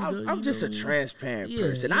 I'm just a transparent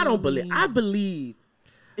person. I don't believe. I believe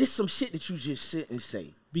it's some shit that you just sit and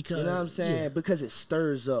say. Because, you know what I'm saying? Yeah. Because it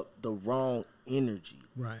stirs up the wrong energy.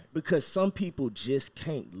 Right. Because some people just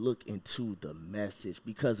can't look into the message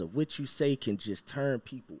because of what you say can just turn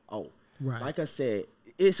people off. Right. Like I said,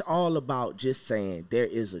 it's all about just saying there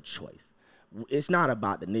is a choice. It's not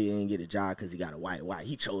about the nigga didn't get a job because he got a white wife.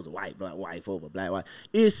 He chose a white black wife over black wife.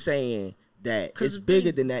 It's saying that it's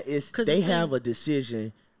bigger than that. They have a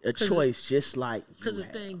decision, a choice, just like you. Because the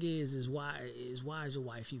thing is why is your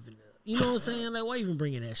wife even there? You know what I'm saying? Like, why even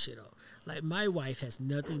bringing that shit up? Like, my wife has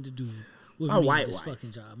nothing to do with this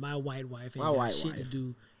fucking job. My white wife ain't got shit to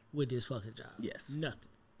do with this fucking job. Yes. Nothing.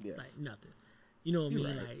 Yes. Like, nothing. You know what I mean?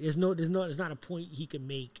 Right. Like, there's not a point he can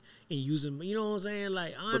make in using. You know what I'm saying?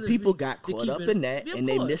 Like, honestly, but people got caught up in that, and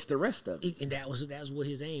they missed the rest of it. And that's what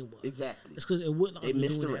his aim was. Exactly. It's because Whitlock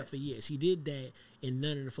was doing that for years. He did that, and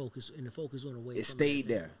none of the focus went away. It stayed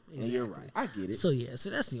there. Exactly. And you're right. I get it. So so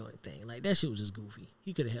that's the only thing. Like, that shit was just goofy.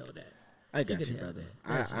 He could have held that. I got you, brother.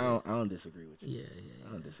 I don't disagree with you. Yeah.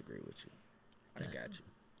 I don't disagree with you. I got you.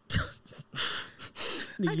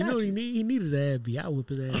 Nigga, you know what he need? He need his ass beat. I whip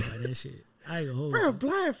his ass by that shit. I ain't gonna hold Bro,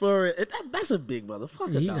 blind for it. That's a big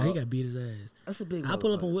motherfucker. Yeah, he got beat his ass. That's a big. I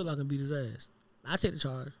pull up on Whitlock and beat his ass. I take the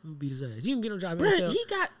charge. I'm gonna beat his ass. You can get him job. Bro, he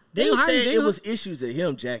got. They said it was issues of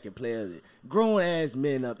him jacking players, grown ass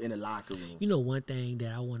men up in the locker room. You know, one thing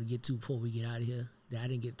that I want to get to before we get out of here that I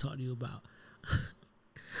didn't get to talk to you about.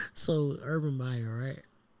 So Urban Meyer, right?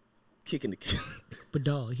 Kicking the kid. But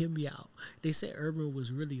dog, hear me out. They said Urban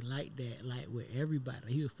was really like that, like with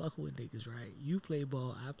everybody. He was fucking with niggas, right? You play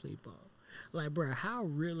ball, I play ball. Like, bro, how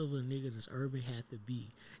real of a nigga does Urban have to be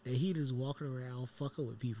that he just walking around fucking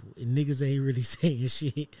with people and niggas ain't really saying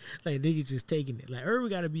shit? Like, niggas just taking it. Like, Urban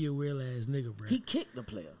got to be a real ass nigga, bro. He kicked the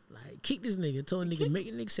player. Like, kick this nigga. Told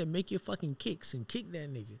nigga said make your fucking kicks and kick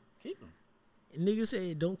that nigga. Kick him. And nigga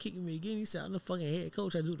said, don't kick me again. He said, I'm the fucking head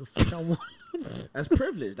coach. I do the fuck I want. That's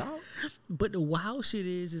privilege, dog. But the wild shit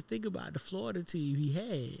is think about the Florida team he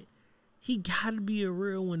had. He got to be a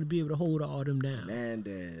real one to be able to hold all them down.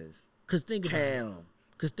 Hernandez. Because think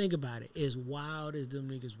about it. As wild as them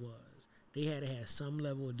niggas was, they had to have some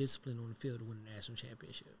level of discipline on the field to win the national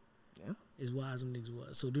championship. Yeah. As wild as them niggas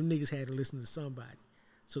was. So them niggas had to listen to somebody.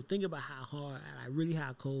 So think about how hard, like really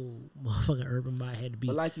how cold motherfucking Urban Meyer had to be.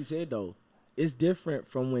 But like you said, though, it's different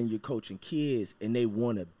from when you're coaching kids and they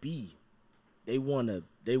want to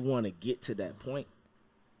get to that point,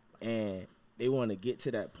 and they want to get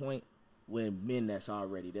to that point when men that's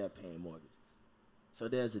already there paying mortgages. So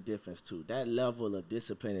there's a difference too. That level of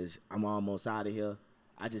discipline is, I'm almost out of here.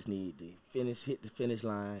 I just need to hit the finish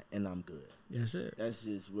line, and I'm good. Yes, sir. That's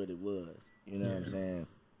just what it was. You know what I'm saying?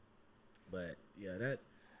 But yeah,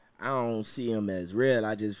 I don't see him as real.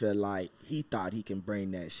 I just feel like he thought he can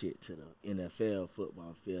bring that shit to the NFL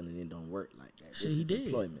football field, and it don't work like that. Shit, he did.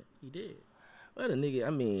 Employment. He did. Well, the nigga, I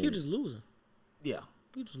mean, he was just losing. Yeah,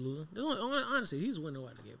 he was just losing. Honestly, he was winning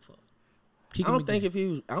what to get fucked. I don't think if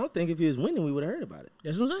he was winning, we would have heard about it.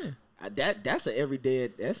 That's what I'm saying. That's a everyday.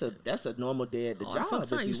 That's a normal day at the job.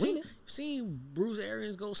 You seen Bruce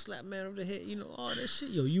Arians go slap man over the head? You know all that shit.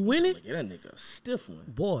 Yo, you winning? Get that nigga a stiff one,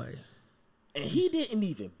 boy. And he didn't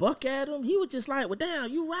even buck at him. He was just like, "Well,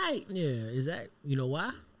 damn, you right." Yeah, exactly. You know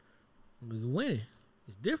why? Nigga winning.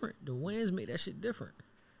 It's different. The wins make that shit different.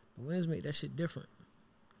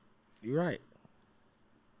 You right.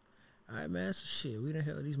 All right, man. So shit, we done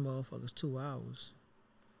held these motherfuckers 2 hours.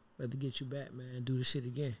 Better get you back, man, and do the shit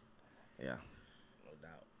again. Yeah,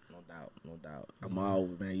 no doubt. I'm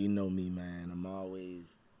always, man. You know me, man. I'm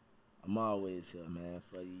always here, man,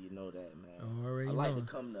 for you. You know that, man. I like to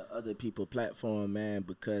come to other people's platform, man,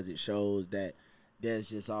 because it shows that there's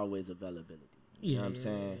just always availability. You know what I'm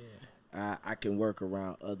saying? Yeah. I can work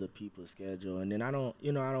around other people's schedule, and then I don't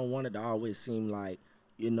want it to always seem like,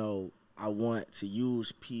 I want to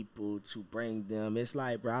use people to bring them. It's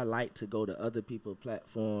like, bro, I like to go to other people's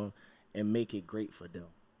platform and make it great for them.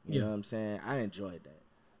 You know what I'm saying? I enjoyed that.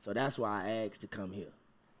 So that's why I asked to come here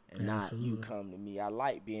and not you come to me. I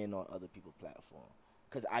like being on other people's platform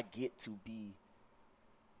because I get to be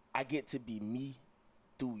me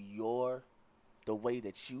through your the way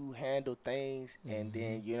that you handle things, and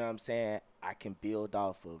then, you know what I'm saying, I can build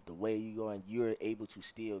off of the way you go, and you're able to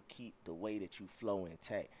still keep the way that you flow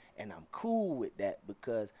intact. And I'm cool with that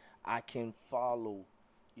because I can follow,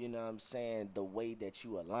 you know what I'm saying, the way that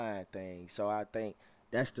you align things. So I think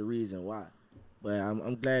that's the reason why. But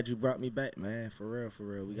I'm glad you brought me back, man. For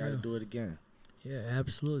real. We got to do it again. Yeah,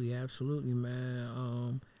 absolutely,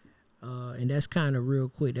 man. And that's kind of real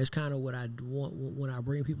quick. That's kind of what I want when I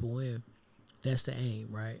bring people in. That's the aim,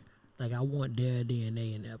 right? Like, I want their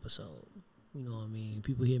DNA in the episode. You know what I mean?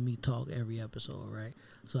 People hear me talk every episode, right?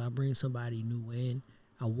 So I bring somebody new in.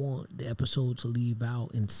 I want the episode to leave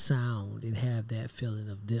out and sound and have that feeling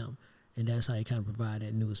of them. And that's how you kind of provide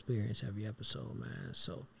that new experience every episode, man.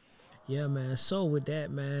 So, yeah, man. So with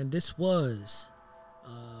that, man, this was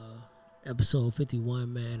episode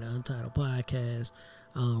 51, man, the Untitled Podcast.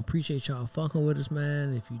 Appreciate y'all fucking with us,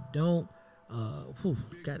 man. If you don't,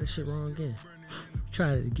 got this shit wrong again.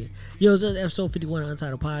 Try it again. Yo, it's episode 51 of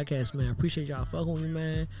Untitled Podcast, man. Appreciate y'all fucking with me,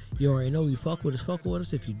 man. You already know you fuck with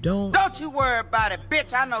us. If you don't you worry about it,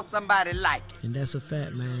 bitch. I know somebody like it. And that's a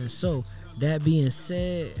fact, man. So, that being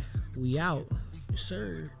said, we out. Yes,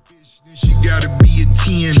 sir. She gotta be a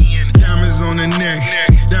 10. Diamonds on the neck,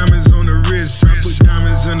 diamonds on the wrist. I put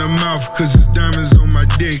diamonds in her mouth, cause it's diamonds on my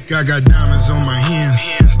dick. I got diamonds on my hand,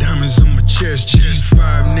 diamonds on my chest.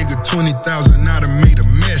 G5 nigga, 20,000, I done made a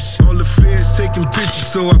mess. All the feds taking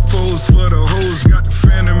pictures, so I pose for the hoes. Got the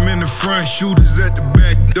phantom in the front, shooters at the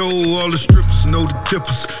back door. All the strippers know the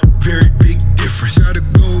tippers, very big difference. Got a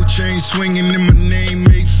gold chain swinging in my name,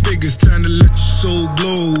 make figures. Time to let your soul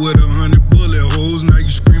glow with 100 bullet holes. Now you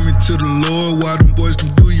screaming to the Lord, why them boys can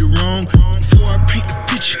do you wrong? Before I paint the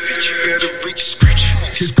picture, you better read the scripture.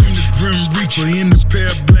 Here come the Grim Reaper in a pair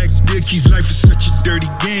of black dickies. Life is such a dirty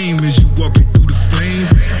game as you walking through the flames.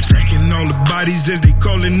 Stacking all the bodies as they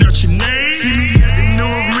calling out your name. See me at the new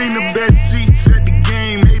arena, best seats at the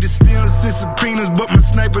game. Haters still send subpoenas, but my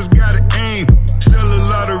snipers got an aim. Sell a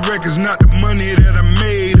lot of records, not the money that I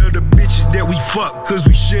made, or the bitches that we fuck, cause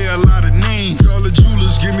we share a lot of names. All the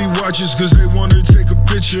jewelers give me watches, cause they wanna take a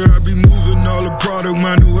picture. I be moving all the product,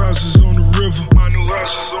 my new house is on the river. My new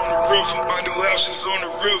house is on the river. My new house is on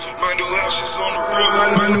the river. My new house is on the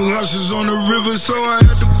river. My new house is on the river, so I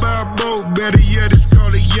had to buy a boat. Better yet, it's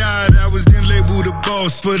called a yacht. I was then labeled a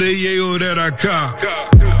boss for the yayo that I caught.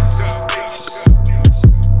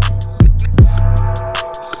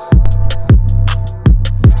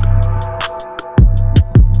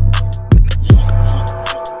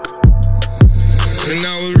 And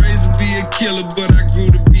I was raised to be a killer, but I grew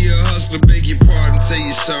to be a hustler. Beg your pardon, say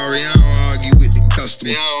you're sorry. I don't argue with the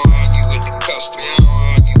customer.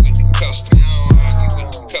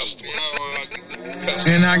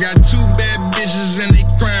 And I got two bad bitches and they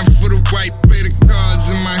crying for the white. Play the cards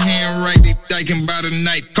in my hand right, they dyking by the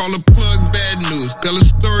night. Call a plug bad news, tell a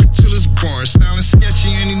story till it's boring. Sounding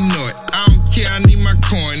sketchy and ignore it. I don't care, I need my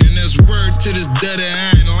coin. And there's word to this dirty,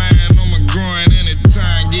 I ain't lying on my groin.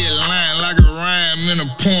 Anytime get lying like a rhyme in a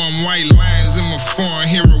poem. White lines in my phone,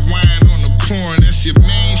 hear a whine on the porn. That's your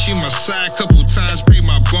main, she my side. Couple times pay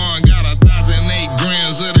my bond. Got 1,008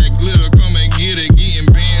 grams of that glitter, come and get it.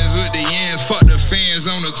 Getting bands with the yams, fuck the fans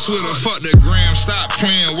on the Twitter. Fuck the gram, stop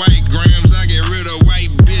playing white grams. I get rid of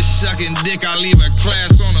white bitch sucking dick. I leave a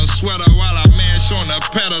class on a sweater while I mash on the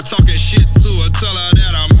pedal. Talking shit to her, tell her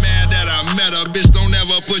that I'm mad that I met her. Bitch, don't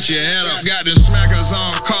ever put your head up. Got them smackers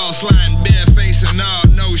on call, sliding bare face and all.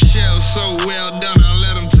 No shell, so well done. I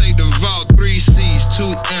let them take the vault. 3 C's, 2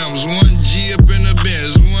 M's, 1 G up in the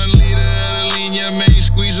Benz, 1 liter of the lean, your main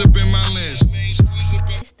squeeze up in my lens.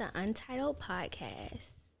 It's the Untitled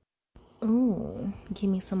Podcast. Ooh, give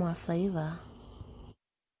me some more flavor.